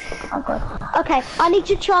 Okay, I need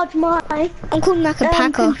to charge my I'm called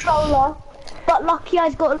Macapaka. controller. But Lucky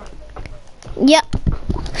Eye's got... Yep.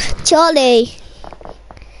 Charlie.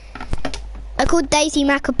 I called Daisy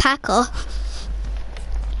Macapaka.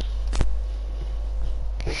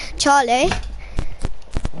 Charlie,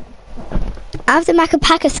 I have the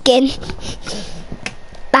Macapaca skin.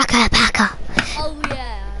 Macapaca. Oh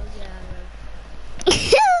yeah.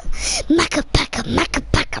 Macapaca,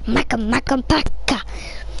 Macapaca, Macapaca.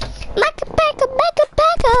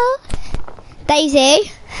 Macapaca.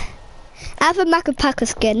 Daisy, I have a Macapaca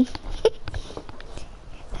skin.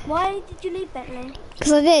 Why did you leave Bentley?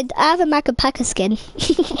 Because I did. I have a Macapaca skin.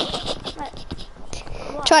 What?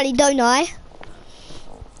 Charlie, don't I?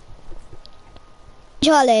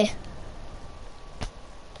 Charlie.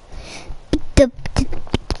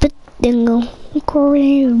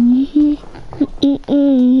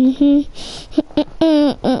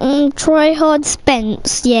 Try hard,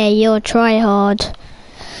 Spence. Yeah, you're try hard.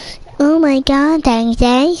 Oh my god,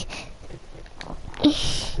 Daisy.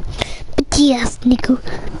 Yes, Nico.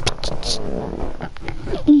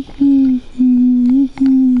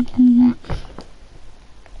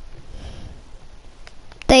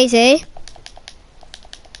 Daisy.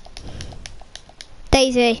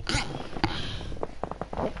 Daisy.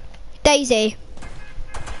 Daisy.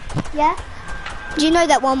 Yeah? Do you know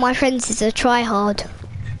that one of my friends is a tryhard?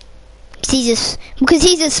 Because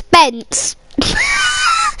he's a Spence.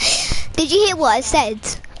 Did you hear what I said?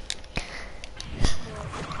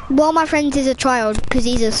 One of my friends is a tryhard because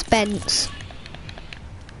he's a Spence.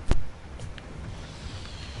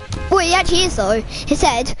 Well, he actually is though. He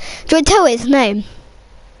said, do you want to tell his name?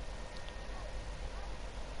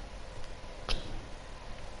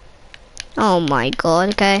 Oh my god,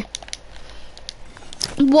 okay.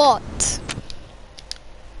 What?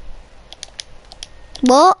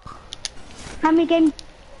 What? How many games?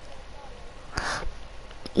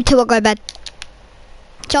 Till I go to bed.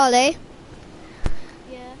 Charlie,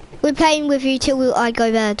 Yeah. we're playing with you till I go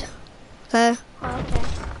to bed. Okay? Oh, okay.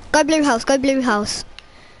 Go blue house, go blue house.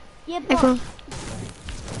 Yeah, but Everyone.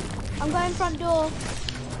 I'm going front door.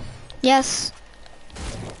 Yes.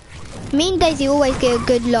 Me and Daisy always get a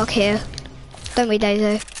good luck here. Don't we,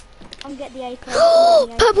 Daisy? I'm getting the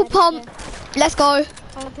AK. Purple pump. Let's go.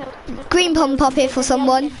 Green pump up here for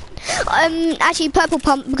someone. Actually purple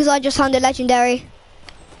pump because I just found a legendary.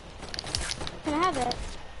 Can I have it?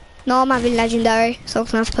 No, I'm having legendary, so I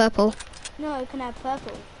can have purple. No, can I have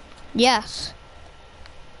purple? Yes.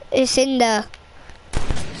 It's in there.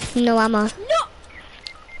 No ammo. No!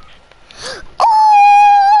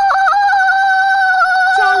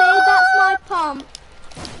 Charlie, that's my pump.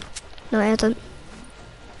 No, it isn't.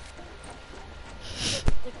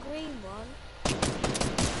 The green one.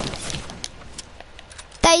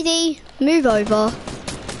 Daisy, move over.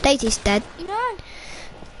 Daisy's dead. No.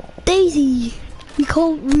 Daisy, we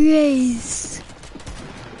can't race.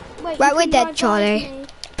 Wait, Right, you we're can dead, drive Charlie. past me.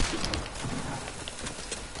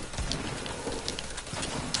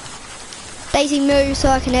 Daisy, move so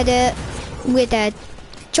I can edit. We're dead.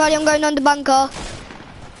 Charlie, I'm going under bunker.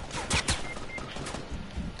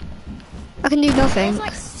 I can do nothing. There's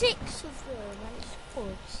like 6 of them and it's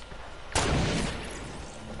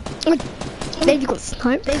false. Daisy got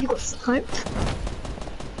sniped. Daisy got sniped.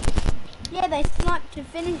 Yeah, they sniped to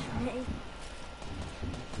finish me.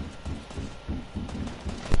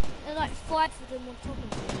 There's like 5 of them on top of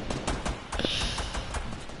me.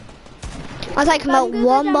 I'll take them But I'm out gonna go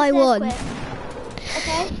one by downstairs one. quick.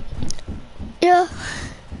 Okay, Yeah.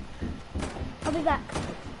 I'll be back.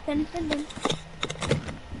 Then.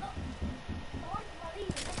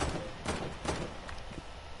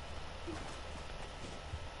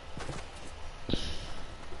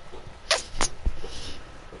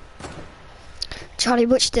 Charlie,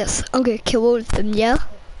 watch this. I'm gonna kill all of them, yeah?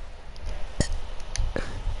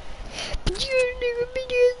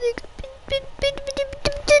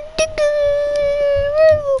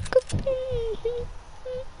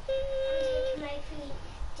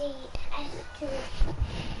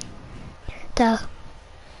 There.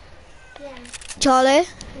 Charlie?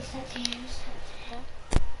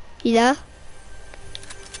 You there?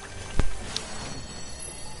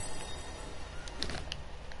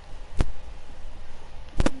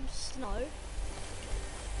 Snow.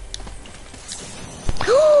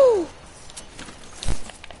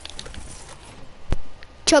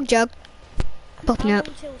 Jug. Popping How up.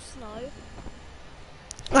 until snow?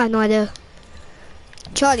 I have no idea.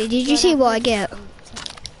 Charlie, did you see what I get?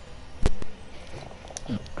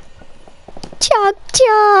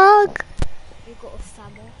 Chug. We've got a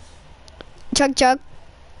Famos. Chug.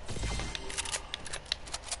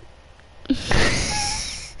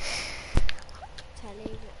 Telly,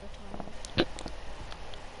 what the time is.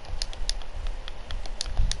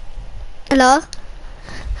 Hello?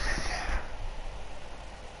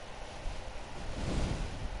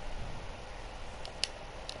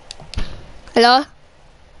 Hello?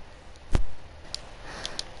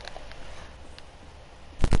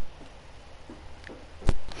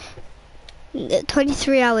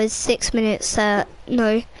 23 hours, 6 minutes,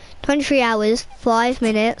 no, 23 hours, 5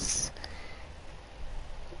 minutes,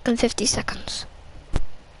 and 50 seconds.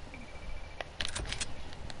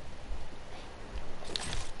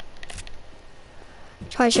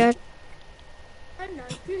 Try share. I don't know.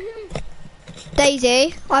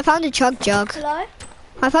 Daisy, I found a chug jug. Hello?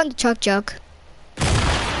 I found a chug jug.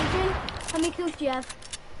 Adrian, how many kills do you have?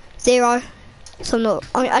 0. So I'm not,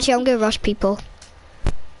 actually I'm gonna rush people.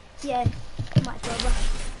 Yeah, might as well.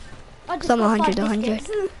 I just Some got 100, 5 100.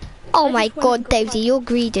 biscuits. Oh I my just wanted to god, go Daisy, you're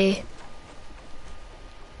greedy.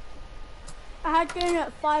 I had dinner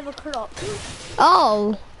at 5 o'clock.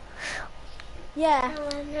 Oh, Yeah.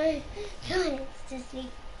 is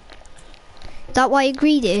that why you're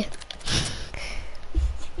greedy?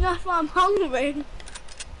 That's why I'm hungry.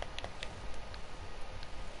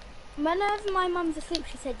 Whenever my mum's asleep,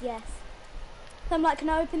 she said yes. So I'm like, can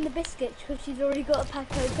I open the biscuits? Because she's already got a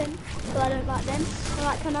pack open, so I don't like them. I'm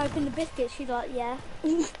like, can I open the biscuits? She's like, yeah.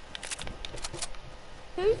 Who's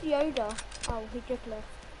Yoda? Oh, he just left.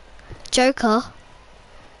 Joker,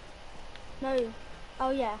 No. Oh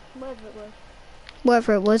yeah, whatever it was.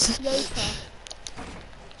 whatever it was. Yoda.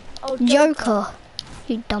 Oh, Joker,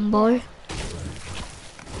 you Dumbo.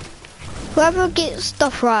 Whoever gets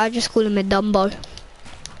stuff right, I just call him a Dumbo.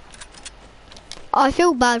 I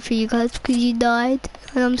feel bad for you guys because you died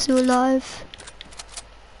and I'm still alive.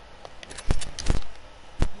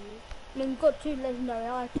 I mean, we've got 2 legendary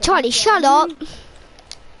items. Charlie, shut up.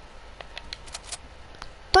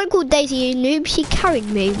 Don't call Daisy a noob, she carried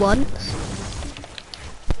me once.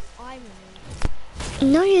 I'm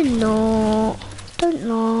No, you're not. Don't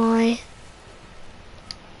lie.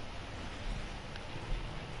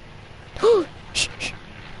 Shh, shh.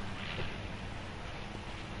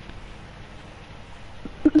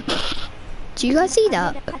 Do you guys see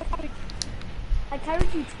that? I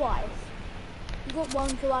carried you twice. You got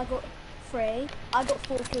 1 kill, I got 3. I got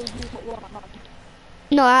 4 kills, you got 1.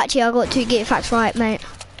 No, actually, I got 2 get facts right, mate.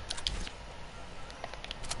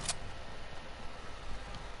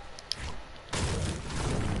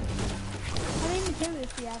 How many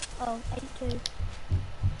materials do you have? Oh, 82.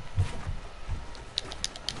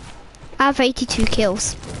 I have 82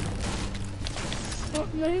 kills.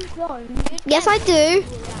 Move on. Yes, I do.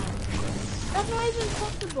 That's not even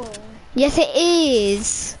possible. Yes, it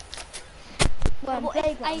is. Well, What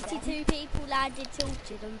if 82 people landed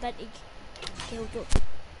tilted and Bentley killed up?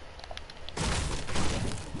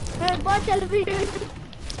 Bye, television.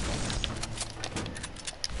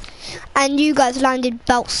 And you guys landed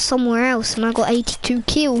about somewhere else and I got 82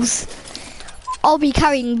 kills. I'll be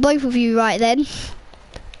carrying both of you right then.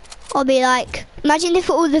 I'll be like, imagine if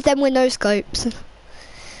all of them were no scopes.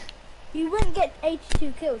 You wouldn't get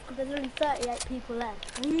 82 kills because there's only 38 people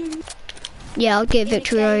left. Yeah, I'll get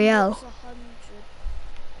Victory Royale.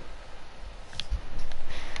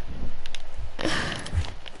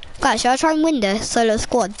 Guys, shall I try and win this solo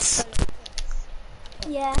squads?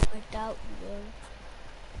 Yeah. I doubt you will.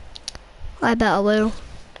 I bet I will.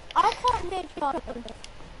 I can't hear Charlie.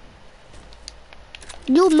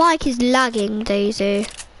 Your mic is lagging, Daisy.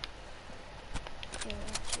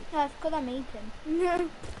 No, it's because I'm eating.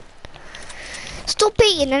 Stop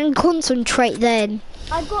eating and concentrate then.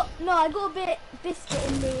 I got a bit biscuit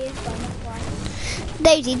in the earphone, that's why.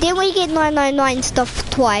 Daisy, didn't we get 999 stuff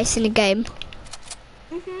twice in the game?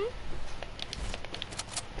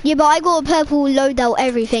 Yeah, but I got a purple loadout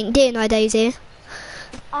everything, didn't I, Daisy?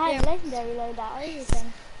 I had legendary loadout,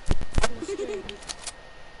 everything.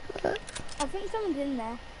 I think someone's in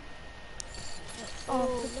there.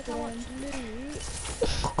 Oh, look how much loot.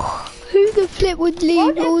 Who the flip would Why leave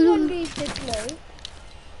would all everyone of... leave this loot?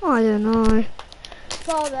 I don't know.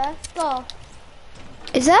 Star there, Star.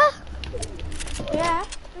 Is there? Yeah.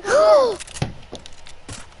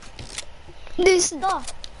 This, Star.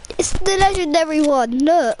 it's the legendary one,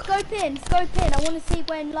 look. Scope in. I want to see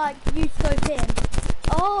when, like, you scope in.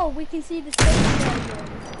 Oh, we can see the secondary ones.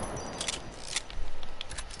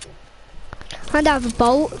 And I have a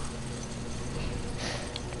bolt.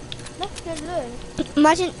 Let's go look.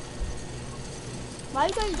 Imagine... Why are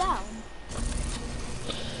you going down?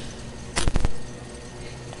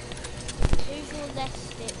 Who's your left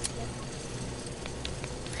stick?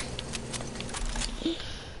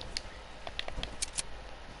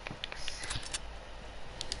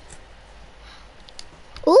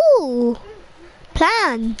 Ooh!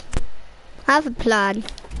 Plan! I have a plan.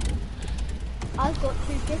 I've got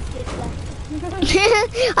 2 biscuits left.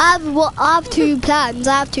 I have 2 plans.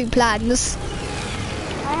 I have 2 plans.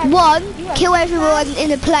 I have 1, you have kill 2 everyone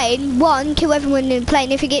in a plane. 1, kill everyone in a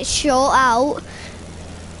plane. If he gets shot out,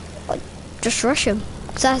 just rush him.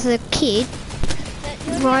 Because as a kid,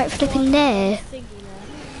 right flipping there.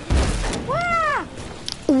 Wow!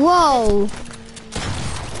 Whoa.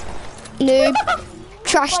 Noob.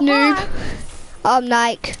 Trash noob. I'm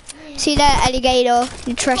like, see that alligator?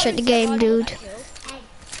 You trash at the game, dude.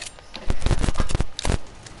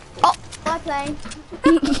 Oh. Bye, plane.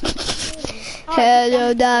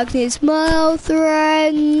 Hello, darkness, my old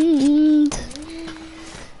friend.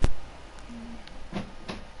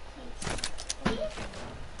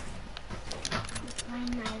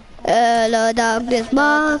 Hello, darkness,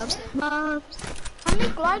 my How many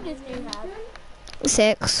gliders do you have?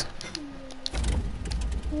 6.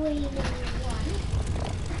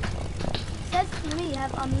 Says to me you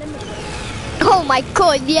have unlimited. Oh my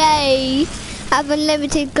god, yay! Have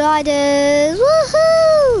unlimited gliders,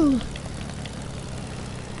 woohoo!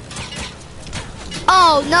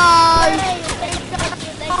 Oh no!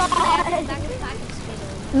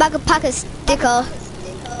 Macapaca sticker.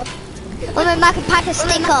 I'm a Macapaca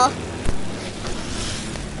sticker.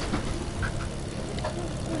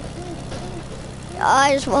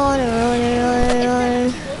 I just wanna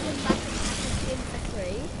run.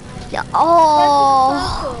 Yeah,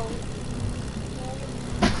 oh!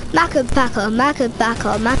 Macapaca,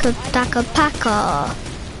 Macapaca, Macapaca.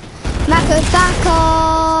 Macapaca,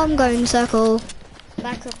 I'm going circle.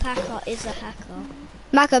 Macapaca is a hacker.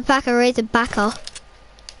 Macapaca is a backer.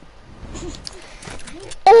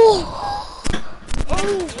 Oh!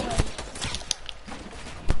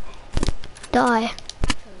 Die.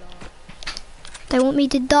 They want me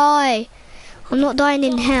to die. I'm not dying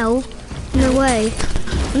in hell. No way.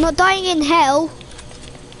 I'm not dying in hell.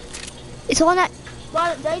 It's on that. Why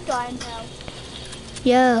don't they die in hell?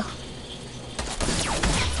 Yeah.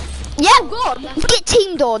 Yeah, get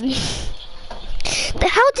teamed on.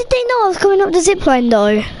 How did they know I was coming up the zipline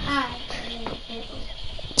though?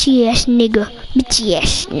 Yes, nigga.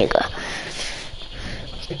 Yes, nigga.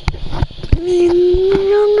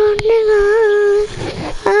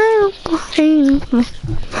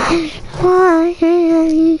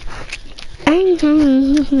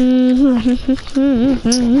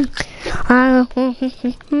 I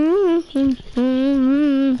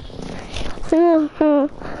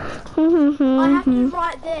have to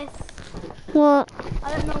write this. What? I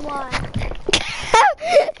don't know why.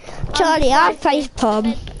 Charlie, I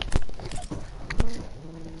facepalm.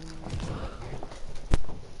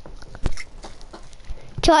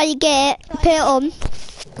 Charlie, get it. Put it on.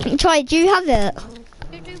 Charlie, do you have it?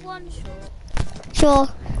 You do one shot. Sure.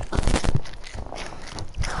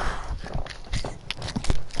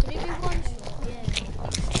 Can you do one shot? Yeah.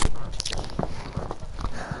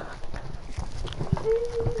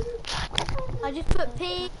 I just put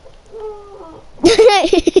P.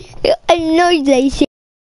 I know they should.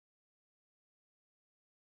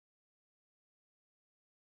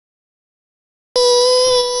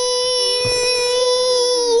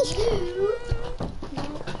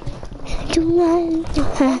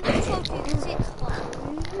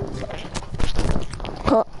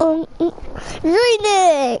 Read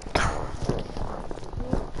it.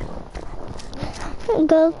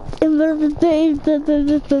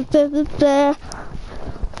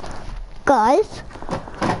 Guys.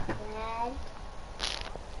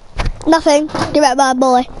 Nothing. Give it my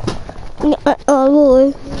boy. Oh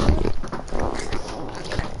boy.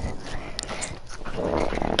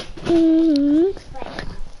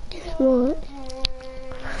 What?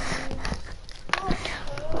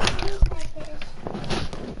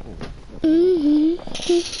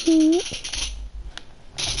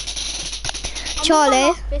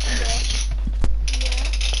 Charlie.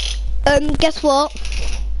 Guess what?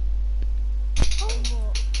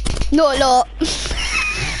 Not a lot.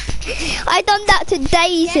 I done that to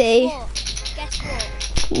Daisy. Guess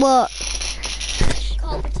what? What?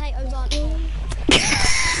 Cold potatoes aren't hot.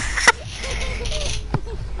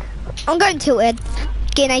 I'm going tilted.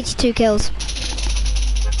 Getting 82 kills.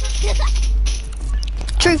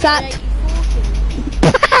 True fact.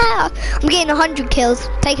 I'm getting 100 kills.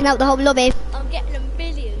 Taking out the whole lobby. I'm getting a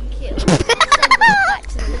million kills. Sending it back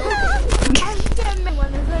to the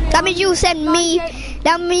lobby. That means you'll send me.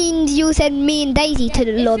 That means you'll send me and Daisy to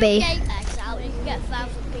the lobby. If your game lags out, you can get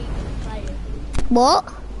 1,000 people playing.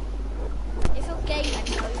 What? If your game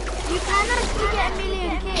lags out, You can actually get a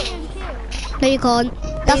million kills. No, you can't.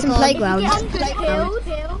 That's in playground. If you get 100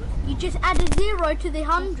 kills, you just add a 0 to the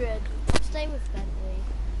 100. stay with Bentley.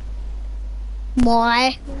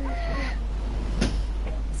 Why?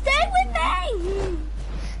 Stay with me!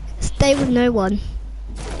 Stay with no one.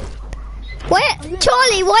 Where?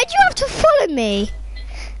 Charlie, why'd you have to follow me?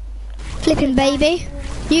 Flipping baby.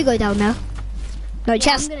 You go down now. No, I'm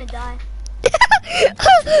chest. gonna die.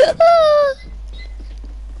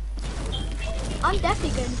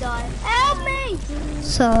 definitely gonna die. Help me!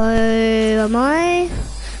 So, am I?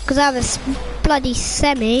 Because I have a bloody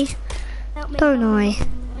semi, Help me. don't I?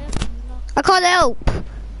 I can't help.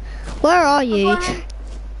 Where are you? I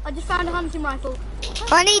just found a hunting rifle.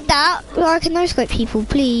 I need that. I can no-scope people,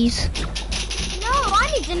 please. No,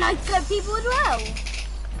 I need to no-scope people as well.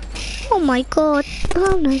 Oh my god.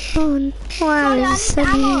 Oh no fun. Wow, Charlie, I this is need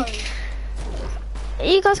so ammo.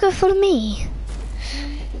 You guys go follow me.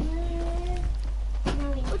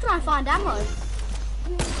 We're trying to find ammo.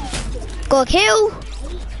 Got a kill.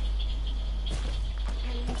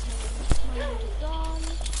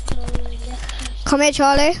 Come here,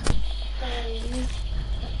 Charlie.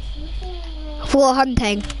 For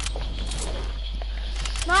hunting.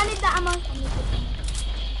 No, I need that ammo.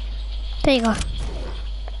 There you go.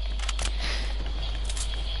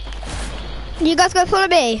 You guys go follow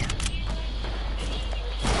me.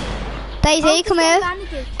 Daisy, come here.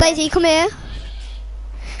 Daisy, come here.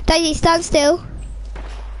 Daisy, stand still.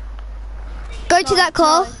 Go to that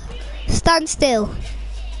car. Stand still.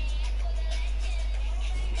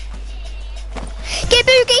 Get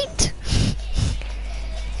boogied!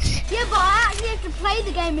 Yeah, but I actually have to play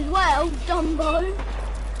the game as well, Dumbo.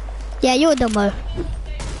 Yeah, you're a dumbo.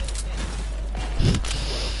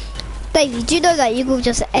 Daisy, do you know that you could have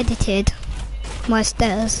just edited my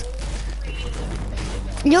stairs?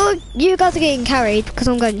 You guys are getting carried because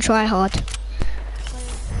I'm going to try hard.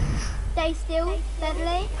 Stay still,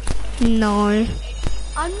 Bentley. No.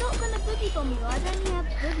 I'm not gonna boogie bomb you. I don't even have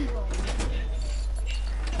boogie bomb.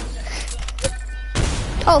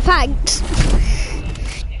 Oh, thanks.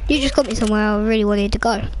 You just got me somewhere I really wanted to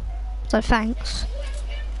go. So thanks.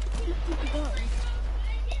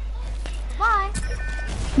 Bye.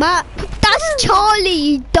 Matt, that's Charlie,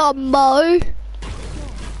 you dumbo.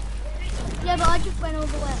 Yeah, but I just went all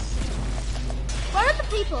the way. Where are the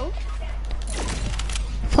people?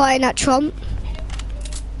 Fighting at Trump.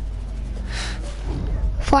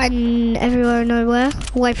 Fighting everywhere and nowhere,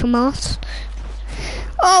 away from us.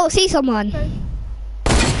 Oh, see someone. How'd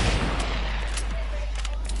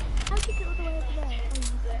you get all the way over there?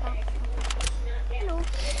 Hello.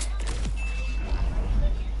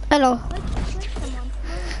 Hello. Where's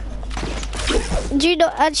someone? Do you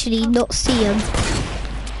not actually not see him?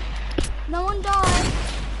 No one died.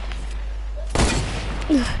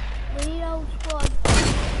 We need old squad.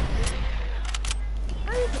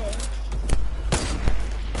 Where is it?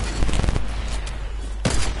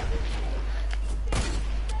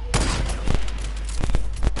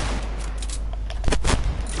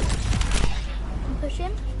 Push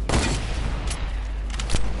him.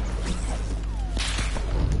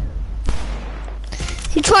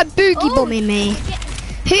 He tried boogie bombing me.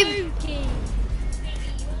 Who?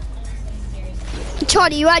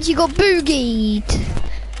 Charlie, you actually got boogied.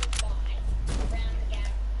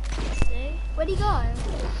 Where'd he go?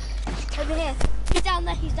 Over here. He's down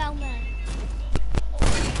there, he's down there.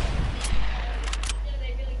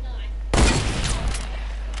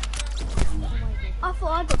 I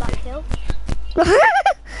thought I got that kill.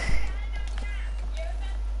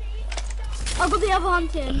 I got the other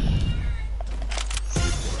hunting.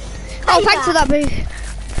 Oh, thanks for that boogie.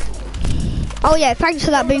 Oh yeah, thanks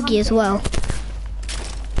for that boogie as well.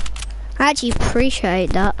 I actually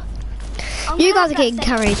appreciate that. You guys are getting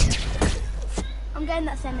carried. I'm getting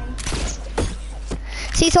that semi.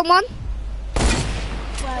 See someone?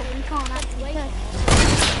 Well, we can't actually. No.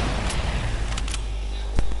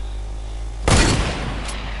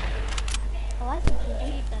 Oh, I think we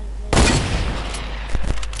need those.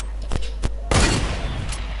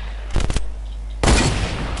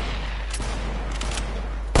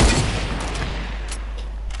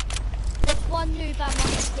 There's one noob at my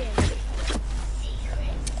skin.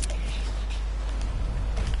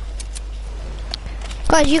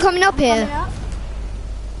 Guys, you coming up here? Coming up.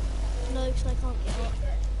 No, because I can't get up.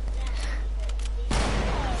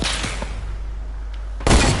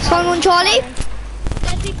 Someone on Charlie?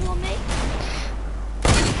 There's people on me.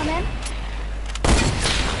 Come in.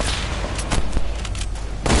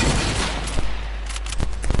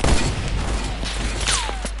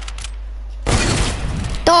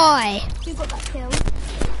 Die. Who got that kill?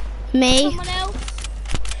 Me. Someone else.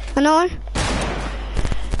 I know.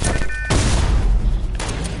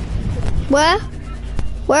 Where?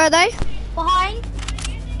 Where are they? Behind.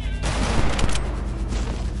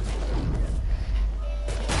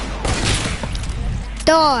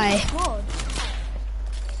 Die. God.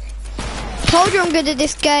 Told you I'm good at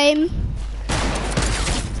this game.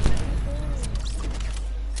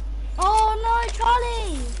 Oh no,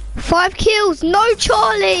 Charlie! 5 kills. No,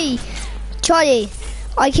 Charlie. Charlie,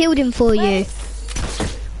 I killed him for you.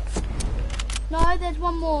 No, there's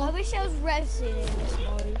one more. I wish there was resin in this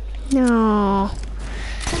mode. No.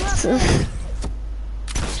 Come up here.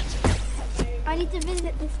 I need to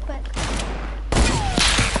visit this quick.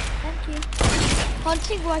 Thank you.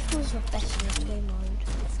 Hunting rifles are best in this game mode.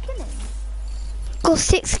 It's killing. Got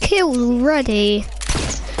 6 kills already.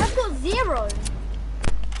 I've got 0.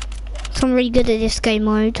 So I'm really good at this game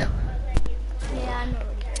mode. Yeah, I'm not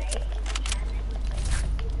really good.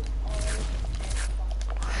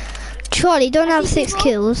 Charlie, don't have 6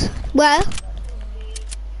 kills. Where?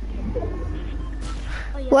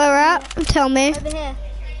 Oh, yeah. Where at? Tell me. Over here.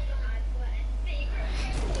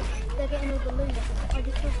 They're getting all the loot. I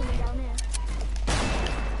just saw someone down here.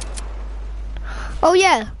 Oh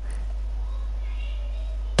yeah.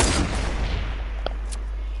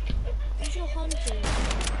 Who's your hunting?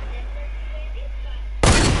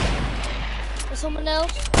 Or someone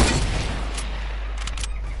else?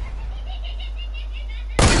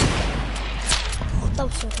 That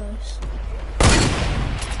was so close.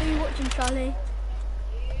 Are you watching, Charlie?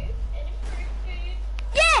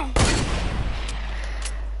 Yeah!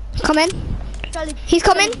 Come in. Charlie, He's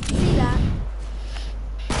coming. Charlie, see that?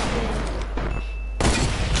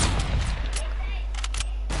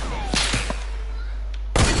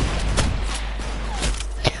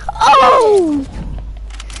 Oh!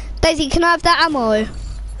 Daisy, can I have that ammo?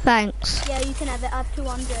 Thanks. Yeah, you can have it. I have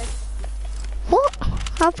 200. What?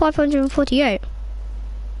 I have 548.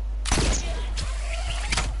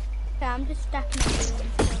 Okay, I'm just stacking it.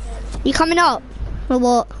 You coming up? Or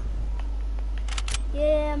what?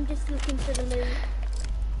 Yeah, I'm just looking for the loot.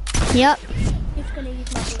 Yep. Just gonna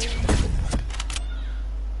use my balloon.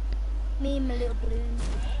 Me and my little balloon.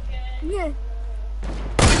 Yeah.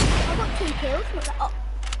 I got 2 kills. Not that. Oh.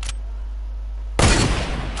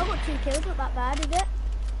 I got 2 kills. Not that bad, is it?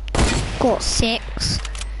 Got 6.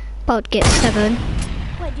 About to get 7.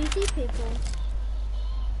 Wait, do you see people?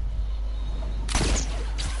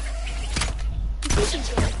 You see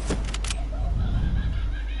people?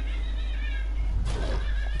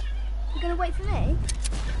 You gonna wait for me?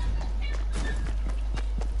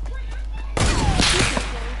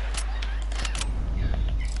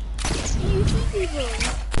 Do you see people?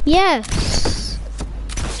 Yes.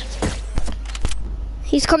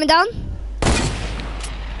 He's coming down.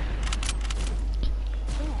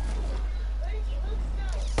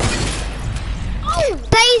 Oh,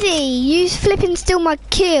 Daisy, you flipping steal my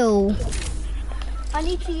kill. I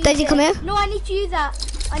need to use Daisy, it. come here. No, I need to use that.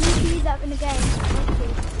 I need to use that in the game.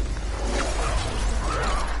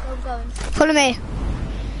 Where I'm going. Follow me.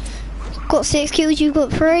 Got 6 kills, you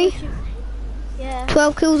got 3. Yeah.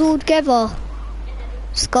 12 kills altogether.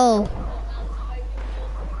 Let's go.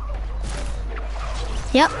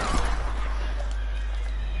 Yep.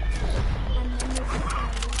 And then you'll be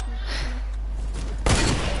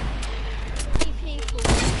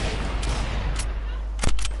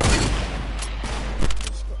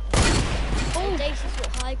Oh, Daisy's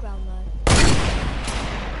got high ground though.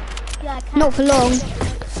 yeah, I can. Not for long.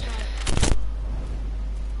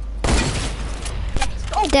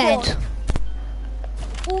 Oh, Dead. God.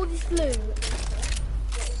 All this loot.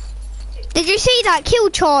 Did you see that kill,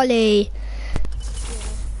 Charlie?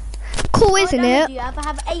 Cool, isn't How many it? do you have? I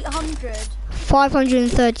have 800.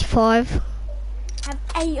 535. I have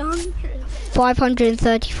 800.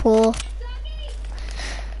 534.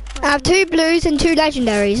 I have 2 blues and 2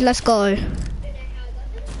 legendaries. Let's go.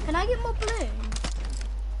 Can I get more balloons?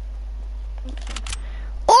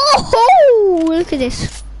 Oh, look at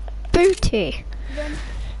this booty. Then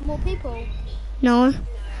more people. No.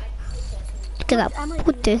 Look at that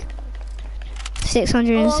booty.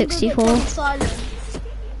 664. Double silence.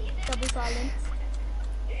 Double silence.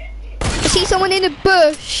 I see someone in the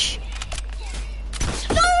bush.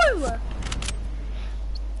 No!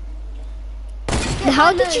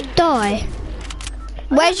 How did you die?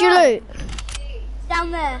 Where's your loot?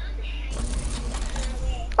 Down there.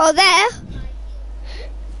 Oh, there?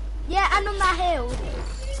 Yeah, and on that hill.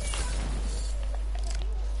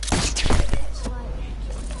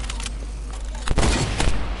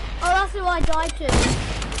 Oh, that's who I died to.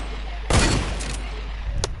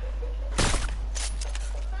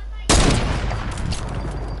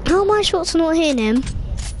 How am I shots not hitting him?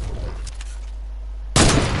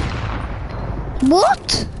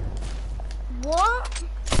 What? What?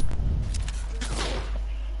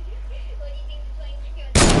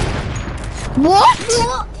 What?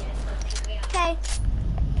 Okay.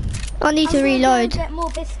 I need to I'm gonna reload. go get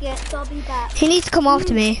more biscuits. I'll be back. He needs to come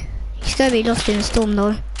after me. He's gonna be lost in the storm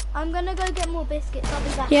though. I'm gonna go get more biscuits. I'll be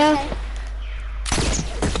back. Yeah. Okay?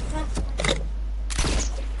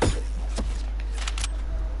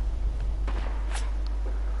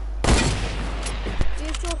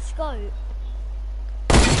 boat.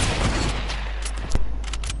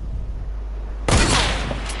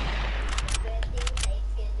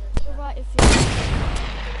 You're right if you.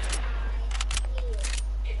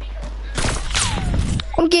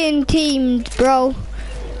 I'm getting teamed, bro.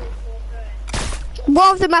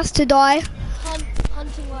 One of them has to die.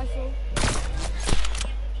 Hunting rifle.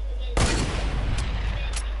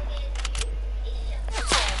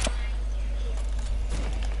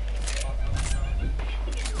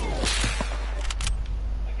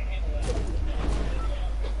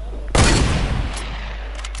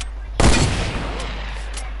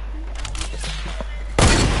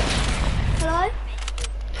 Hello?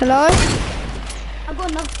 Hello? I've got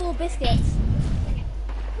another 4 biscuits.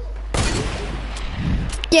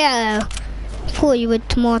 Yeah. For you with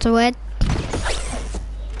tomato head.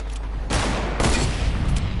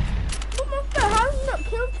 Oh my god, how have you not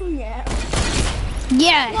killed him yet?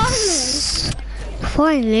 Yes.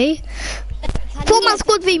 Finally. Four man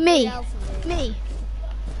squad v me. Me.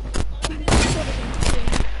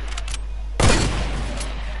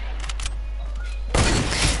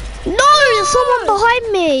 No, there's someone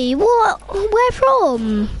behind me. What? Where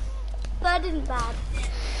from? Third isn't bad.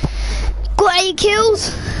 Got 8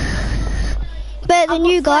 kills. Better than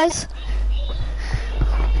you guys.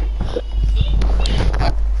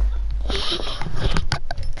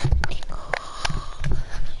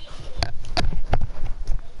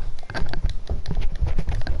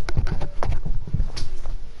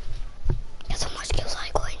 Guess how much kills I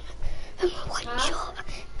got in one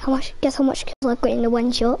shot. Guess how much kills I got in the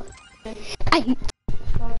one shot? 8.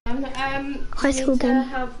 High school game.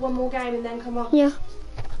 Have one more game and then come on. Yeah.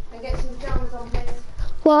 And get some pajamas on, please.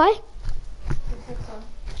 Why?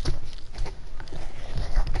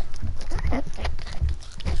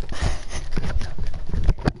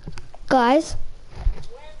 Guys,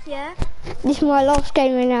 Yeah? this is my last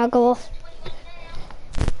game and now go off.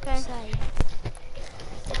 Okay.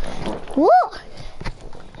 What?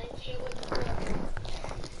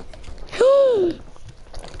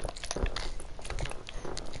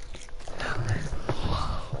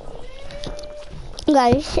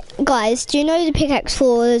 Guys, do you know the pickaxe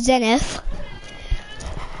for Zenith?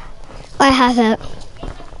 I have it.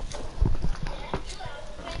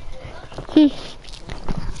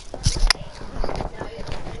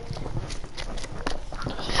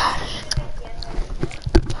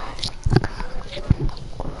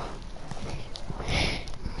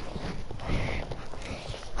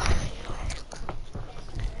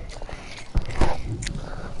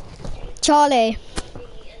 Charlie.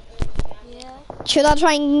 Yeah. Should I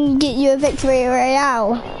try and get you a victory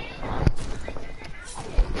royale?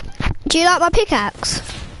 Do you like my pickaxe?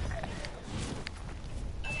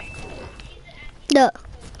 Look,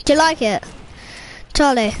 do you like it?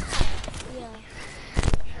 Charlie? Yeah.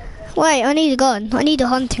 Wait, I need a gun. I need a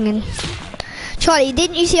hunting gun. Charlie,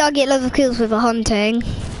 didn't you see I get loads of kills with a hunting?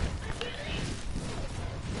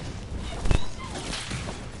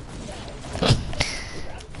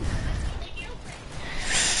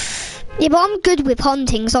 Yeah, but I'm good with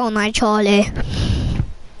huntings, aren't I, Charlie?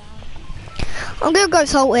 I'm gonna go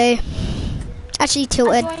salty. Actually,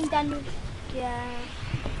 tilted. I joined Daniel. Yeah.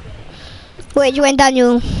 Where did you win,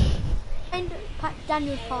 Daniel? And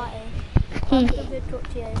Daniel's party. Hmm. I'm going to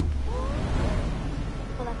talk to you.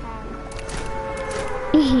 Well, I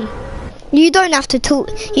can. You don't have to talk.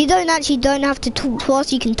 You don't have to talk to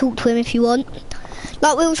us. You can talk to him if you want.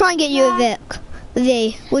 Like, we'll try and get you a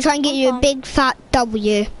V. We'll try and get you a big fat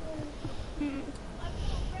W.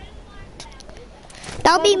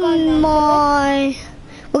 That'll be my...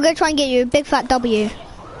 We're going to try and get you a big fat W.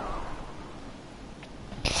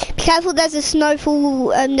 Be careful, there's a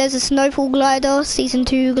snowfall glider, season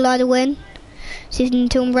 2 glider win. Season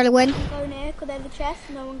 2 umbrella win. Go near, because there's a chest,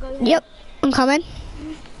 no one goes Yep, I'm coming.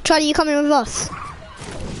 Charlie, you coming with us?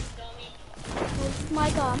 Where's my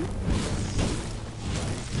gun?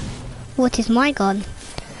 What is my gun?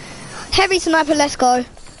 Heavy sniper, let's go.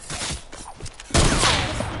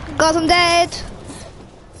 Guys, I'm dead.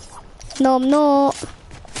 No, I'm not.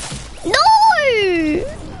 No!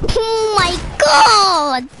 Oh my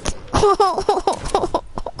god!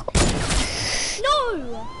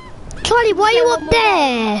 No! Charlie, why are you up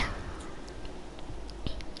there?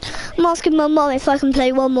 I'm asking my mum if I can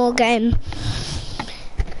play one more game.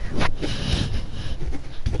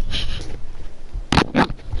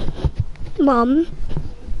 Mum,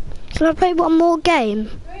 can I play one more game?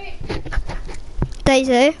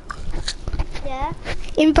 Daisy, Yeah?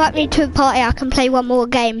 invite me to a party, I can play one more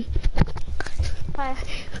game. Hi.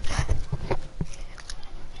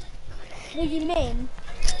 What do you mean?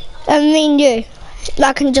 I mean you.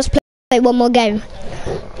 I can just play one more game.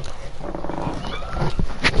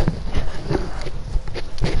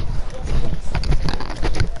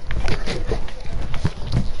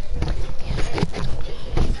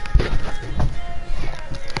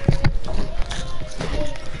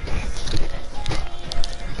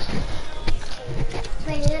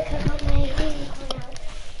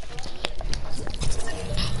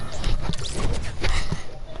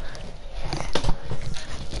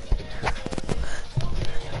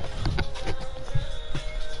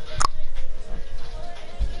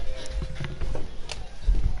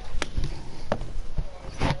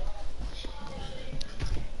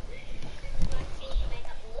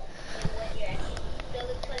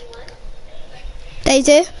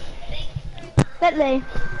 Daisy? Bentley.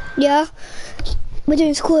 Yeah? We're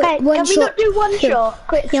doing squad Hey, one can we shot. not do one shot?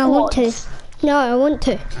 Quick Yeah, I want to. squads. No, I want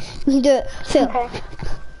to. We can do it. Phil. Okay.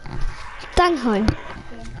 Dan home.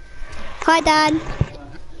 Hi, Dan.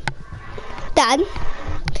 Dan?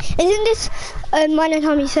 Isn't this mine and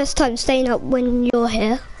Tommy's first time staying up when you're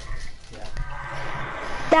here?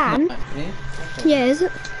 Dan? Yeah, is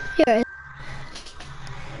it? Yeah. It is.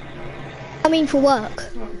 I mean for work.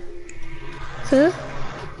 Huh?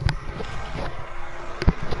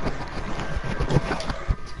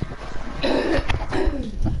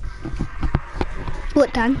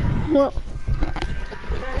 What, Dan? What?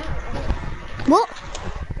 What?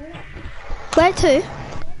 Where to?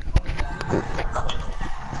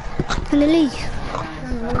 Can I leave?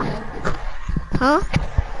 Huh?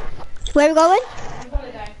 Where are we going?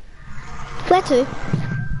 Where to?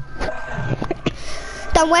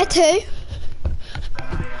 Dan, where to?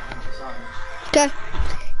 Go.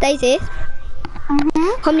 Daisy?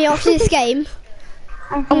 Come here after this game.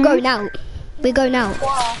 I'm going out. We're going out.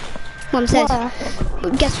 Mum said.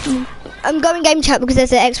 Guess I'm going game chat because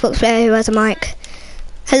there's an Xbox player who has a mic.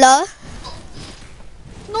 Hello?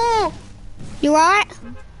 No. You alright?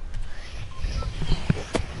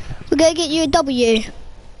 We're gonna get you a W.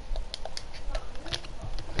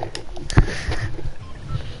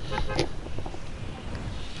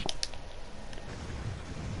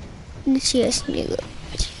 Yes, nigga.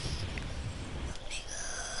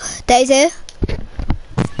 Daisy?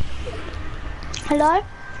 Hello?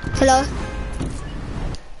 Hello?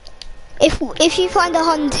 If you find a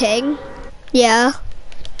hunting, yeah.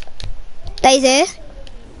 Daisy?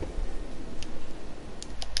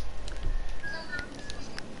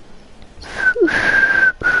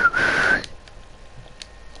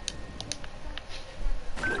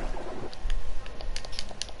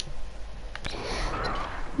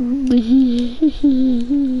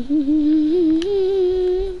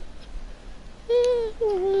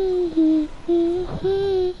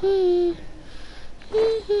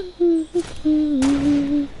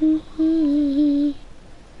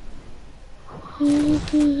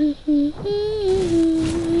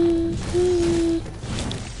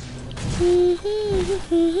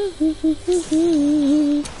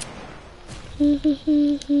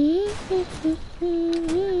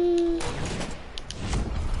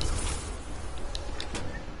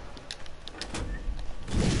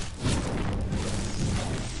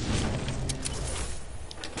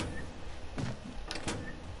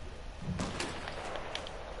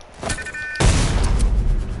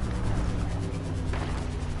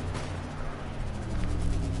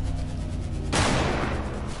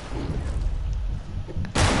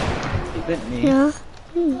 Bentley, Yeah.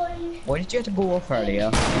 why did you have to go off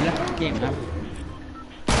earlier? You left the game now.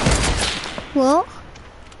 What?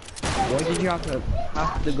 Why did you have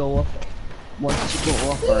to go off? Why did you go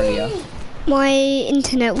off earlier? My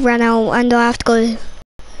internet ran out and I have to go.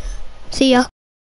 See ya.